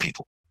to kill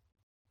people.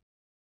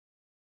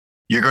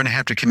 You're going to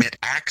have to commit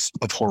acts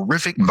of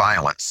horrific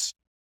violence.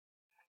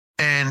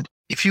 And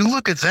if you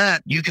look at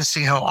that, you can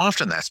see how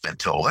often that's been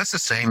told. That's the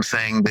same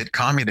thing that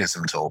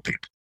communism told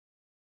people.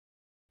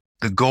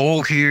 The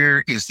goal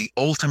here is the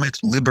ultimate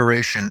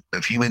liberation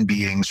of human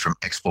beings from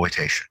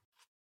exploitation.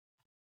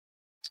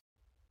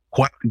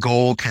 What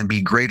goal can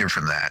be greater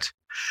from that?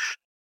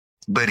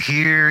 But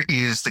here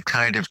is the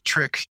kind of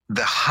trick.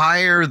 The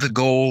higher the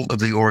goal of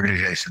the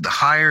organization, the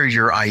higher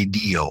your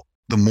ideal,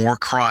 the more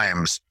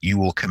crimes you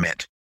will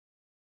commit,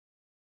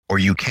 or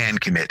you can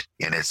commit.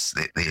 And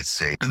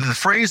the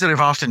phrase that I've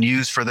often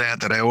used for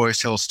that I always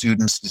tell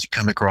students as you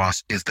come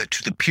across is that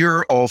to the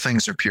pure, all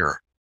things are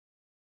pure.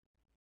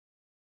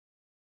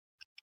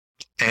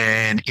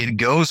 And it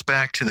goes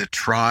back to the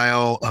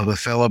trial of a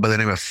fellow by the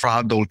name of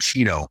Fra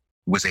Dolcino,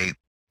 who was a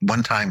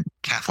one-time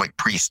Catholic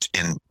priest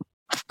in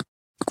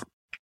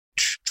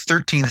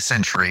 13th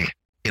century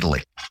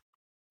Italy.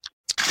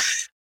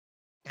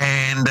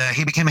 And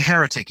he became a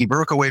heretic. He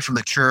broke away from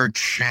the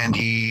church and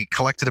he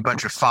collected a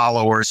bunch of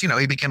followers.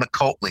 He became a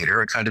cult leader,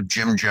 a kind of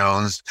Jim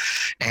Jones,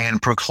 and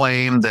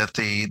proclaimed that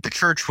the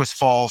church was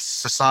false,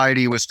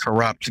 society was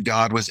corrupt,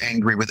 God was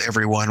angry with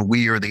everyone,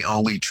 we are the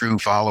only true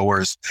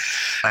followers.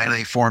 And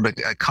they formed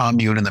a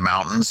commune in the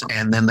mountains,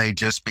 and then they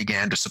just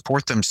began to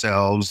support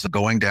themselves,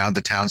 going down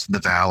the towns in the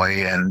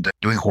valley and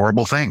doing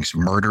horrible things,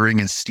 murdering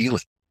and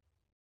stealing.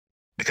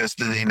 Because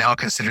they now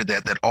considered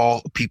that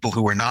all people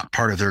who were not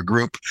part of their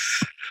group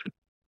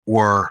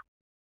were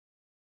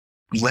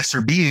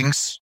lesser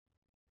beings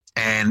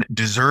and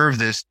deserve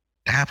this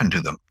to happen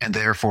to them. And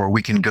therefore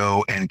we can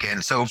go and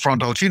so Fra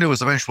Dolcino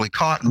was eventually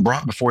caught and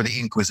brought before the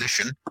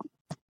Inquisition,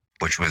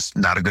 which was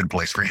not a good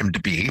place for him to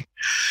be.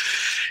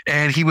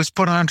 And he was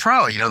put on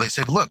trial. They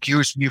said, look,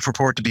 you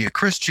purport to be a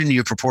Christian,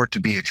 you purport to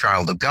be a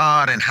child of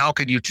God, and how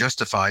could you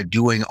justify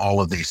doing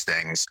all of these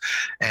things?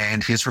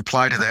 And his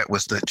reply to that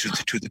was that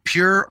to the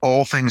pure,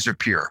 all things are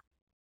pure.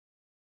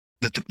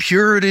 That the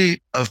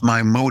purity of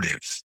my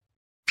motive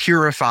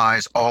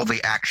purifies all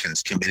the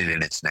actions committed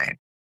in its name.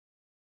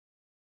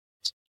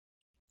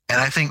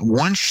 And I think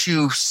once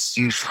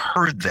you've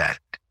heard that,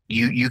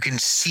 you can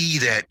see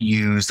that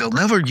used. They'll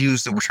never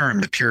use the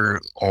term "the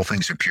pure, all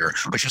things are pure,"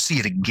 but you'll see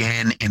it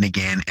again and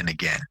again and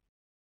again.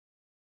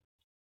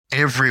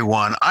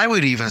 Everyone, I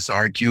would even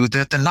argue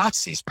that the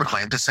Nazis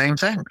proclaimed the same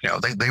thing.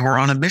 They were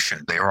on a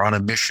mission. They were on a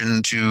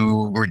mission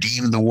to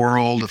redeem the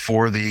world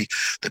for the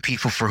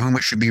people for whom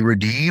it should be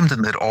redeemed,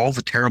 and that all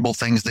the terrible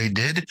things they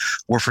did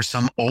were for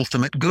some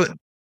ultimate good.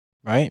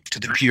 Right. To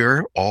the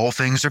pure, all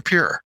things are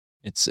pure.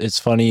 It's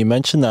funny you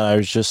mentioned that. I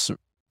was just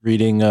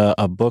reading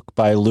a book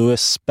by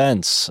Louis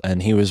Spence,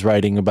 and he was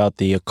writing about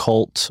the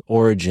occult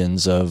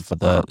origins of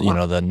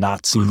the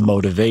Nazi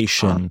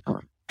motivation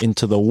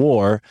into the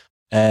war.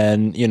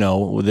 And,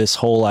 this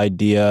whole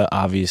idea,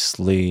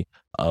 obviously,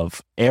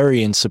 of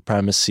Aryan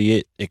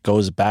supremacy, it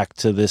goes back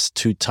to this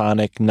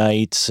Teutonic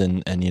Knights,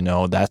 and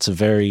that's a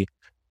very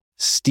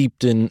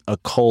steeped in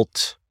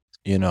occult,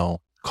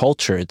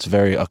 culture. It's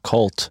very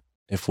occult,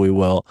 if we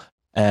will.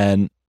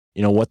 And,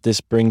 what this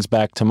brings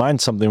back to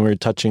mind, something we were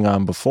touching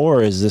on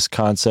before, is this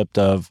concept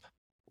of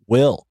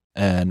will,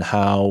 and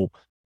how,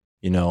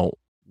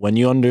 when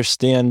you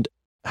understand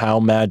how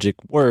magic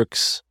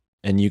works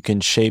and you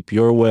can shape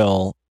your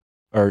will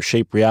or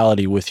shape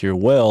reality with your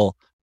will,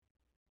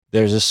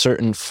 there's a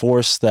certain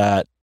force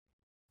that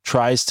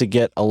tries to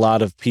get a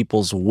lot of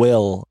people's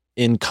will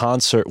in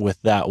concert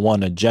with that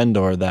one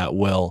agenda or that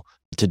will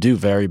to do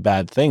very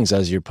bad things,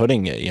 as you're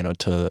putting it,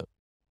 to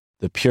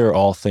the pure,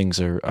 all things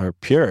are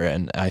pure.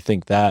 And I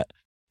think that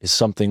is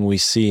something we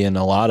see in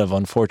a lot of,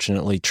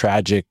 unfortunately,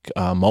 tragic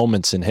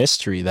moments in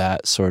history,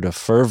 that sort of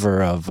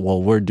fervor of,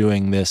 well, we're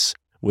doing this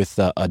with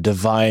a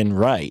divine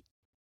right.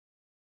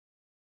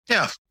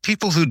 Yeah,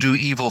 people who do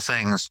evil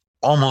things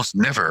almost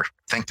never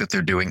think that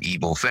they're doing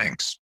evil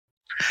things.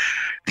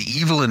 The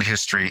evil in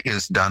history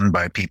is done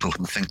by people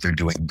who think they're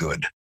doing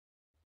good,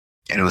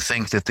 and who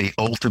think that the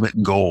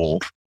ultimate goal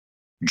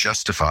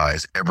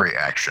justifies every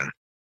action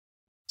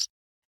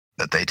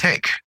that they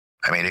take.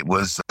 I mean, it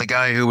was the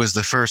guy who was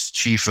the first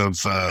chief of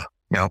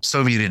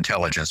Soviet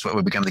intelligence, what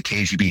would become the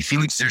KGB,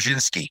 Felix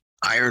Dzerzhinsky,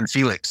 Iron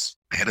Felix,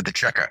 head of the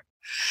Cheka.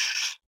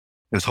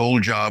 His whole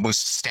job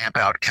was to stamp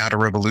out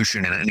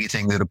counter-revolution and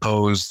anything that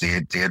opposed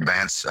the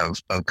advance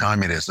of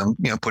communism.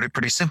 Put it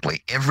pretty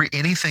simply,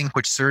 anything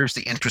which serves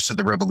the interests of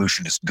the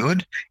revolution is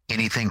good.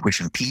 Anything which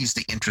impedes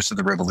the interests of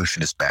the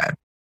revolution is bad.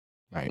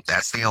 Right.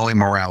 That's the only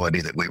morality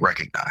that we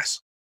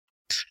recognize.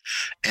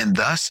 And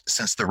thus,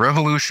 since the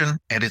revolution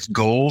and its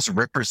goals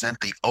represent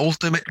the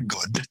ultimate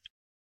good,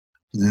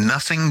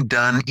 nothing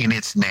done in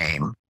its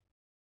name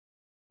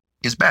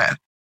is bad.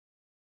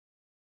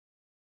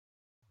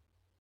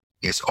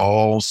 It's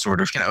all sort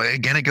of,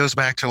 again, it goes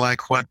back to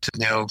like what,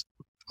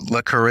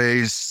 Le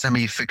Carre's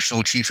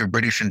semi-fictional chief of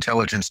British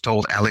intelligence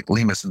told Alec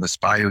Leamas and the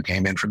spy who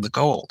came in from the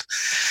cold.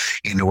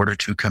 In order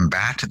to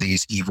combat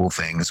these evil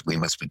things, we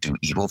must do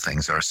evil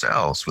things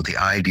ourselves, with the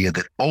idea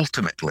that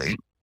ultimately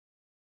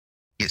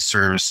it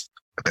serves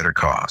a better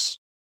cause.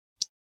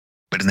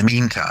 But in the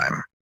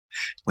meantime,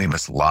 we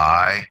must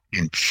lie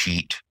and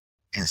cheat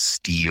and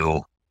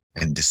steal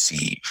and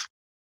deceive.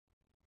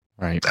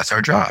 Right. That's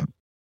our job.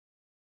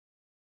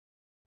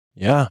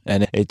 Yeah,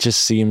 and it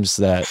just seems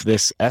that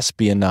this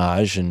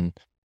espionage and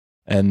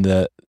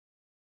the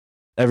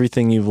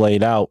everything you've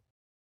laid out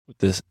with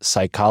the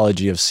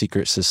psychology of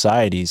secret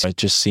societies, it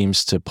just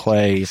seems to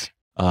play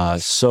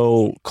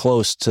so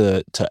close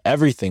to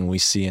everything we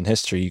see in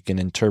history. You can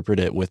interpret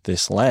it with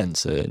this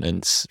lens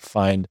and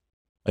find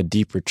a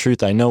deeper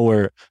truth. I know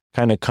we're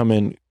kind of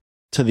coming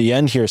to the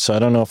end here, so I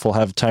don't know if we'll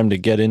have time to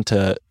get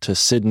into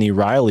Sidney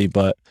Riley,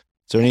 but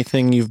is there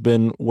anything you've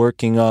been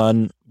working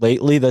on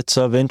lately that's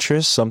of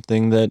interest,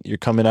 something that you're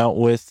coming out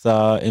with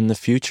in the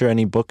future?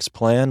 Any books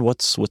planned?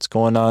 What's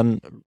going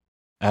on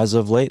as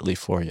of lately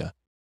for you?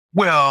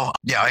 Well,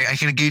 yeah, I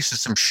can engage in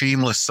some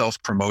shameless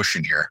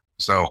self-promotion here.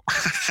 So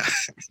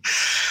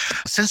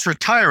since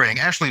retiring,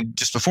 actually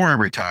just before I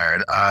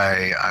retired,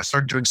 I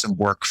started doing some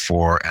work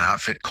for an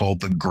outfit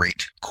called The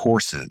Great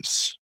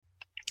Courses,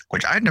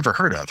 which I'd never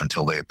heard of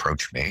until they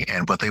approached me.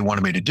 And what they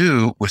wanted me to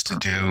do was to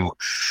do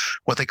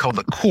what they call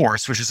The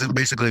Course, which is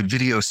basically a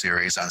video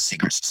series on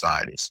secret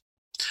societies.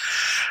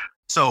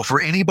 So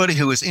for anybody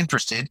who is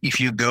interested, if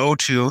you go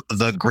to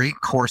the Great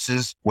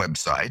Courses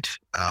website,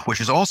 which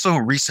has also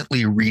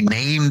recently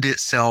renamed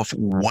itself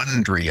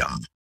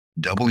Wondrium,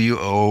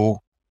 WONDRIUM,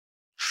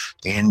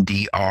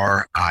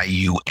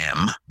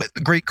 but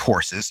the Great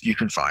Courses, you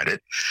can find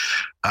it.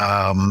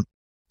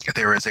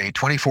 There is a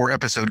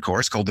 24-episode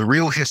course called The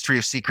Real History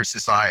of Secret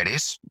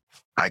Societies,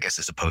 I guess,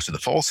 as opposed to The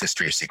False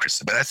History of Secret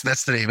Societies, but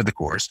that's the name of the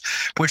course,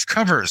 which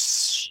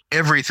covers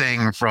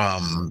everything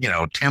from,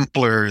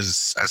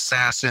 Templars,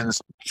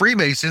 assassins,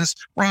 Freemasons,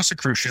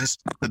 Rosicrucians,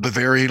 the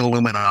Bavarian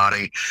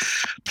Illuminati,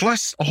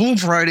 plus a whole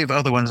variety of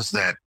other ones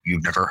that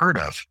you've never heard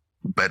of,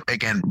 but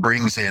again,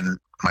 brings in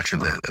much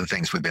of the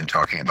things we've been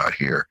talking about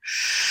here.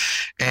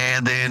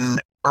 And then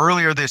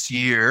earlier this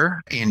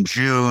year, in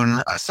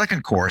June, a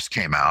second course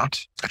came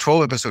out, a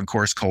 12-episode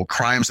course called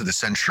Crimes of the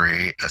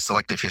Century, A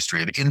Selective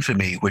History of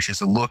Infamy, which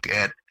is a look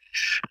at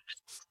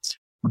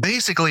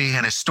basically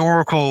an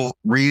historical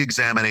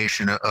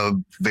re-examination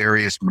of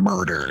various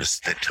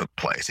murders that took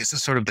place. This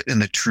is sort of in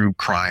the true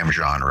crime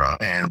genre,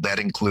 and that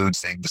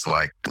includes things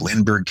like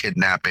Lindbergh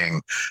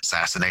kidnapping,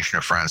 assassination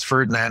of Franz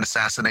Ferdinand,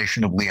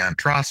 assassination of Leon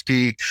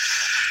Trotsky.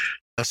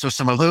 So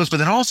some of those, but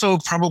then also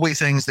probably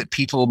things that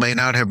people may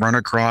not have run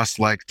across,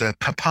 like the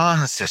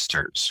Papin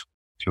sisters,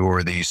 who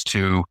are these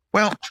two.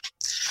 Well,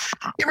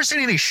 you ever seen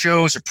any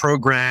shows or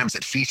programs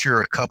that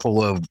feature a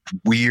couple of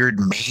weird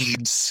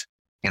maids,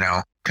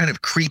 kind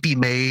of creepy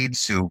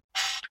maids who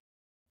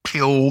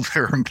killed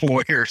their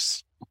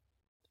employers?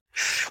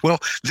 Well,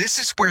 this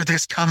is where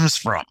this comes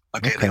from.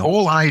 Okay. The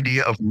whole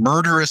idea of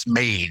murderous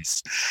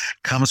maids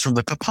comes from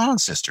the Papin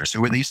sisters,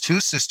 who were these two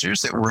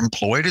sisters that were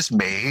employed as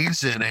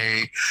maids in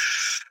a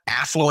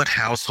affluent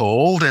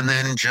household, and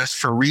then just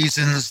for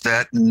reasons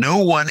that no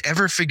one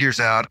ever figures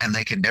out and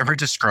they can never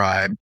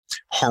describe,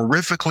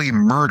 horrifically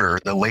murder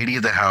the lady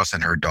of the house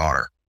and her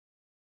daughter.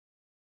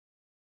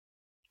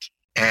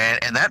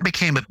 And that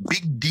became a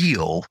big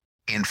deal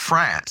in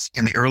France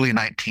in the early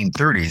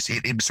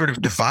 1930s. It sort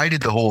of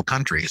divided the whole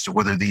country as to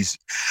whether the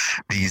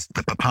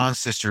Papin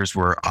sisters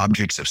were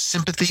objects of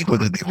sympathy,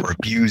 whether they were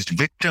abused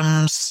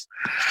victims,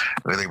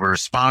 whether they were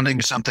responding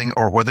to something,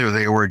 or whether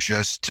they were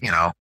just,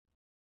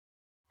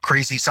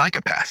 crazy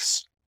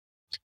psychopaths.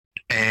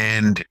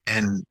 And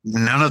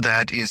none of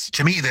that is,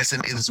 to me, this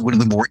is one of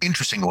the more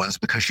interesting ones,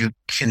 because you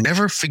can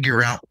never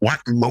figure out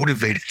what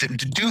motivated them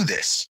to do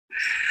this.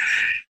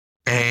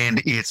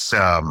 And it's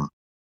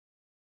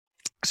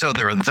so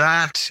there are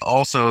that.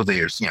 Also,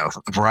 there's a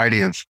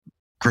variety of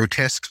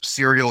grotesque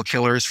serial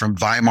killers from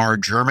Weimar,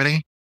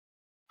 Germany.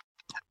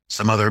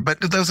 Some other, but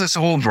there's a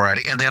whole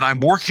variety. And then I'm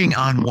working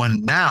on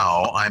one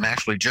now. I'm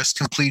actually just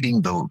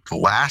completing the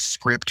last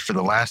script for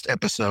the last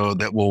episode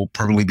that will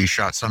probably be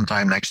shot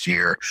sometime next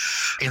year,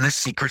 in the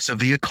secrets of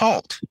the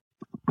occult,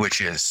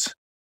 which is,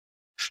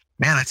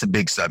 man, that's a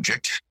big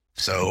subject.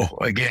 So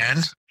again,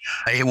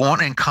 it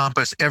won't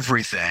encompass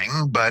everything,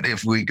 but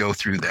if we go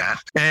through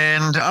that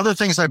and other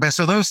things I've been,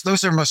 so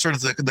those are most sort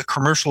of the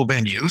commercial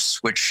venues,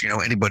 which,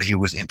 anybody who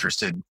was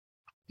interested,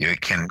 you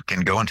can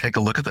go and take a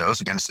look at those,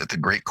 against at the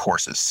great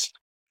courses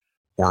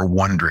or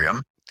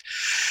Wondrium.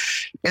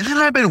 And then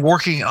I've been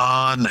working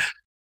on,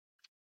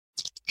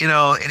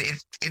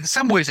 in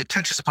some ways it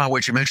touches upon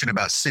what you mentioned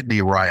about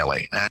Sidney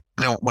Riley. I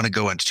don't want to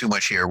go into too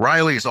much here.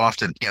 Riley is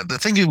often, the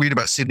thing you read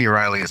about Sidney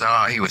Riley is,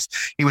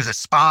 he was a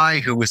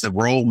spy who was the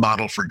role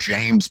model for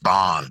James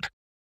Bond,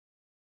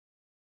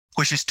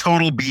 which is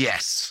total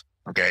BS.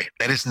 Okay.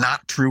 That is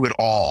not true at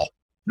all.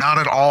 Not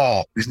at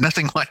all. There's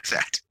nothing like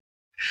that.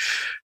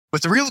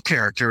 But the real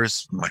character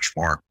is much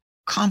more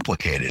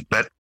complicated.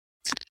 But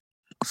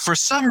for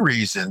some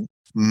reason,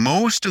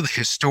 most of the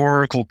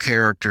historical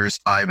characters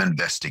I've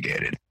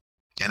investigated,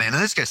 and in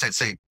this case, I'd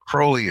say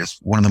Crowley is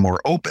one of the more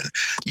open.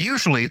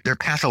 Usually, they're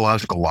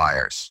pathological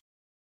liars.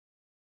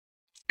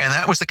 And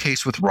that was the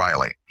case with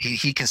Riley.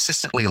 He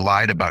consistently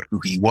lied about who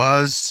he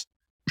was.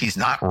 He's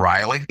not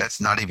Riley. That's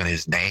not even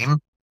his name.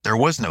 There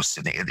was no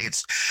Sidney.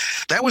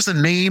 That was the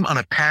name on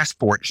a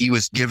passport he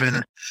was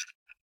given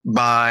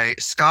by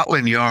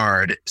Scotland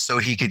Yard so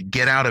he could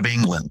get out of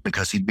England,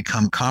 because he'd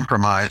become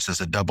compromised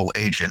as a double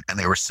agent and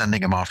they were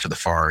sending him off to the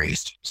Far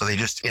East. So they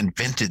just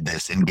invented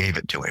this and gave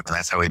it to him. And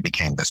that's how he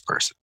became this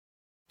person.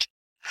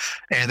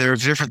 And there are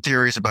different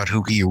theories about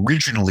who he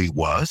originally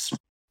was,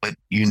 but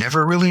you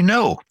never really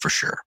know for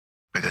sure,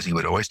 because he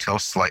would always tell a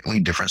slightly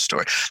different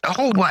story. The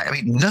whole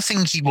way,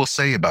 nothing he will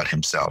say about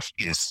himself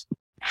is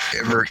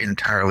ever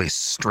entirely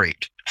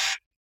straight,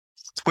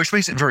 which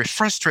makes it very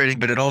frustrating,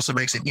 but it also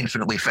makes it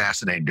infinitely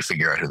fascinating to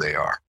figure out who they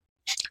are.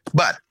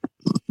 But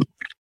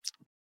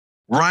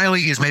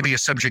Riley is maybe a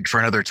subject for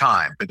another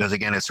time, because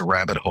again, it's a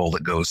rabbit hole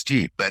that goes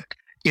deep. But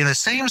in the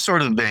same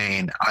sort of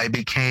vein, I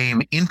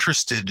became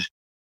interested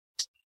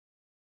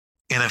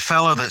in a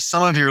fellow that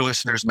some of your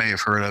listeners may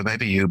have heard of,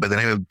 maybe you, by the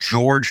name of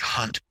George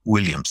Hunt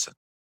Williamson.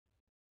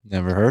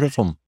 Never heard of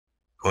him.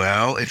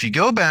 Well, if you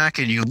go back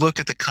and you look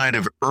at the kind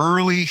of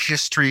early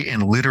history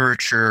and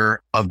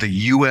literature of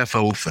the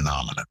UFO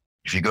phenomenon,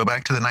 if you go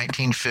back to the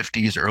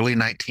 1950s, early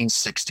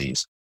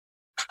 1960s,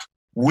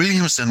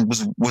 Williamson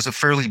was a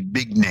fairly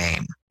big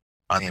name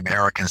on the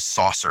American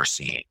saucer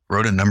scene.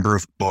 Wrote a number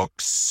of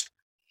books,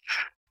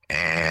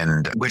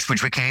 and which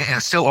became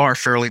and still are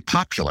fairly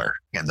popular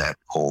in that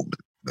whole.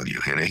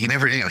 He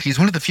never, he's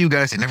one of the few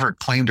guys that never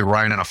claimed to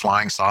ride on a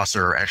flying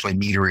saucer or actually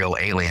meet a real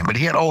alien, but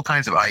he had all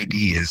kinds of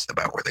ideas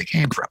about where they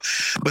came from.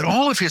 But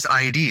all of his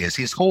ideas,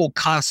 his whole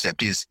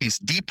concept is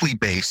deeply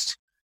based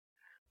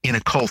in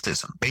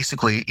occultism,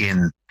 basically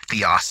in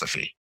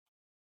theosophy.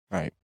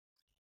 Right.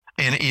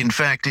 And in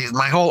fact,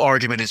 my whole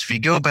argument is if you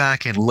go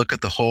back and look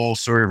at the whole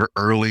sort of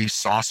early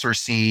saucer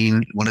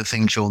scene, one of the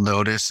things you'll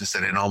notice is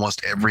that in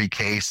almost every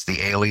case,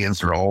 the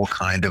aliens are all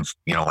kind of,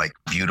 like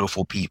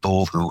beautiful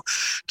people who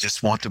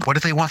just want to, what do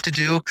they want to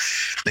do?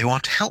 They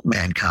want to help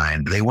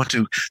mankind. They want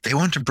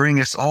to bring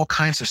us all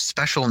kinds of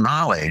special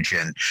knowledge.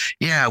 And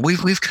yeah,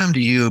 we've come to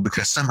you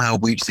because somehow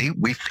we've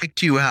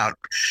picked you out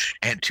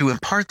and to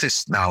impart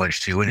this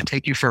knowledge to and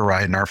take you for a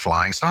ride in our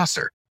flying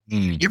saucer.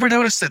 You ever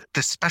notice that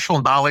the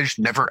special knowledge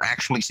never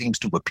actually seems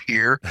to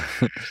appear?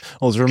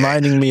 Well, it's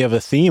reminding me of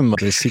a theme of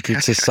the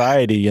secret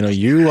society.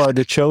 You are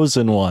the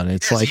chosen one.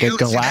 It's like a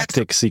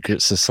galactic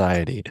secret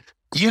society.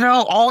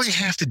 All you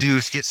have to do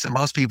is get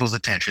most people's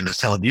attention to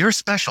tell them you're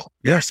special.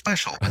 You're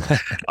special.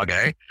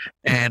 Okay.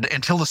 And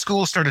until the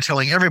school started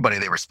telling everybody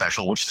they were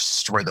special, which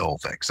destroyed the whole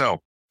thing.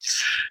 So,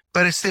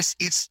 but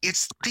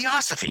it's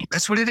theosophy.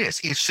 That's what it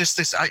is. It's just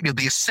this idea,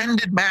 the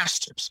ascended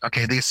masters.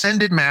 Okay. The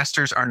ascended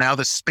masters are now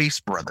the space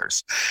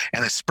brothers,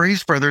 and the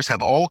space brothers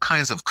have all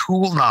kinds of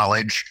cool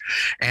knowledge,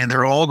 and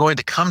they're all going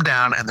to come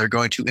down and they're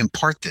going to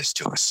impart this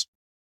to us.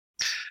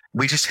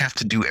 We just have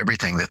to do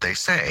everything that they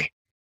say.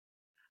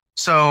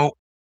 So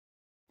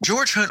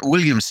George Hunt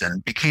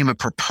Williamson became a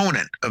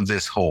proponent of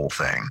this whole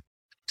thing.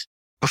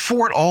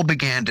 Before it all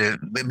began to,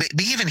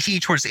 even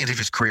he, towards the end of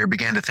his career,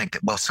 began to think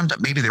that, well,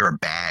 sometimes maybe there are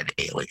bad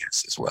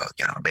aliens as well.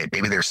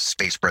 Maybe there's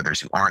space brothers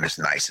who aren't as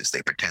nice as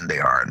they pretend they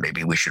are, and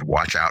maybe we should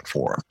watch out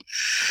for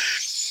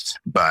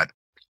them.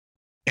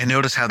 And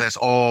notice how that's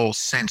all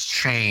since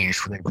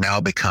changed. They've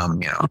now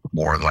become,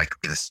 more like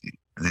this,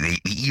 the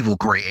evil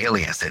gray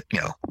aliens that,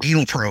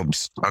 anal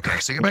probes. Okay,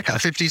 so you're back in the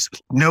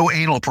 50s, no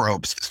anal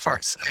probes, as far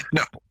as I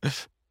know.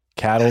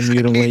 Cattle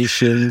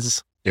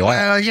mutilations.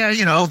 Well,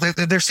 yeah,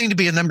 there seem to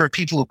be a number of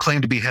people who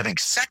claim to be having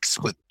sex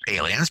with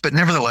aliens, but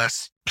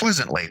nevertheless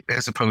pleasantly,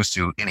 as opposed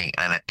to an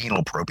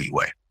anal probey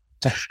way.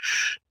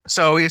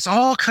 So it's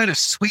all kind of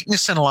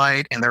sweetness and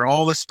light, and they're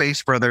all the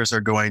space brothers are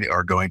going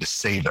to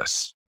save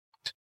us.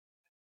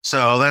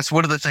 So that's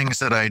one of the things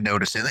that I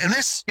noticed. And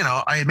this,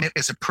 I admit,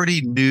 is a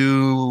pretty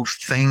new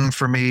thing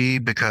for me,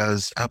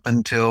 because up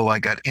until I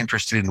got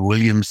interested in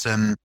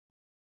Williamson,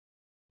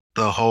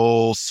 the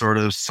whole sort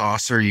of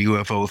saucer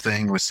UFO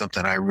thing was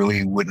something I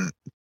really wouldn't,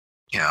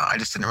 I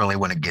just didn't really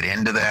want to get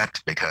into that,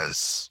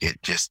 because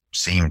it just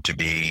seemed to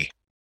be,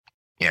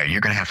 you're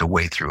going to have to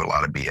wade through a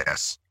lot of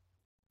BS.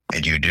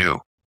 And you do.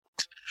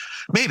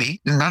 Maybe,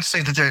 not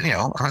saying that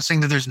I'm not saying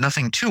that there's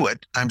nothing to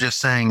it. I'm just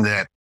saying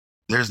that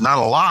there's not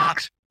a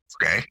lot.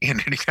 Okay. In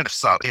any kind of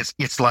stuff.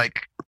 It's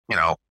like,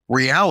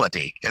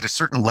 reality at a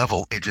certain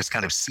level, it just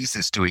kind of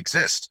ceases to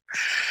exist.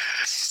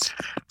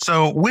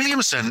 So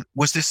Williamson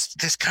was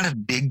this kind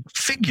of big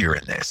figure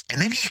in this, and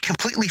then he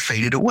completely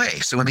faded away.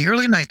 So in the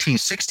early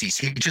 1960s,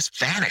 he just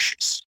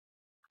vanishes.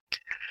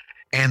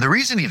 And the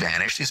reason he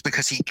vanished is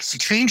because he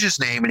changed his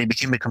name and he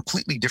became a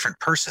completely different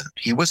person.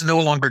 He was no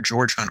longer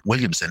George Hunt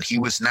Williamson. He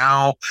was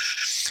now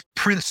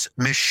Prince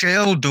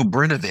Michel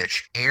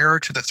Dobrinovic, heir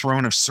to the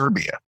throne of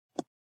Serbia.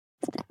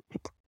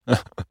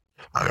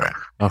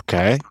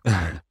 Okay.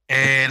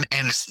 And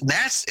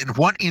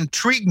what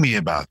intrigued me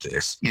about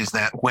this is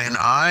that when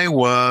I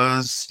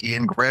was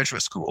in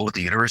graduate school at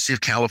the University of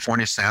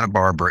California, Santa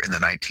Barbara in the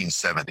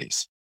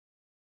 1970s,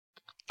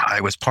 I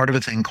was part of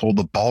a thing called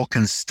the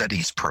Balkan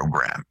Studies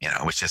program,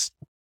 which just,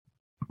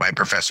 my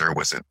professor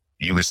was a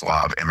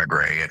Yugoslav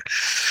immigrant.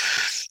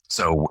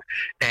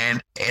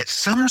 And at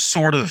some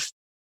sort of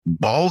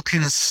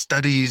Balkan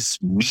Studies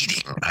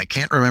meeting, I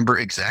can't remember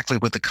exactly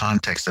what the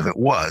context of it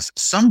was,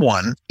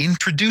 someone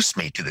introduced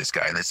me to this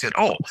guy. They said,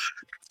 oh,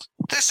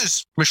 this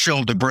is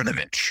Michel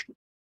Dobrinovic.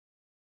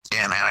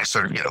 And I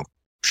sort of,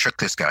 shook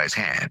this guy's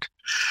hand.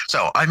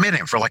 So I met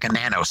him for like a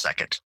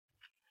nanosecond.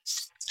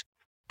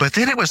 But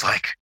then it was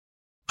like,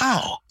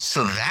 oh,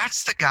 so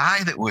that's the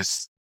guy that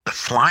was the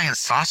flying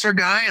saucer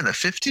guy in the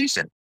 50s?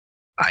 And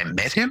I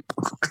met him?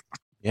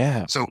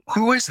 Yeah. So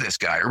who is this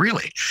guy,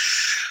 really?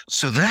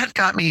 So that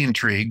got me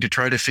intrigued to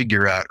try to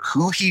figure out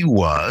who he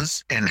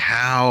was and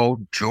how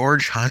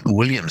George Hunt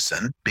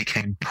Williamson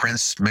became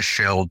Prince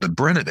Michel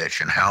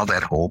Dobrinovic and how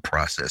that whole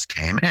process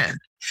came in.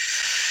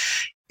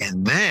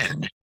 And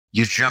then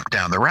you jump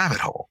down the rabbit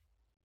hole.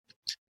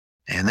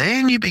 And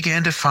then you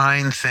began to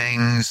find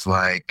things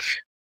like,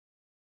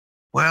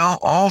 well,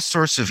 all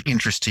sorts of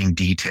interesting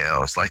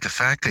details, like the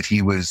fact that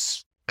he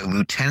was a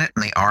lieutenant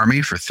in the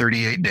Army for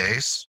 38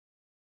 days.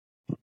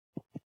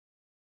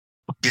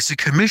 Gets a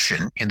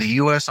commission in the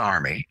U.S.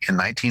 Army in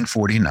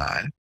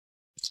 1949,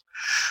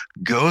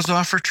 goes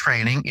off for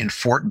training in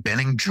Fort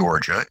Benning,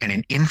 Georgia, in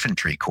an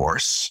infantry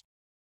course,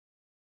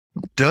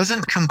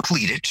 doesn't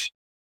complete it,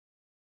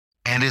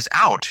 and is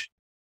out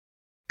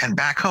and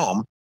back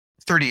home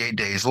 38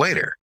 days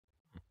later.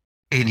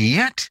 And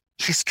yet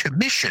his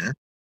commission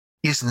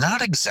is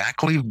not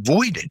exactly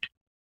voided.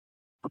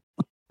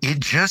 It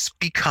just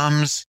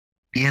becomes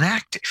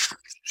inactive.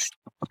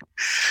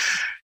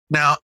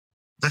 Now,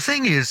 the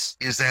thing is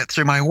that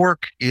through my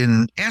work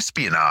in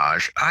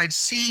espionage, I'd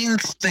seen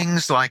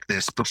things like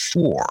this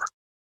before.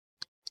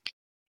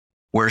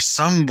 where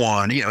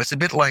someone, it's a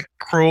bit like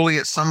Crowley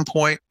at some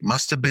point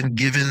must have been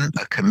given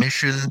a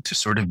commission to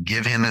sort of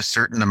give him a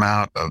certain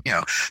amount of,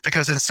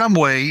 because in some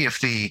way, if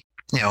the,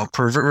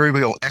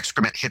 proverbial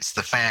excrement hits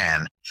the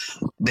fan,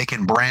 they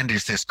can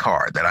brandish this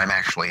card that I'm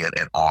actually an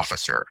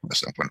officer of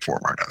some form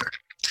or another.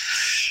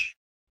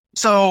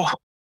 So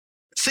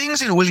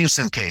things in the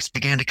Williamson case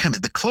began to come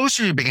in. The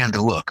closer you began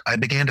to look, I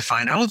began to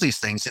find all of these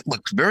things that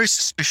looked very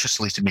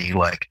suspiciously to me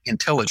like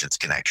intelligence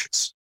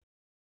connections,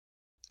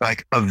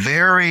 like a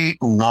very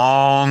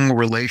long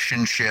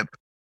relationship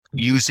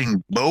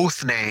using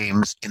both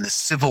names in the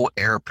Civil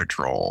Air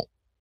Patrol,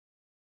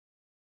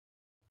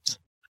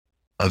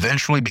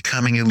 eventually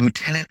becoming a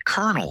lieutenant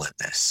colonel in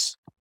this.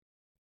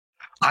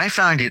 I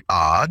find it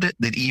odd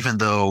that even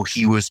though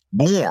he was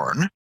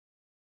born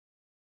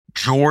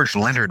George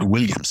Leonard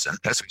Williamson,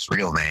 that's what his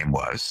real name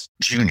was,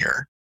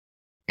 Jr.,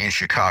 in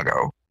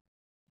Chicago,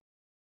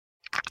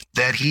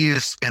 that he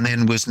is, and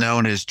then was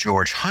known as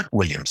George Hunt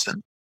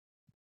Williamson,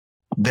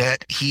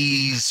 that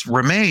his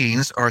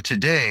remains are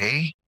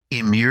today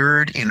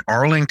immured in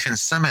Arlington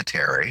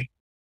Cemetery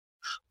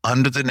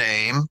under the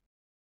name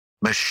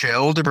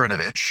Michel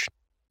Dobrinovich,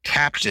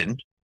 Captain,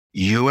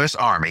 U.S.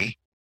 Army,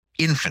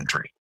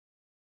 Infantry.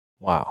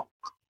 Wow.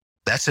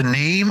 That's a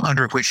name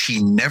under which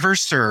he never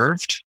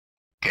served.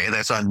 Okay,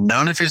 that's on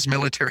none of his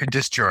military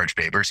discharge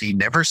papers. He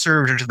never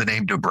served under the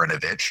name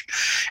Dobrinovich,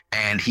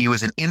 and he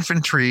was an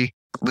infantry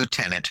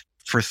lieutenant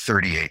for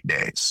 38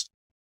 days.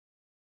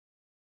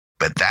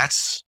 But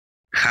that's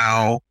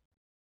how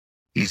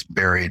he's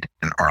buried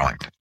in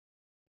Arlington.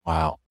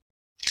 Wow.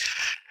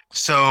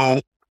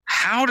 So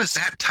how does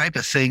that type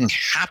of thing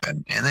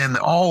happen? And then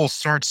all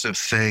sorts of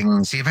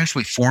things. He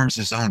eventually forms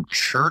his own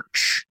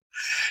church.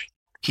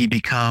 He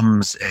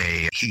becomes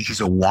he's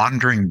a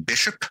wandering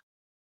bishop.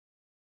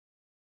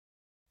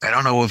 I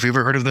don't know if you've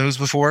ever heard of those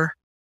before.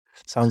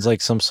 Sounds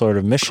like some sort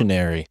of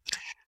missionary.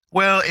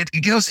 Well, it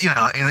goes,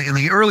 in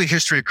the early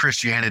history of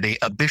Christianity,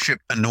 a bishop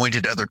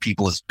anointed other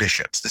people as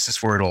bishops. This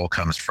is where it all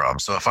comes from.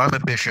 So if I'm a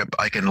bishop,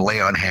 I can lay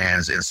on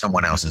hands and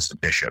someone else is a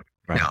bishop.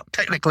 Right. Now,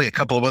 technically, a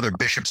couple of other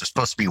bishops are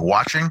supposed to be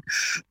watching,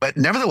 but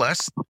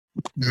nevertheless,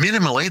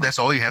 minimally, that's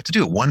all you have to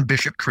do. One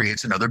bishop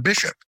creates another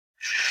bishop.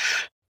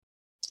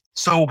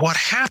 So what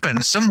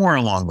happens somewhere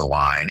along the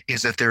line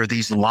is that there are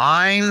these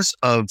lines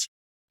of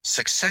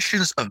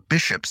successions of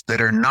bishops that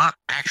are not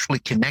actually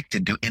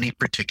connected to any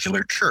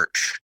particular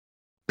church.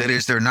 That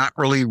is, they're not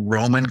really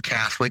Roman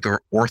Catholic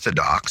or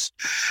Orthodox.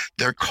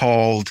 They're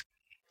called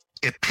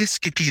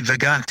episcopi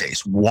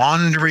vagantes,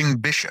 wandering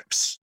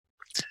bishops,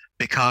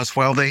 because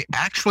while they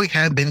actually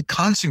have been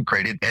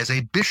consecrated as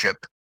a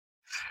bishop,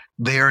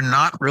 they are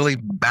not really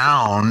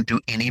bound to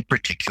any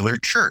particular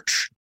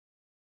church.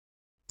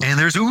 And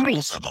there's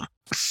oodles of them.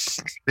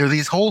 There are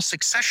these whole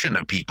succession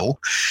of people.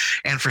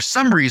 And for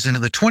some reason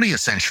in the 20th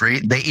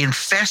century, they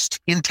infest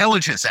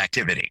intelligence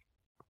activity.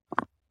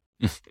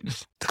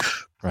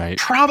 Right.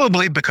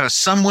 Probably because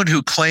someone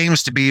who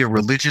claims to be a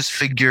religious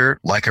figure,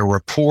 like a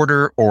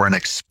reporter or an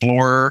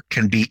explorer,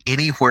 can be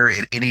anywhere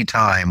at any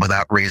time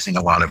without raising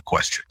a lot of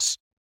questions.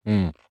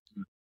 Mm.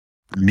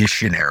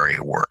 Missionary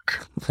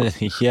work.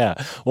 Yeah.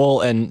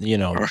 Well, and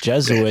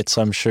Jesuits,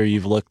 I'm sure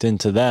you've looked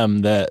into them.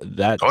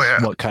 That's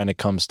what kind of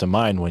comes to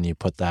mind when you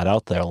put that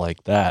out there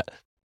like that.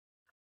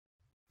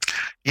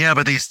 Yeah,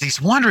 but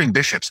these wandering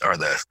bishops are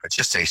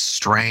just a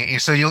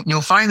strange. So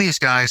you'll find these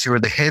guys who are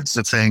the heads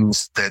of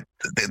things that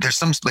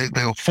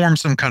they'll form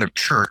some kind of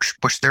church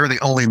which they're the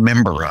only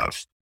member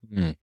of.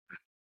 Mm.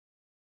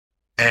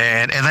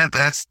 And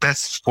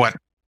that's what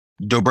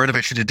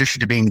Dobrinovich, in addition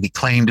to being the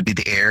claim to be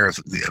the heir of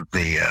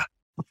the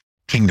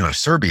Kingdom of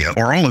Serbia,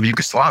 or all of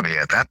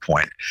Yugoslavia at that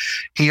point,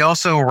 he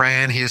also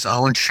ran his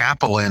own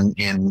chapel in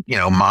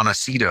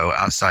Montecito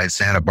outside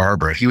Santa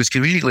Barbara. He was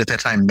conveniently at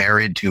that time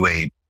married to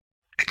a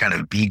kind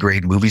of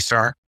B-grade movie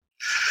star.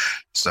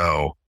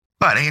 So,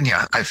 but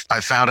I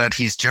found out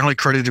he's generally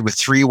credited with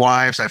 3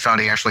 wives. I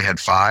found he actually had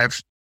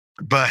 5.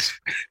 But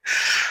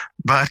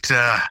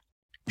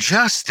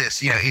just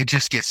this, it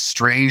just gets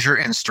stranger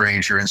and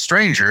stranger and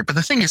stranger. But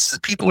the thing is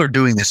that people are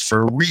doing this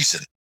for a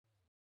reason.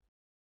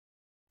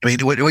 I mean,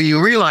 what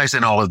you realize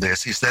in all of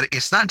this is that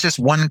it's not just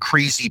one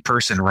crazy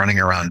person running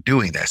around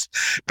doing this,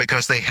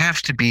 because they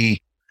have to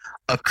be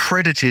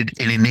accredited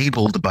and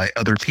enabled by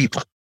other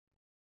people.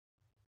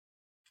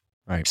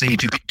 Right. See,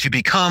 to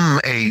become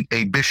a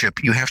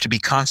bishop, you have to be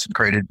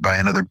consecrated by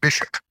another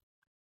bishop.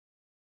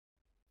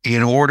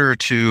 In order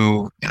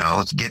to,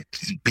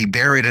 be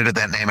buried under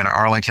that name in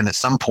Arlington, at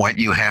some point,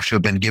 you have to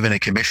have been given a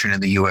commission in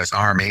the U.S.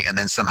 Army and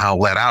then somehow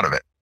let out of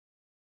it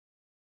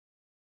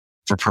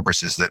for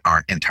purposes that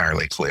aren't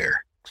entirely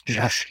clear.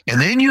 Yes. And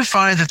then you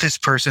find that this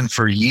person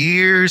for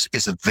years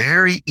is a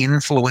very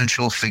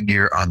influential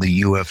figure on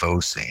the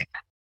UFO scene.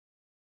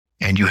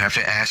 And you have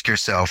to ask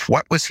yourself,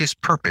 what was his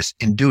purpose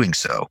in doing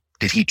so?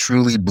 Did he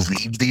truly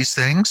believe these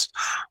things?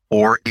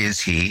 Or is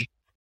he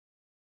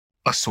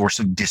a source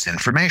of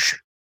disinformation?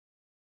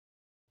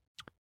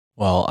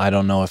 Well, I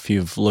don't know if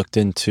you've looked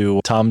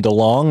into Tom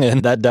DeLonge,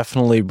 and that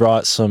definitely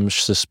brought some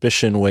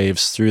suspicion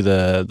waves through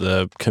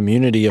the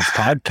community of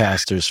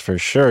podcasters for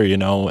sure,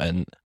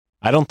 and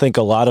I don't think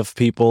a lot of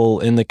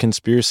people in the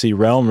conspiracy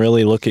realm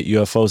really look at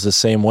UFOs the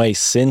same way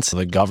since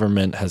the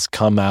government has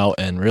come out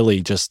and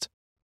really just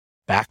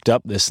backed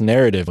up this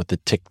narrative with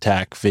the Tic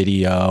Tac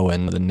video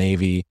and the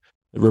Navy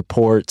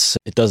reports.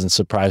 It doesn't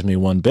surprise me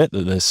one bit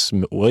that this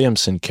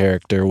Williamson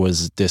character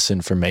was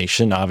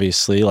disinformation.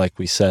 Obviously, like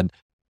we said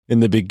in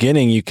the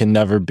beginning, you can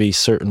never be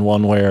certain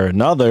one way or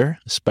another,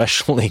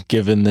 especially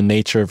given the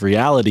nature of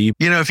reality.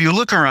 If you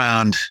look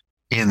around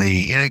and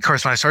of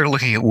course, when I started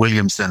looking at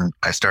Williamson,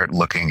 I started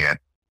looking at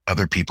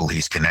other people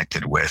he's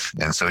connected with.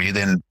 And so you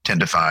then tend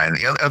to find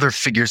the other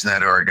figures in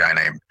that are a guy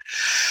named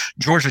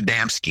George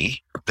Adamski,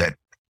 that,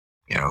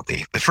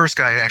 the first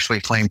guy actually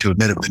claimed to have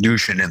met a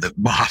Venusian in the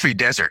Mojave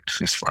Desert,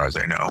 as far as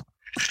I know.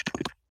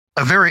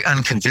 A very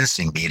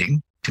unconvincing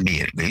meeting, to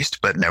me at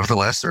least, but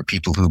nevertheless, there are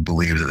people who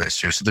believe that that's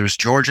true. So there's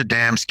George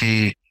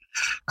Adamski,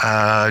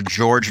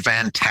 George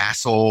Van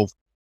Tassel,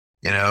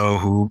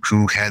 who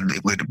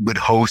would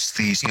host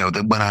these,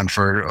 that went on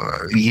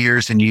for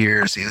years and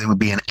years. It would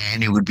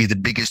be the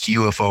biggest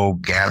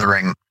UFO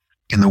gathering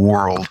in the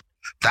world.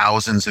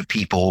 Thousands of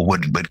people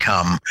would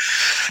come.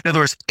 In other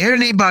words,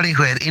 anybody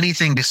who had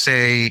anything to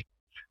say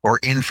or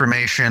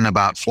information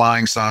about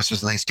flying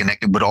saucers and things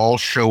connected would all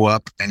show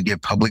up and give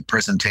public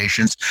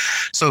presentations.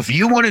 So if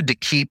you wanted to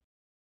keep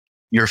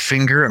your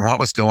finger on what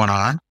was going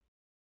on,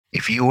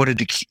 if you wanted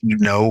to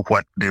know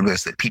what it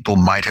was that people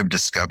might have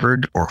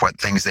discovered or what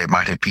things they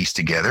might have pieced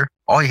together,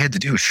 all you had to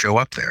do was show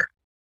up there.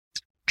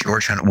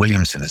 George Hunt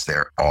Williamson is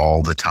there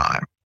all the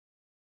time,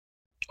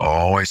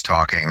 always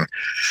talking.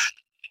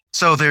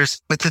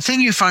 But the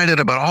thing you find out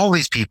about all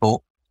these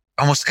people,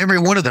 almost every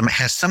one of them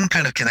has some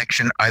kind of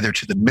connection either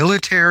to the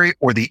military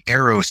or the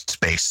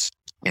aerospace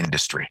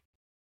industry,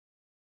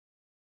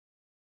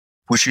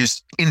 which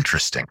is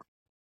interesting.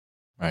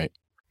 Right.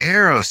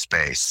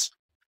 Aerospace,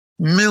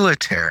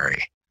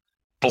 military,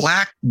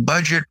 black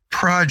budget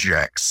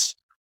projects.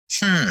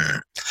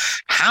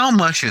 How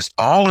much is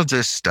all of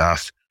this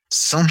stuff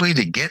simply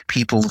to get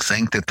people to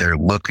think that they're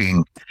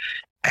looking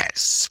at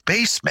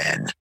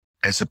spacemen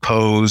as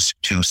opposed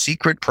to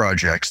secret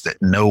projects that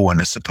no one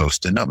is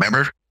supposed to know?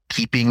 Remember,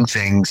 keeping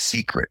things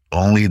secret.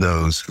 Only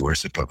those who are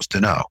supposed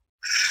to know.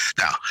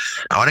 Now,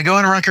 I want to go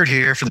on record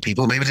here for the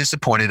people who may be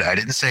disappointed. I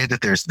didn't say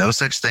that there's no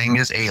such thing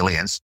as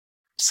aliens.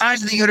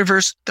 Size of the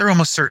universe, there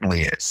almost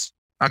certainly is.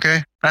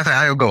 Okay?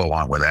 I'll go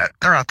along with that.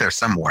 They're out there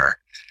somewhere.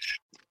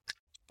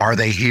 Are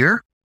they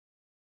here?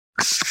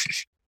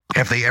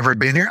 Have they ever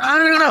been here? I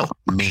don't know.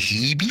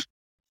 Maybe.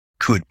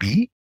 Could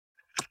be.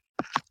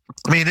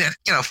 I mean,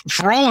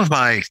 for all of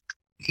my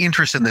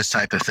interest in this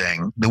type of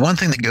thing, the one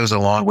thing that goes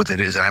along with it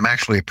is I'm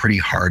actually a pretty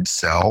hard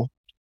sell,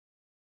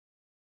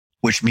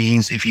 which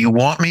means if you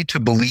want me to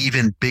believe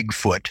in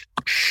Bigfoot,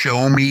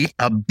 show me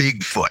a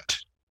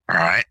Bigfoot. All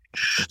right.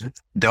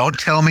 Don't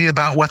tell me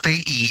about what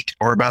they eat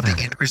or about the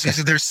intricacies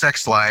of their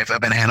sex life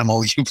of an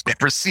animal you've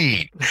never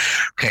seen.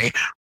 Okay.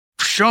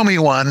 Show me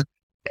one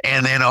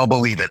and then I'll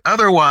believe it.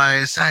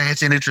 Otherwise,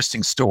 it's an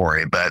interesting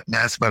story, but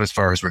that's about as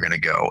far as we're going to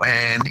go.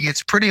 And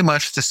it's pretty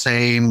much the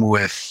same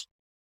with,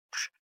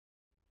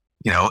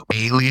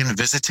 alien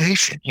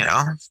visitation,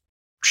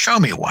 show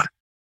me one.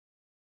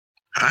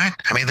 All right.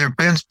 I mean, there have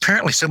been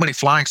apparently so many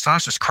flying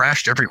saucers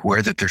crashed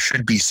everywhere that there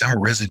should be some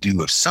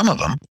residue of some of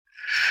them.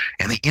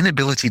 And the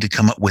inability to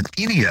come up with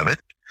any of it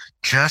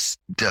just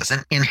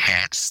doesn't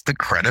enhance the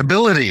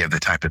credibility of the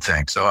type of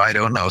thing. So I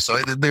don't know. So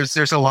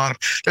there's a lot of,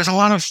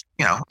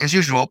 as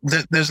usual,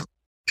 there's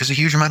a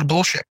huge amount of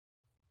bullshit.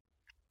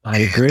 I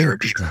agree.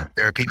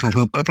 There are people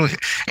who publish,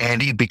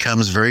 and it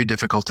becomes very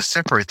difficult to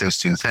separate those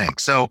two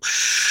things. So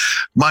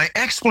my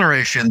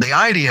exploration, the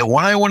idea,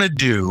 what I want to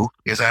do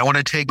is I want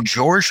to take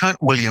George Hunt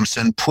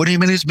Williamson, put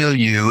him in his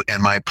milieu,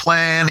 and my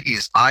plan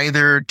is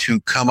either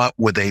to come up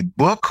with a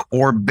book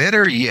or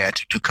better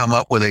yet, to come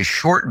up with a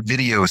short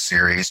video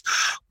series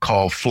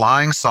called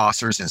Flying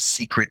Saucers and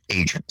Secret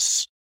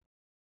Agents,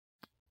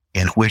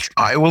 in which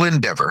I will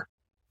endeavor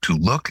to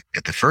look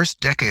at the first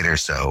decade or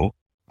so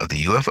of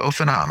the UFO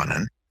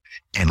phenomenon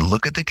and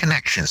look at the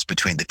connections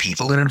between the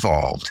people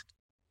involved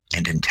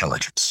and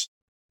intelligence.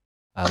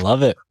 I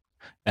love it.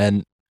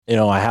 And,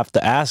 I have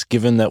to ask,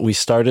 given that we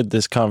started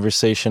this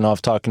conversation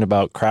off talking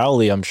about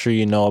Crowley, I'm sure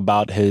you know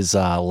about his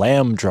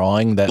lamb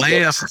drawing that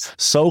looks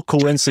so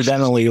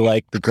coincidentally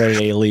like the gray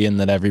alien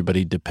that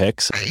everybody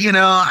depicts.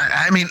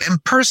 I mean,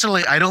 and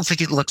personally, I don't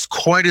think it looks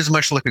quite as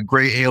much like a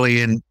gray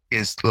alien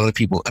as other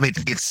people. I mean,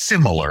 it's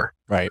similar.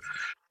 Right.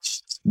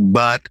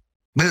 But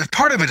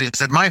part of it is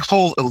that my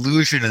whole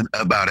illusion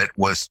about it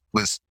was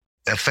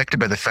affected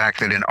by the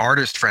fact that an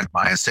artist friend of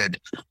mine said,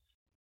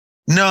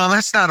 no,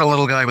 that's not a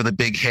little guy with a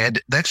big head.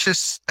 That's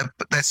just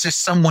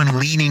someone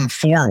leaning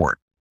forward.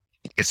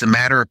 It's a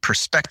matter of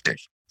perspective.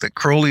 That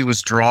Crowley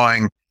was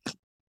drawing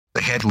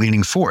the head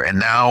leaning forward. And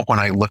now when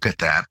I look at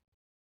that,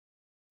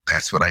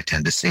 that's what I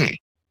tend to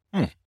see.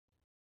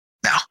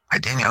 Now,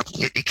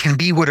 it can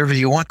be whatever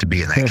you want to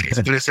be in that case,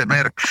 but it doesn't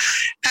matter.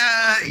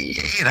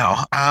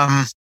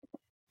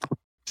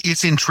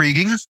 It's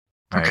intriguing.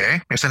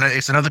 Okay,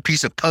 it's another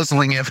piece of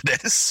puzzling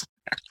evidence,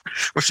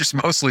 which is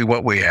mostly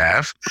what we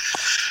have,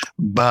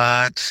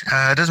 but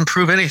it doesn't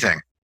prove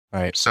anything.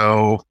 Right.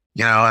 So,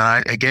 and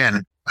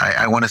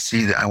I want to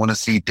see I want to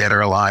see Dead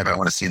or Alive. I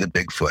want to see the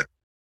Bigfoot.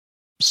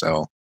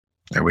 So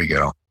there we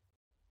go.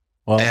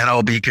 Well, and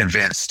I'll be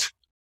convinced.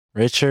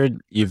 Richard,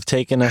 you've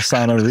taken us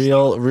on a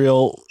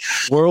real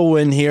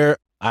whirlwind here.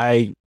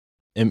 I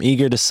am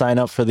eager to sign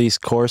up for these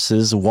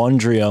courses.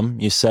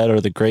 Wondrium, you said, are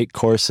the great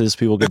courses.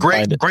 People can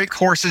find it. Great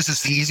courses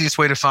is the easiest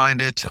way to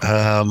find it.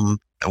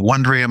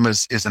 Wondrium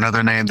is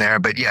another name there.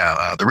 But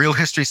yeah, The Real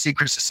History,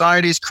 Secret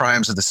Societies,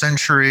 Crimes of the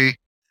Century,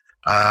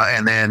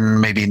 and then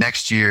maybe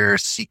next year,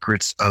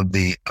 Secrets of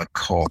the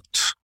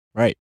Occult.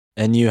 Right.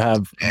 And you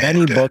have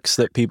many books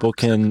that people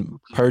can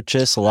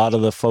purchase. A lot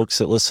of the folks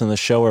that listen to the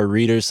show are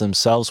readers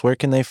themselves. Where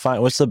can they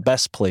find? What's the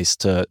best place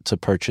to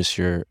purchase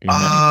your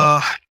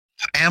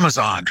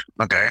Amazon.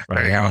 Okay,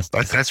 right. There you go.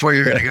 That's where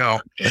you're going to go.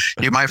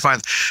 You might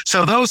find.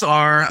 So those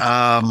are,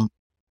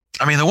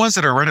 the ones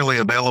that are readily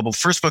available.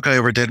 First book I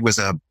ever did was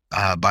a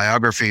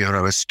biography of an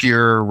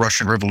obscure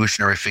Russian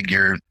revolutionary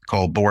figure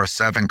called Boris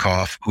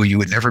Savinkov, who you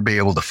would never be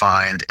able to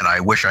find. And I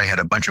wish I had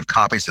a bunch of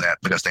copies of that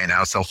because they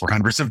now sell for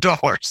hundreds of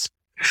dollars.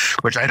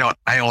 Which I don't.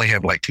 I only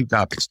have like 2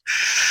 copies.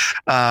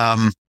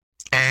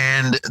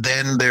 And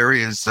then there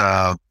is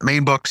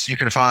main books you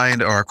can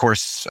find are, of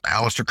course,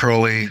 Aleister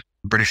Crowley,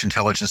 British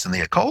Intelligence and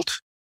the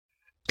Occult,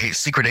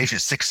 Secret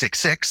Agent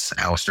 666,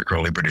 Aleister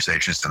Crowley, British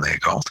Agents and the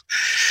Occult,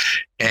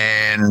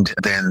 and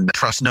then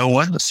Trust No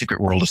One, The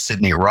Secret World of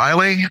Sidney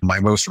Riley. My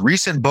most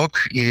recent book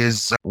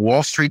is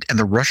Wall Street and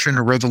the Russian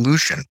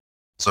Revolution.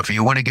 So if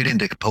you want to get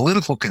into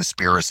political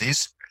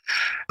conspiracies,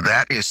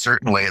 that is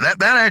certainly,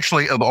 that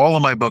actually, of all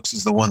of my books,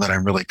 is the one that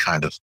I'm really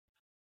kind of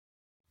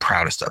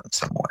proudest of in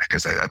some way,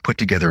 because I put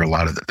together a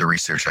lot of the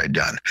research I'd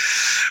done.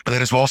 But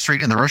that is Wall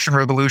Street and the Russian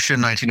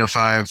Revolution,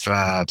 1905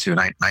 to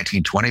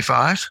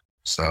 1925.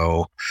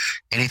 So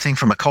anything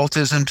from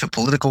occultism to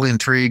political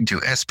intrigue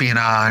to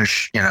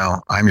espionage,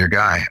 I'm your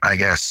guy, I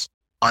guess.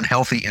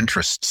 Unhealthy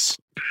interests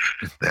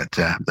that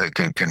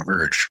can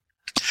converge.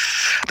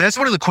 That's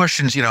one of the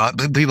questions,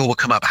 people will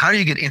come up. How do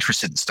you get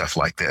interested in stuff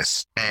like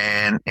this?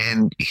 And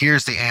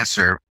here's the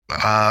answer.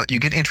 You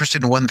get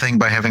interested in one thing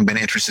by having been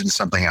interested in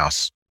something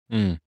else.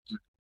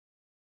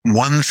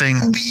 One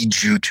thing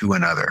leads you to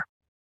another.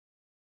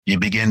 You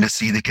begin to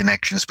see the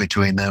connections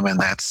between them, and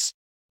that's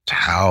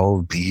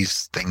how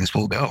these things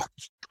will go.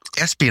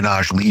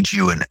 Espionage leads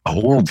you in a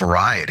whole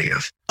variety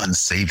of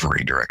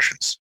unsavory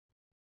directions.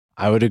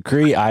 I would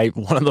agree.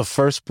 One of the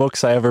first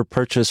books I ever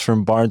purchased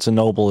from Barnes &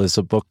 Noble is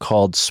a book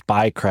called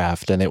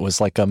Spycraft, and it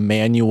was like a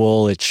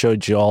manual. It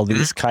showed you all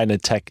these kind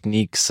of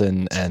techniques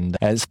and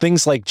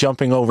things like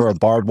jumping over a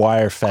barbed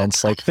wire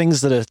fence, like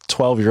things that a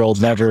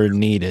 12-year-old never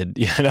needed,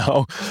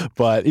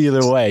 But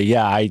either way,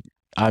 yeah,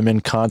 I'm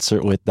in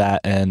concert with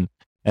that. And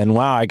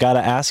wow, I got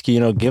to ask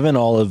you, given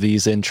all of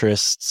these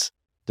interests,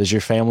 does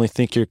your family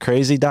think you're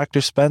crazy,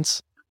 Dr.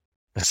 Spence?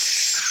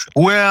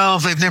 Well,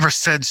 they've never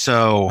said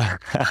so.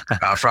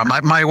 From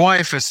my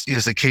wife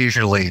is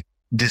occasionally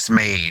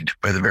dismayed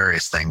by the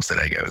various things that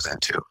I goes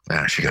into.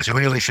 She goes, "You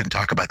really shouldn't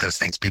talk about those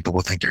things. People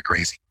will think you're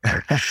crazy."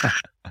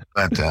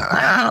 But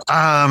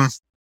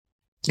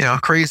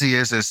crazy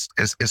is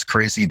as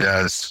crazy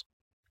does.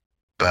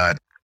 But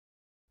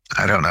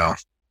I don't know.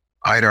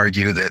 I'd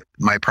argue that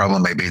my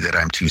problem may be that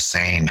I'm too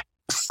sane.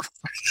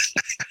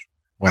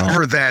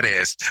 Whatever that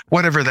is,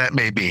 whatever that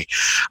may be,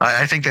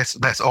 I think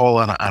that's all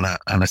on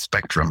a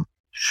spectrum.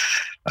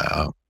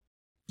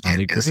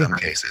 In some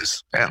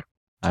cases, yeah,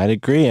 I'd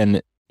agree.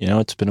 And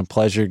it's been a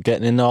pleasure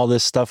getting into all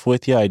this stuff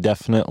with you. I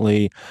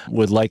definitely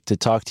would like to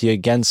talk to you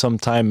again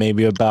sometime,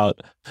 maybe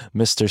about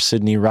Mr.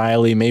 Sidney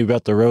Riley, maybe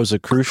about the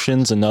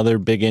Rosicrucians, another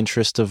big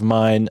interest of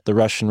mine, the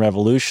Russian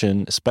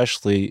Revolution,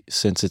 especially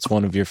since it's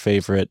one of your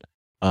favorite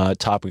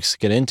topics to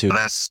get into.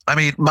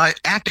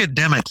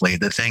 Academically,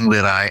 the thing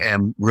that I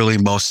am really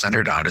most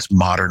centered on is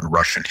modern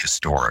Russian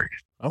history.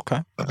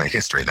 Okay. The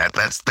history.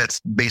 That's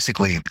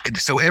basically,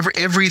 so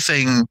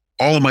everything,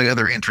 all of my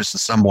other interests in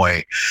some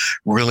way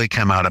really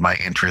come out of my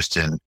interest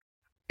in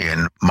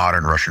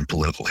modern Russian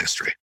political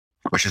history,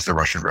 which is the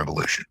Russian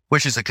Revolution,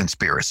 which is a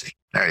conspiracy.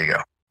 There you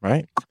go.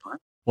 Right.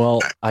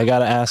 Well, I got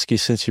to ask you,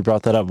 since you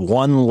brought that up,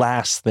 one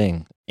last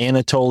thing.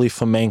 Anatoly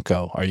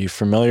Fomenko. Are you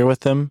familiar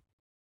with him?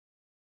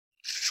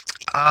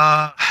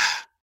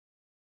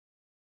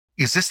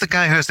 Is this the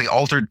guy who has the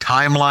altered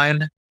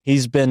timeline?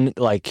 He's been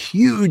like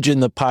huge in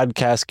the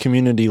podcast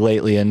community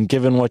lately. And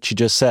given what you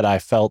just said, I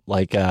felt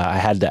like I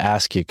had to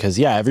ask you because,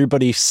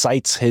 everybody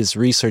cites his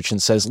research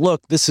and says,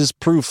 look, this is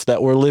proof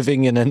that we're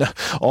living in an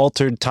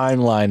altered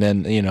timeline.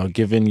 And,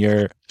 given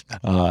your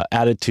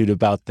attitude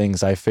about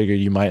things, I figured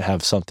you might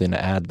have something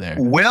to add there.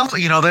 Well,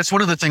 that's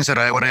one of the things that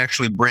I would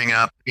actually bring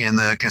up in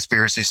the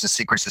Conspiracies and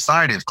Secret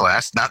Societies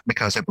class, not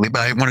because I believe,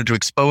 but I wanted to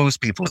expose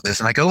people to this.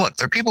 And I go, look,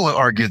 there are people who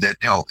argue that,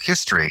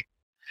 history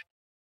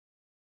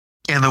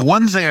And the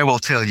one thing I will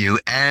tell you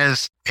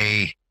as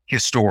a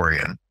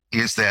historian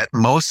is that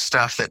most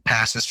stuff that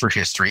passes for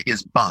history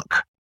is bunk.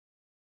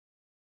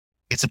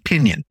 It's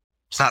opinion.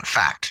 It's not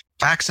fact.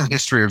 Facts in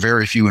history are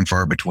very few and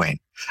far between.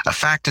 A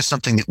fact is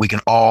something that we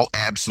can all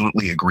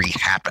absolutely agree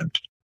happened.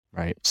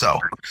 Right. So,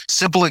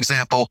 simple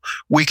example,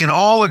 we can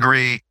all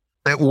agree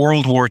that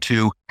World War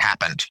II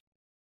happened.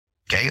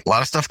 Okay, a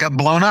lot of stuff got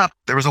blown up.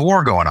 There was a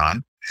war going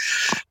on.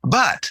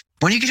 But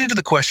when you get into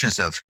the questions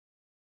of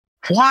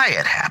why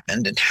it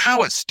happened and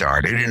how it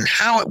started and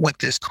how it went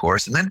this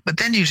course, but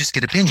then you just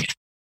get opinion.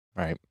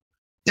 Right.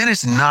 Then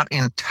it's not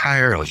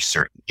entirely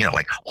certain.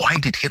 Like, why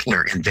did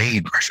Hitler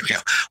invade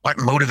Russia? What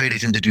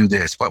motivated him to do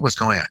this? What was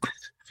going on?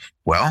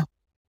 Well,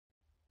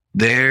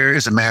 there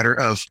is a matter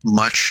of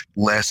much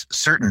less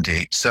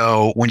certainty.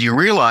 So when you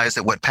realize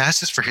that what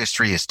passes for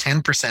history is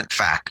 10%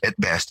 fact at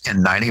best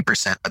and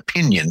 90%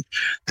 opinion,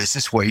 this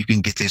is where you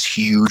can get this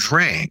huge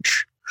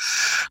range.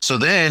 So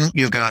then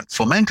you've got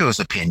Fomenko's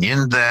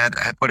opinion that,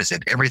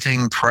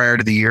 everything prior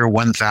to the year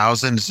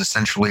 1000 is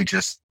essentially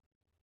just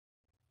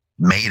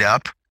made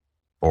up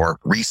or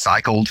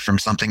recycled from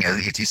something.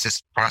 It's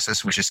this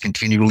process which is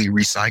continually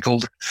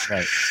recycled.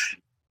 Right.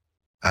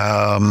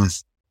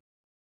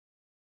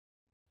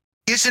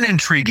 It's an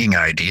intriguing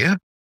idea.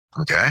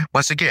 Okay.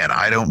 Once again,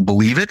 I don't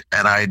believe it,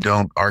 and I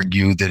don't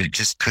argue that it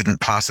just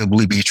couldn't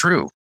possibly be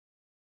true.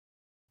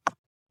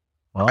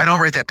 Well, I don't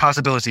rate that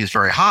possibility as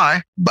very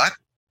high, but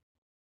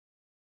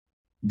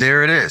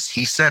there it is.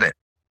 He said it.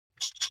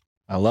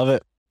 I love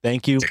it.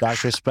 Thank you,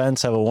 Dr.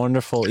 Spence. Have a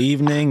wonderful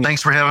evening.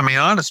 Thanks for having me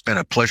on. It's been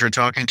a pleasure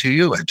talking to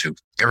you and to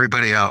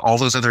everybody out, all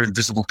those other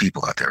invisible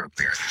people out there.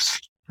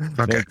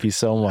 Okay. Thank you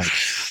so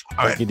much.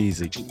 All Take right. it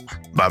easy.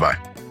 Bye-bye.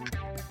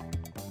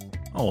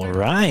 All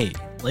right,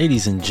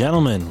 ladies and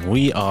gentlemen,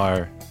 we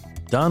are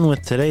done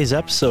with today's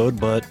episode,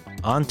 but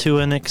on to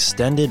an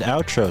extended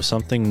outro,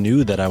 something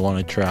new that I want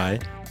to try.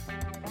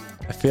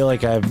 I feel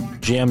like I've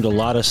jammed a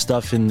lot of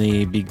stuff in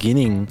the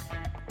beginning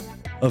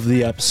of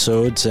the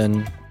episodes,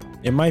 and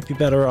it might be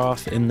better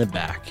off in the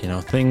back.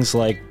 Things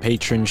like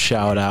patron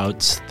shout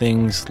outs,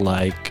 things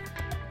like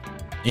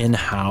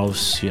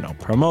in-house,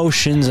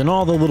 promotions, and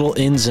all the little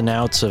ins and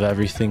outs of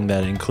everything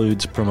that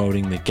includes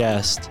promoting the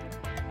guest.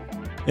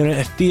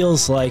 It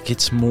feels like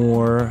it's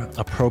more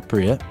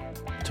appropriate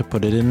to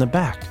put it in the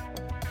back.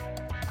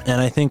 And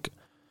I think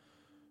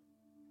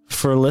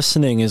for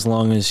listening as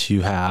long as you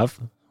have,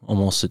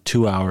 almost a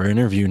 2-hour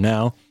interview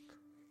now,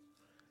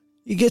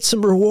 you get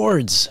some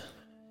rewards.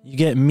 You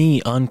get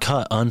me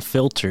uncut,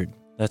 unfiltered.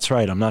 That's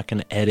right, I'm not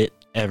going to edit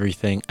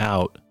everything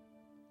out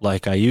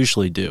like I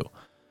usually do.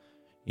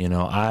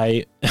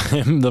 I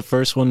am the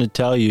first one to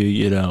tell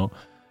you,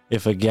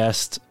 if a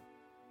guest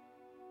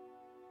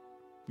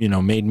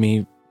made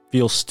me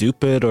feel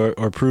stupid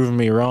or prove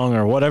me wrong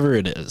or whatever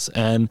it is.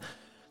 And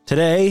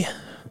today,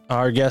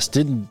 our guest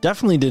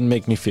definitely didn't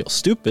make me feel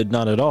stupid,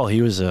 not at all.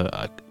 He was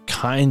a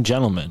kind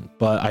gentleman,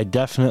 but I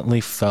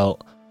definitely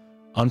felt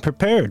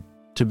unprepared,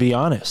 to be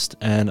honest.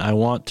 And I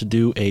want to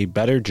do a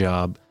better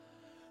job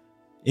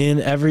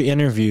in every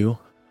interview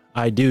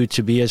I do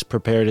to be as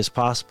prepared as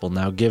possible.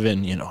 Now,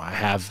 given, I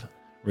have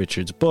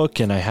Richard's book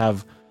and I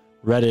have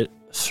read it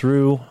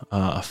through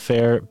a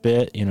fair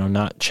bit,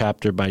 not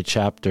chapter by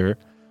chapter,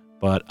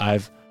 but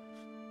I've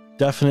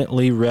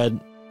definitely read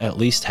at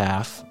least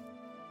half.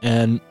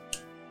 And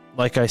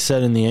like I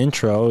said in the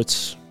intro,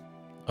 it's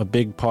a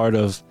big part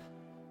of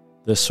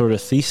the sort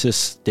of thesis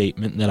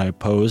statement that I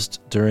posed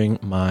during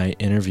my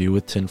interview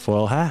with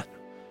Tinfoil Hat,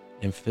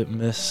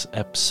 infamous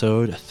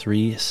episode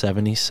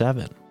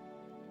 377.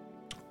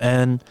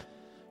 And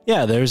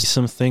yeah, there's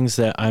some things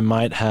that I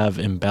might have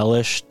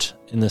embellished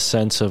in the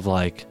sense of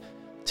like,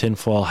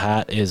 Tinfoil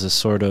Hat is a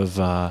sort of,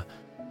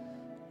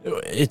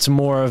 it's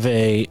more of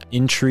a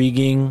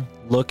intriguing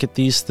look at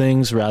these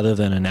things rather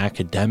than an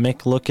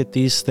academic look at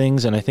these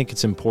things. And I think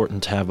it's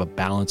important to have a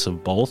balance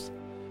of both.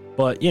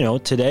 But,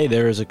 today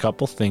there is a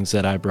couple things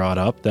that I brought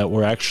up that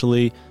were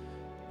actually,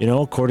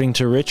 according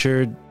to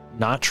Richard,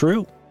 not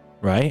true.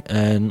 Right?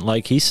 And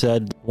like he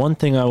said, one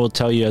thing I will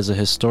tell you as a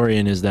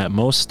historian is that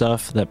most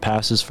stuff that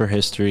passes for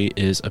history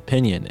is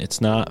opinion.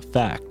 It's not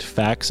fact.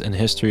 Facts and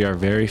history are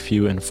very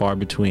few and far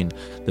between.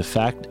 The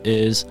fact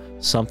is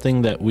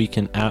something that we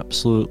can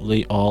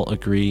absolutely all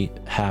agree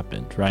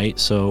happened, right?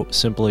 So,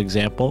 simple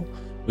example,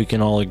 we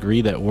can all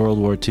agree that World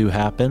War II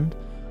happened.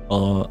 A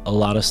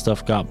lot of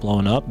stuff got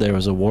blown up. There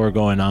was a war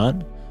going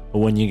on. But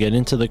when you get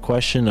into the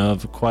question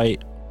of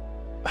quite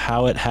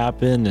how it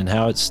happened and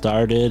how it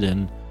started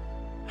and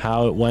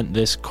how it went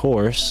this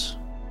course,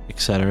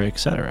 etc.,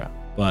 etc.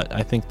 But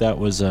I think that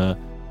was a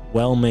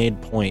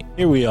well-made point.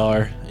 Here we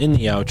are in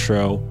the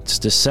outro. It's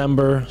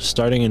December,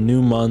 starting a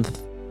new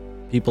month.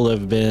 People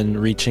have been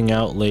reaching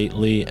out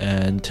lately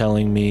and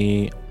telling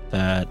me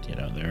that,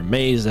 they're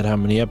amazed at how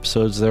many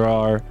episodes there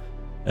are.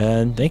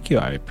 And thank you.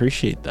 I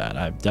appreciate that.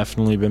 I've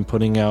definitely been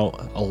putting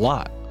out a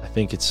lot. I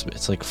think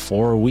it's like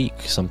 4 a week,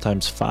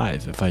 sometimes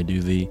 5 if I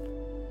do the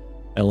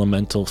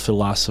Elemental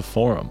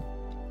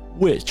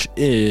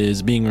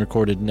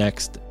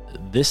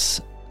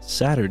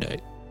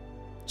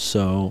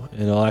So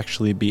it'll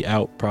actually be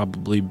out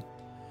probably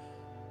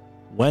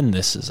when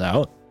this is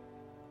out,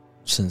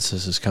 since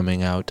this is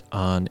coming out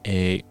on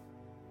a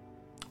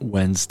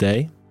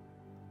Wednesday.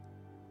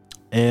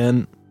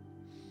 And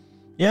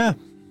yeah,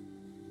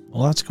 a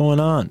lot's going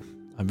on.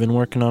 I've been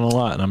working on a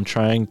lot, and I'm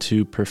trying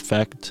to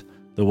perfect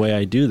the way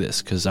I do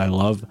this because I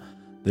love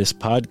this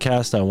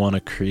podcast. I want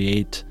to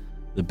create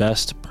the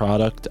best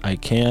product I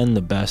can,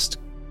 the best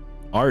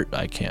art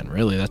I can.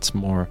 Really, that's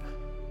more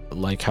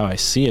like how I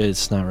see it.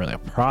 It's not really a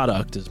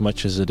product as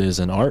much as it is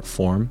an art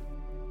form.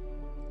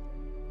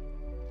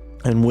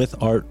 And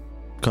with art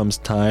comes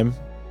time,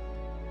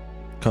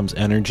 comes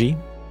energy,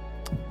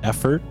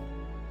 effort,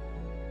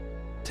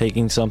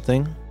 taking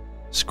something,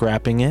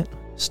 scrapping it,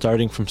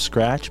 starting from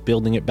scratch,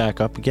 building it back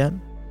up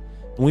again.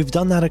 And we've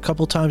done that a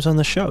couple times on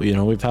the show. You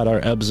know, we've had our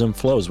ebbs and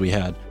flows. We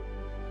had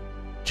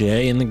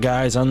Jay and the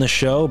guys on the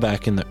show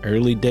back in the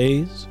early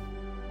days.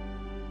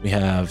 We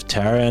have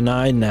Tara and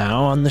I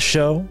now on the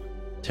show.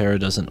 Tara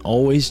doesn't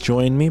always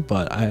join me,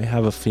 but I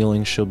have a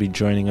feeling she'll be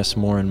joining us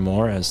more and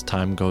more as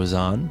time goes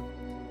on.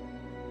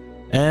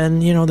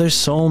 And, you know, there's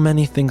so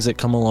many things that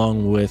come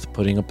along with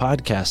putting a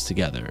podcast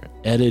together.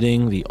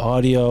 Editing the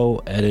audio,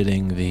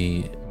 editing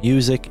the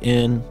music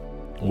in,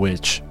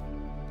 which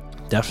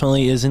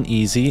definitely isn't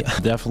easy.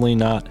 Definitely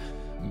not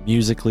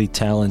musically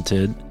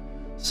talented.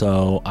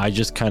 So I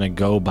just kind of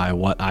go by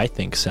what I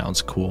think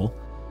sounds cool.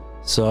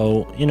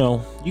 So, you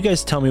know, you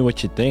guys tell me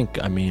what you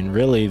think. I mean,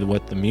 really,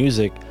 with the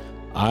music,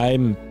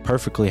 I'm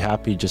perfectly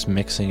happy just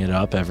mixing it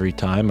up every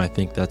time. I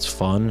think that's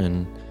fun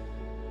and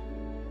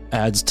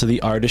adds to the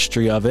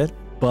artistry of it.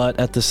 But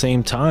at the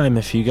same time,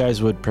 if you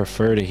guys would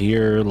prefer to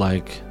hear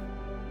like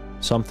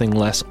something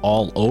less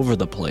all over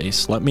the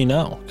place, let me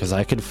know, because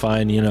I could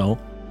find, you know,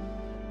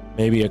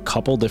 maybe a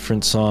couple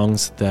different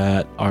songs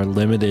that are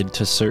limited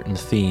to certain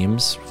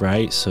themes,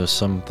 right? So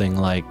something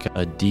like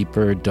a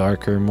deeper,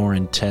 darker, more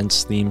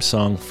intense theme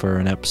song for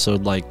an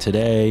episode like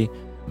today,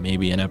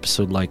 maybe an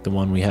episode like the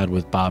one we had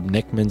with Bob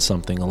Nickman,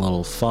 something a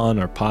little fun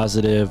or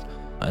positive,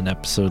 an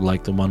episode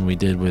like the one we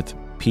did with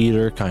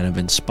Peter, kind of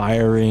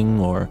inspiring,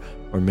 or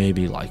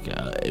maybe like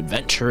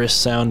adventurous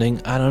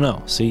sounding. I don't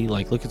know. See,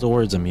 like, look at the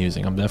words I'm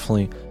using. I'm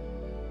definitely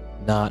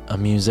not a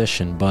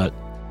musician, but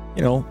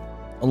you know,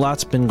 a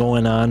lot's been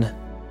going on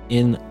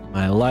in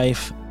my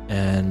life,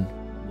 and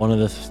one of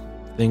the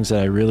things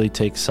that I really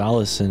take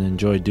solace and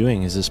enjoy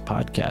doing is this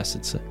podcast.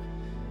 It's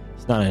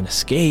not an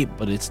escape,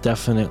 but it's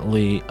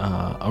definitely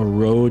a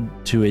road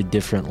to a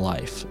different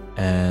life,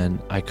 and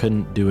I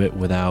couldn't do it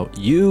without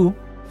you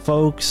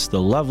folks,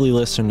 the lovely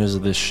listeners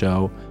of this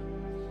show.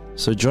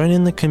 So join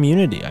in the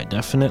community. I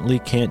definitely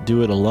can't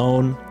do it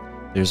alone.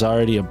 There's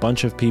already a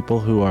bunch of people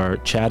who are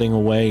chatting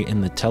away in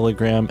the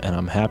Telegram, and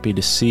I'm happy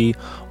to see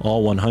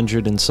all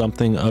 100 and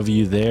something of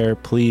you there.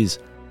 Please,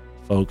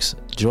 folks,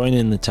 join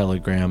in the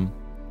Telegram.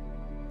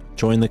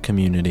 Join the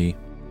community.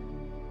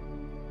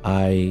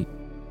 I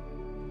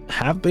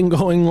have been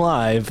going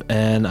live,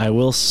 and I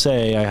will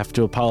say I have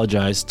to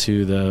apologize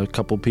to the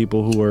couple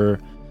people who were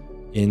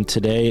in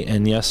today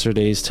and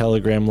yesterday's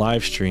Telegram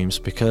live streams,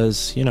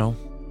 because, you know,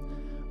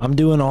 I'm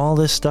doing all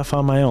this stuff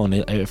on my own.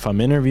 If I'm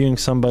interviewing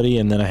somebody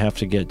and then I have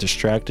to get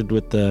distracted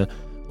with the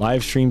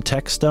live stream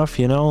tech stuff,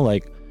 you know,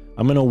 like,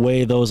 I'm going to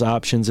weigh those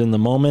options in the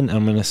moment.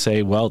 I'm going to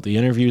say, well, the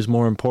interview is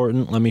more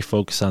important. Let me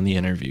focus on the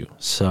interview.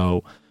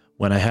 So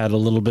when I had a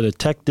little bit of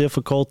tech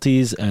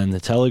difficulties and the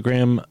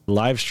Telegram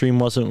live stream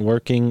wasn't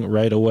working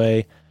right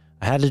away,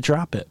 I had to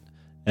drop it.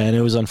 And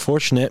it was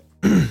unfortunate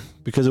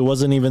because it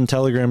wasn't even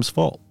Telegram's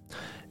fault.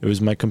 It was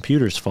my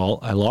computer's fault.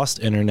 I lost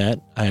internet.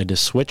 I had to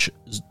switch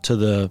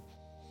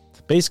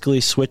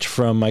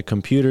from my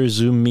computer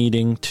Zoom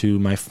meeting to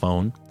my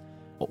phone,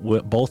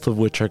 both of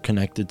which are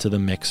connected to the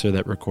mixer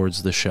that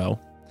records the show.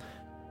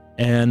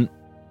 And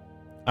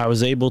I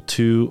was able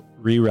to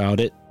reroute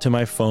it to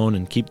my phone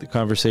and keep the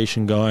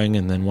conversation going.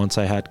 And then once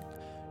I had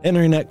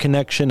internet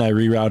connection, I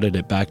rerouted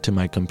it back to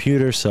my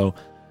computer. So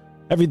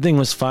everything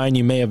was fine.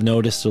 You may have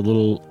noticed a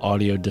little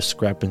audio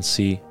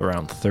discrepancy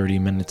around 30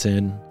 minutes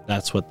in.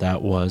 That's what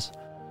that was.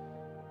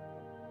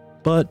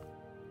 But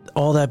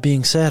all that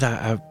being said,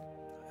 I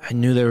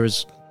knew there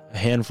was a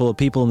handful of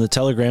people in the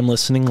Telegram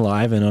listening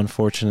live, and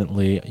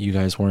unfortunately, you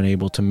guys weren't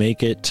able to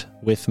make it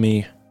with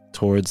me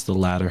towards the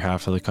latter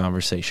half of the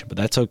conversation. But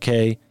that's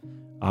okay.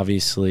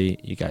 Obviously,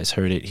 you guys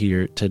heard it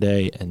here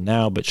today and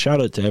now, but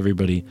shout out to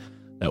everybody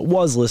that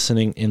was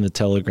listening in the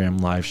Telegram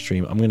live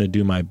stream. I'm going to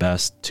do my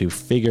best to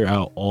figure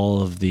out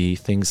all of the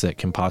things that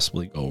can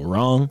possibly go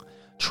wrong,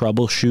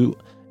 troubleshoot,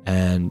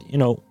 and, you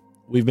know,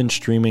 we've been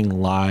streaming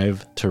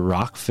live to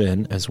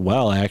Rockfin as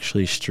well. I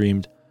actually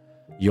streamed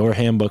Your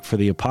Handbook for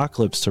the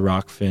Apocalypse to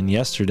Rockfin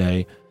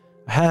yesterday.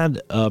 I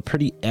had a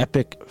pretty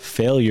epic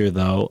failure,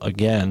 though,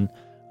 again,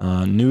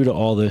 new to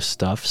all this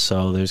stuff,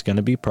 so there's going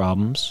to be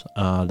problems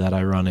that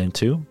I run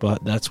into,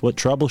 but that's what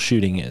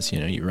troubleshooting is.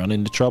 You know, you run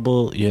into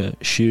trouble, you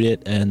shoot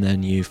it, and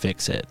then you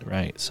fix it,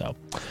 right? So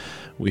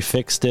we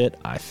fixed it,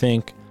 I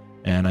think,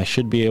 and I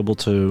should be able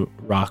to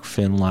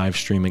Rockfin live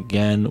stream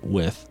again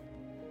with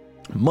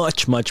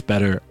much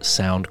better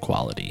sound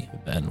quality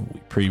than we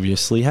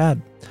previously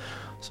had.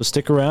 So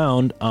stick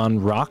around on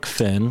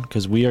Rockfin,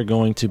 because we are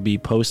going to be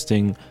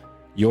posting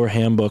Your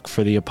Handbook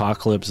for the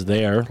Apocalypse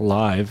there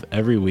live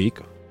every week.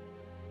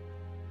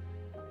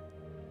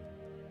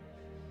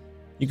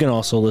 You can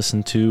also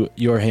listen to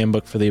Your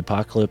Handbook for the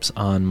Apocalypse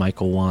on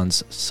Michael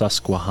Wan's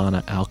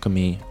Susquehanna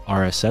Alchemy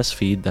RSS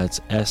feed. That's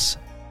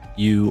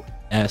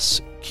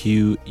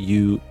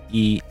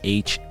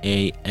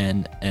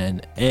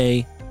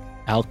SUSQUEHANNA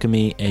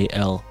Alchemy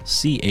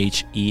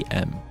ALCHEMY.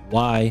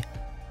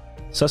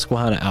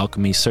 Susquehanna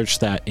Alchemy. Search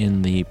that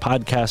in the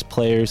podcast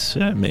players.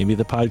 Maybe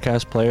the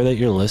podcast player that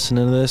you're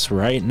listening to this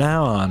right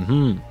now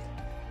on.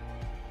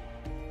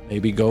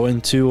 Maybe go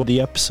into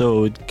the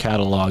episode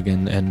catalog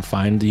and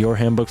find Your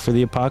Handbook for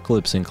the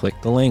Apocalypse and click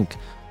the link.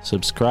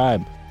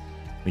 Subscribe.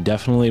 We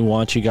definitely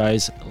want you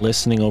guys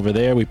listening over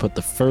there. We put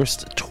the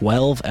first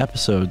 12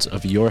 episodes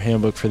of Your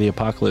Handbook for the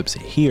Apocalypse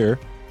here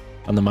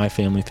on the My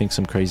Family Thinks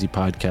I'm Crazy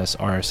podcast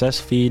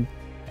RSS feed.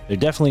 They're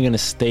definitely going to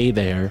stay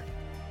there.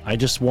 I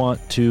just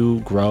want to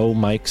grow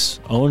Mike's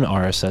own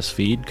RSS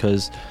feed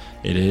because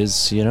it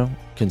is,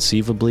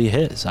 conceivably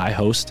his. I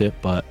host it,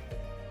 but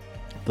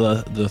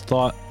the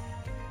thought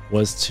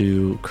was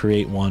to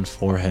create one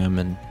for him,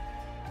 and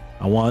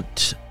I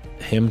want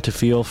him to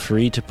feel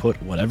free to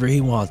put whatever he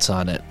wants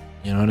on it.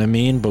 You know what I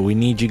mean? But we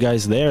need you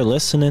guys there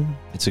listening.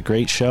 It's a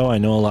great show. I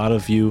know a lot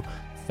of you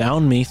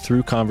found me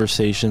through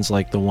conversations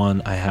like the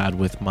one I had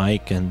with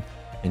Mike and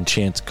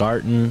Chance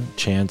Garton.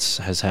 Chance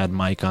has had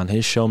Mike on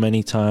his show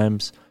many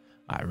times.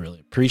 I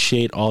really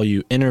appreciate all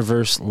you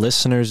Interverse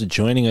listeners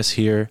joining us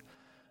here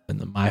in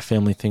the My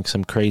Family Thinks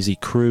I'm Crazy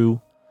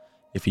crew.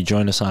 If you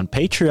join us on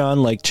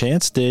Patreon like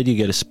Chance did, you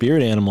get a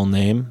spirit animal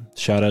name.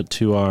 Shout out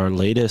to our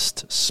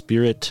latest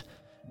spirit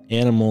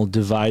animal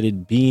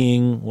divided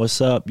being. What's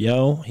up,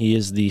 yo? He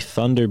is the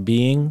Thunder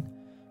Being.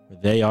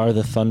 They are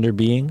the Thunder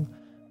Being.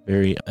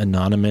 Very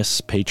anonymous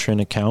patron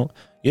account.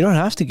 You don't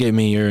have to give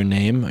me your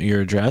name,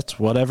 your address,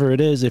 whatever it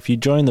is. If you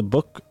join the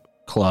book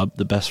club,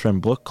 the Best Friend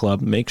Book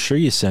Club, make sure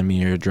you send me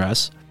your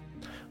address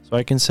so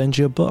I can send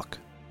you a book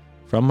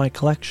from my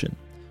collection.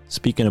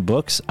 Speaking of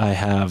books, I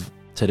have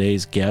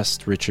today's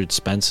guest, Richard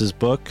Spence's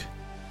book,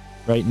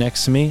 right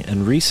next to me.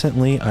 And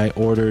recently I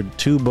ordered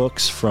 2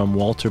 books from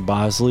Walter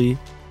Bosley.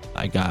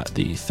 I got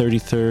the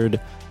 33rd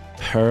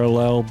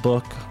Parallel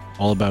book,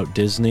 all about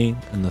Disney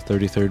and the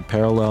 33rd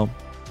Parallel.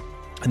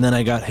 And then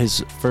I got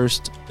his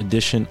first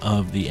edition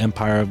of The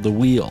Empire of the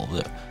Wheel,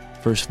 the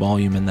first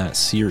volume in that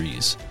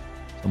series.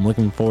 I'm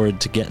looking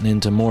forward to getting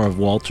into more of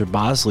Walter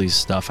Bosley's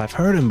stuff. I've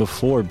heard him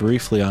before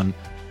briefly on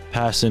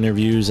past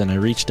interviews, and I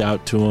reached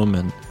out to him,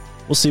 and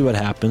we'll see what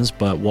happens.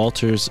 But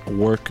Walter's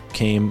work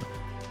came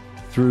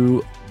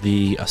through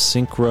the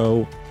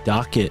Synchro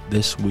docket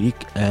this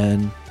week,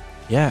 and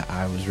yeah,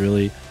 I was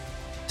really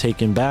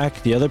taken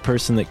back. The other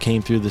person that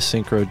came through the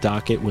Synchro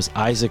docket was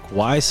Isaac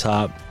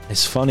Weishaupt.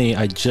 It's funny,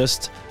 I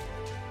just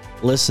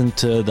listened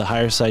to the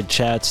Higher Side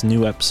Chat's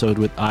new episode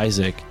with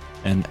Isaac,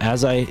 and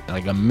as a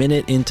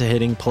minute into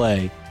hitting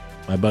play,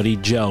 my buddy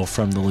Joe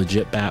from the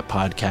Legit Bat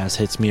podcast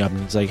hits me up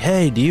and he's like,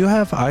 "Hey, do you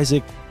have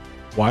Isaac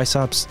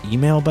Weishaupt's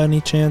email by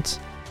any chance?"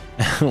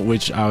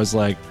 Which I was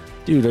like,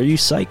 "Dude, are you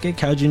psychic?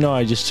 How'd you know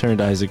I just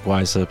turned Isaac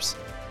Weishaupt's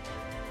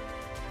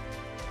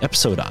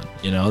episode on?"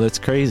 That's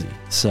crazy.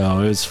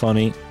 So it was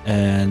funny.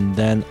 And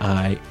then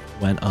I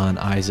went on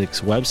Isaac's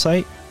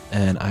website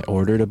and I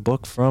ordered a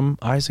book from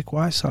Isaac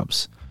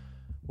Weishaupt's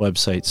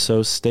website.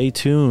 So stay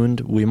tuned.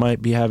 We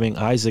might be having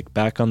Isaac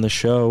back on the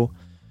show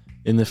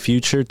in the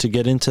future to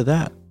get into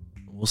that.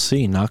 We'll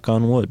see. Knock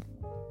on wood.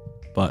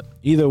 But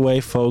either way,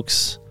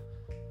 folks,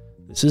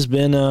 this has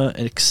been an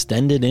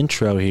extended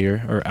intro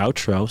here, or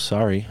outro,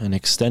 sorry. An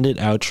extended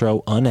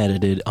outro,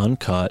 unedited,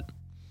 uncut.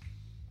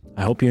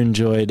 I hope you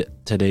enjoyed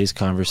today's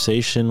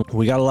conversation.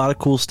 We got a lot of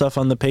cool stuff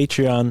on the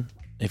Patreon.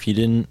 If you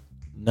didn't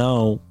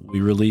know,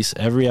 we release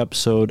every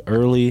episode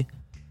early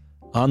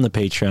on the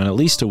Patreon, at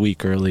least a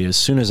week early, as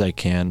soon as I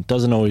can.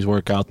 Doesn't always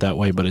work out that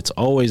way, but it's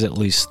always at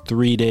least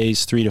 3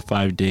 to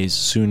 5 days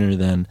sooner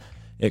than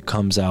it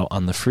comes out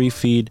on the free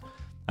feed.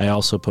 I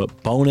also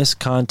put bonus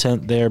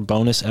content there,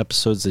 bonus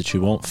episodes that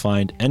you won't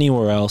find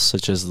anywhere else,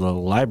 such as the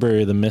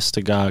Library of the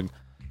Mystagogue.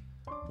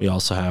 We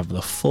also have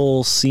the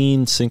full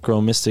scene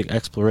Synchro Mystic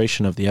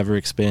exploration of the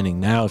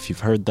ever-expanding Now. If you've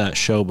heard that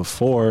show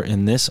before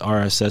in this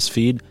RSS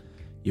feed,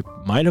 you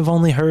might have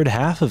only heard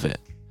half of it.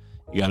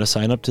 You got to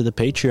sign up to the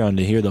Patreon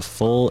to hear the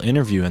full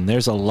interview, and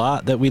there's a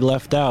lot that we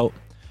left out,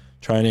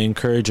 trying to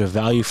encourage a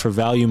value for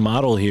value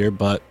model here,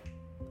 but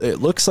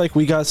it looks like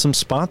we got some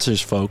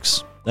sponsors,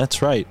 folks.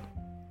 That's right.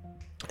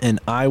 And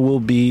I will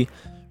be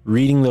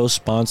reading those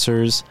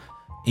sponsors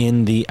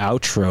in the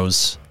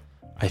outros.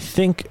 I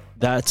think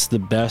that's the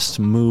best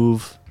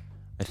move.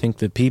 I think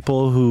the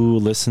people who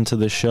listen to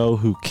the show,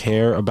 who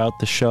care about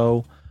the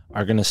show,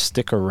 are going to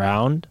stick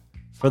around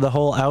for the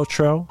whole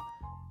outro.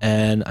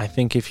 And I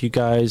think if you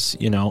guys,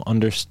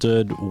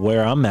 understood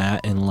where I'm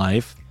at in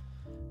life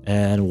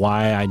and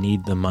why I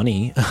need the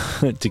money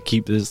to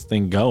keep this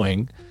thing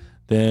going,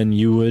 then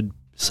you would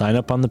sign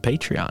up on the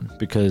Patreon,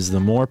 because the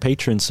more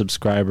patron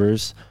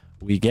subscribers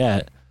we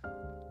get,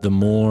 the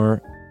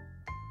more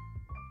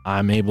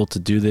I'm able to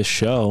do this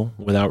show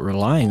without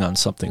relying on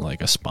something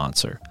like a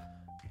sponsor.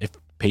 If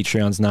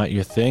Patreon's not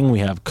your thing, we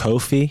have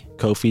Ko-fi,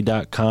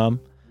 Ko-fi.com.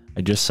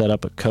 I just set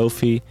up a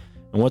Ko-fi.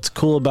 And what's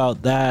cool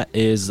about that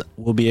is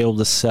we'll be able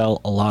to sell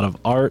a lot of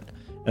art.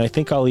 And I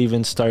think I'll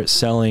even start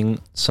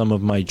selling some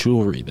of my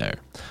jewelry there.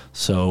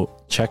 So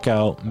check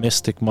out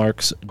Mystic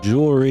Mark's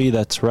jewelry.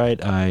 That's right.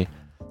 I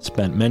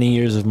spent many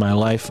years of my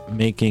life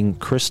making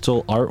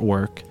crystal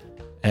artwork.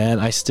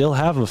 And I still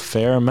have a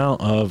fair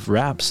amount of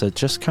wraps that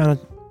just kind of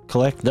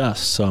collect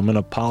dust. So I'm going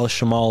to polish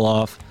them all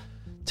off,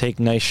 take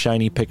nice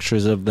shiny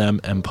pictures of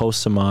them, and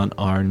post them on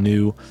our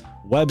new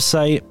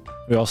website.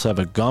 We also have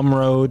a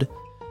Gumroad.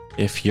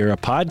 If you're a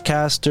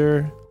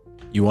podcaster,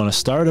 you want to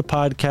start a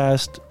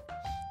podcast,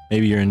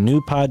 maybe you're a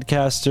new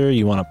podcaster,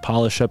 you want to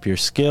polish up your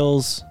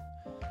skills,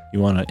 you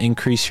want to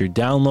increase your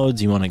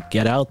downloads, you want to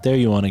get out there,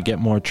 you want to get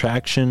more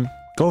traction,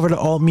 go over to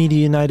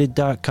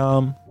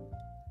altmediaunited.com.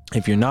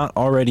 If you're not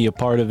already a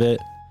part of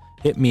it,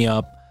 hit me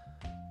up.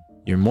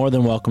 You're more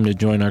than welcome to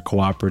join our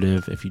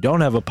cooperative. If you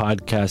don't have a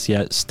podcast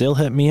yet, still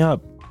hit me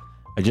up.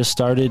 I just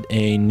started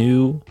a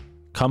new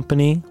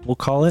company, we'll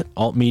call it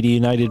Alt Media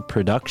United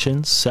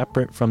Productions,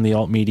 separate from the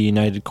Alt Media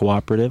United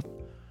Cooperative,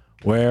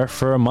 where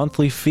for a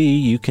monthly fee,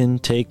 you can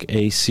take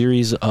a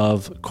series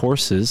of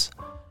courses,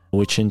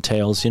 which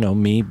entails,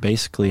 me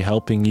basically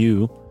helping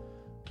you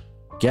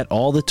get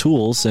all the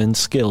tools and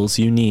skills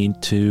you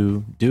need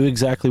to do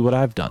exactly what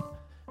I've done.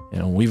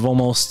 We've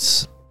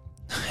almost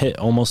hit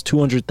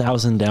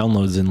 200,000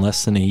 downloads in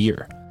less than a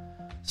year.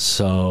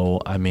 So,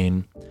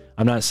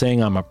 I'm not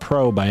saying I'm a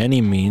pro by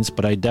any means,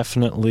 but I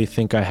definitely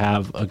think I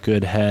have a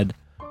good head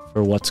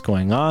for what's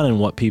going on and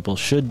what people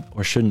should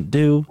or shouldn't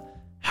do,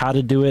 how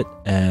to do it,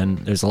 and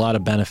there's a lot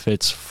of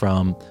benefits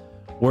from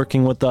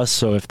working with us.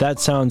 So if that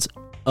sounds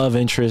of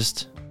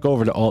interest, go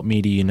over to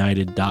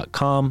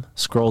altmediaunited.com,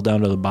 scroll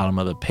down to the bottom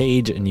of the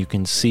page, and you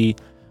can see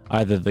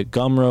either the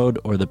Gumroad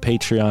or the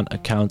Patreon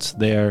accounts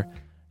there.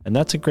 And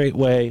that's a great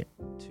way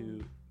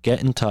to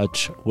get in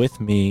touch with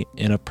me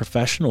in a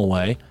professional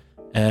way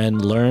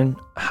and learn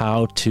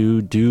how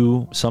to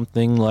do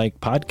something like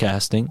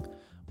podcasting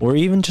or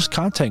even just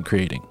content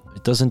creating.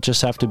 It doesn't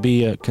just have to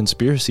be a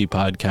conspiracy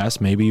podcast.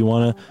 Maybe you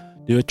want to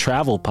do a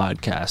travel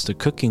podcast, a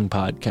cooking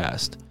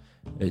podcast.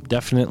 It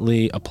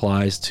definitely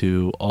applies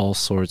to all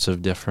sorts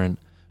of different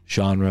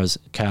genres,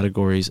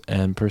 categories,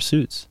 and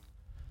pursuits.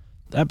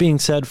 That being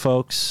said,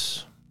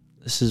 folks,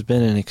 this has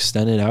been an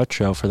extended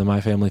outro for the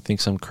My Family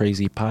Thinks I'm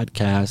Crazy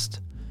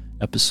podcast,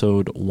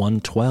 episode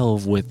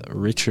 112 with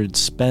Richard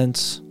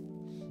Spence,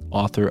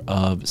 author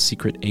of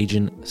Secret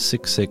Agent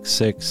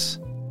 666,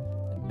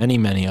 and many,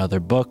 many other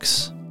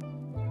books.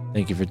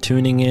 Thank you for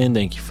tuning in.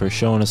 Thank you for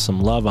showing us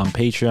some love on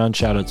Patreon.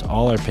 Shout out to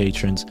all our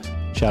patrons.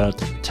 Shout out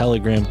to the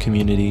Telegram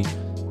community,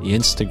 the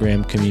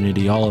Instagram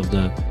community, all of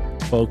the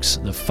folks,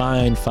 the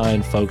fine,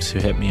 fine folks who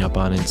hit me up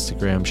on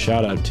Instagram.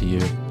 Shout out to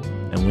you.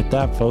 And with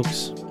that,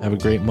 folks, have a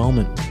great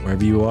moment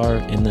wherever you are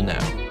in the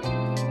now.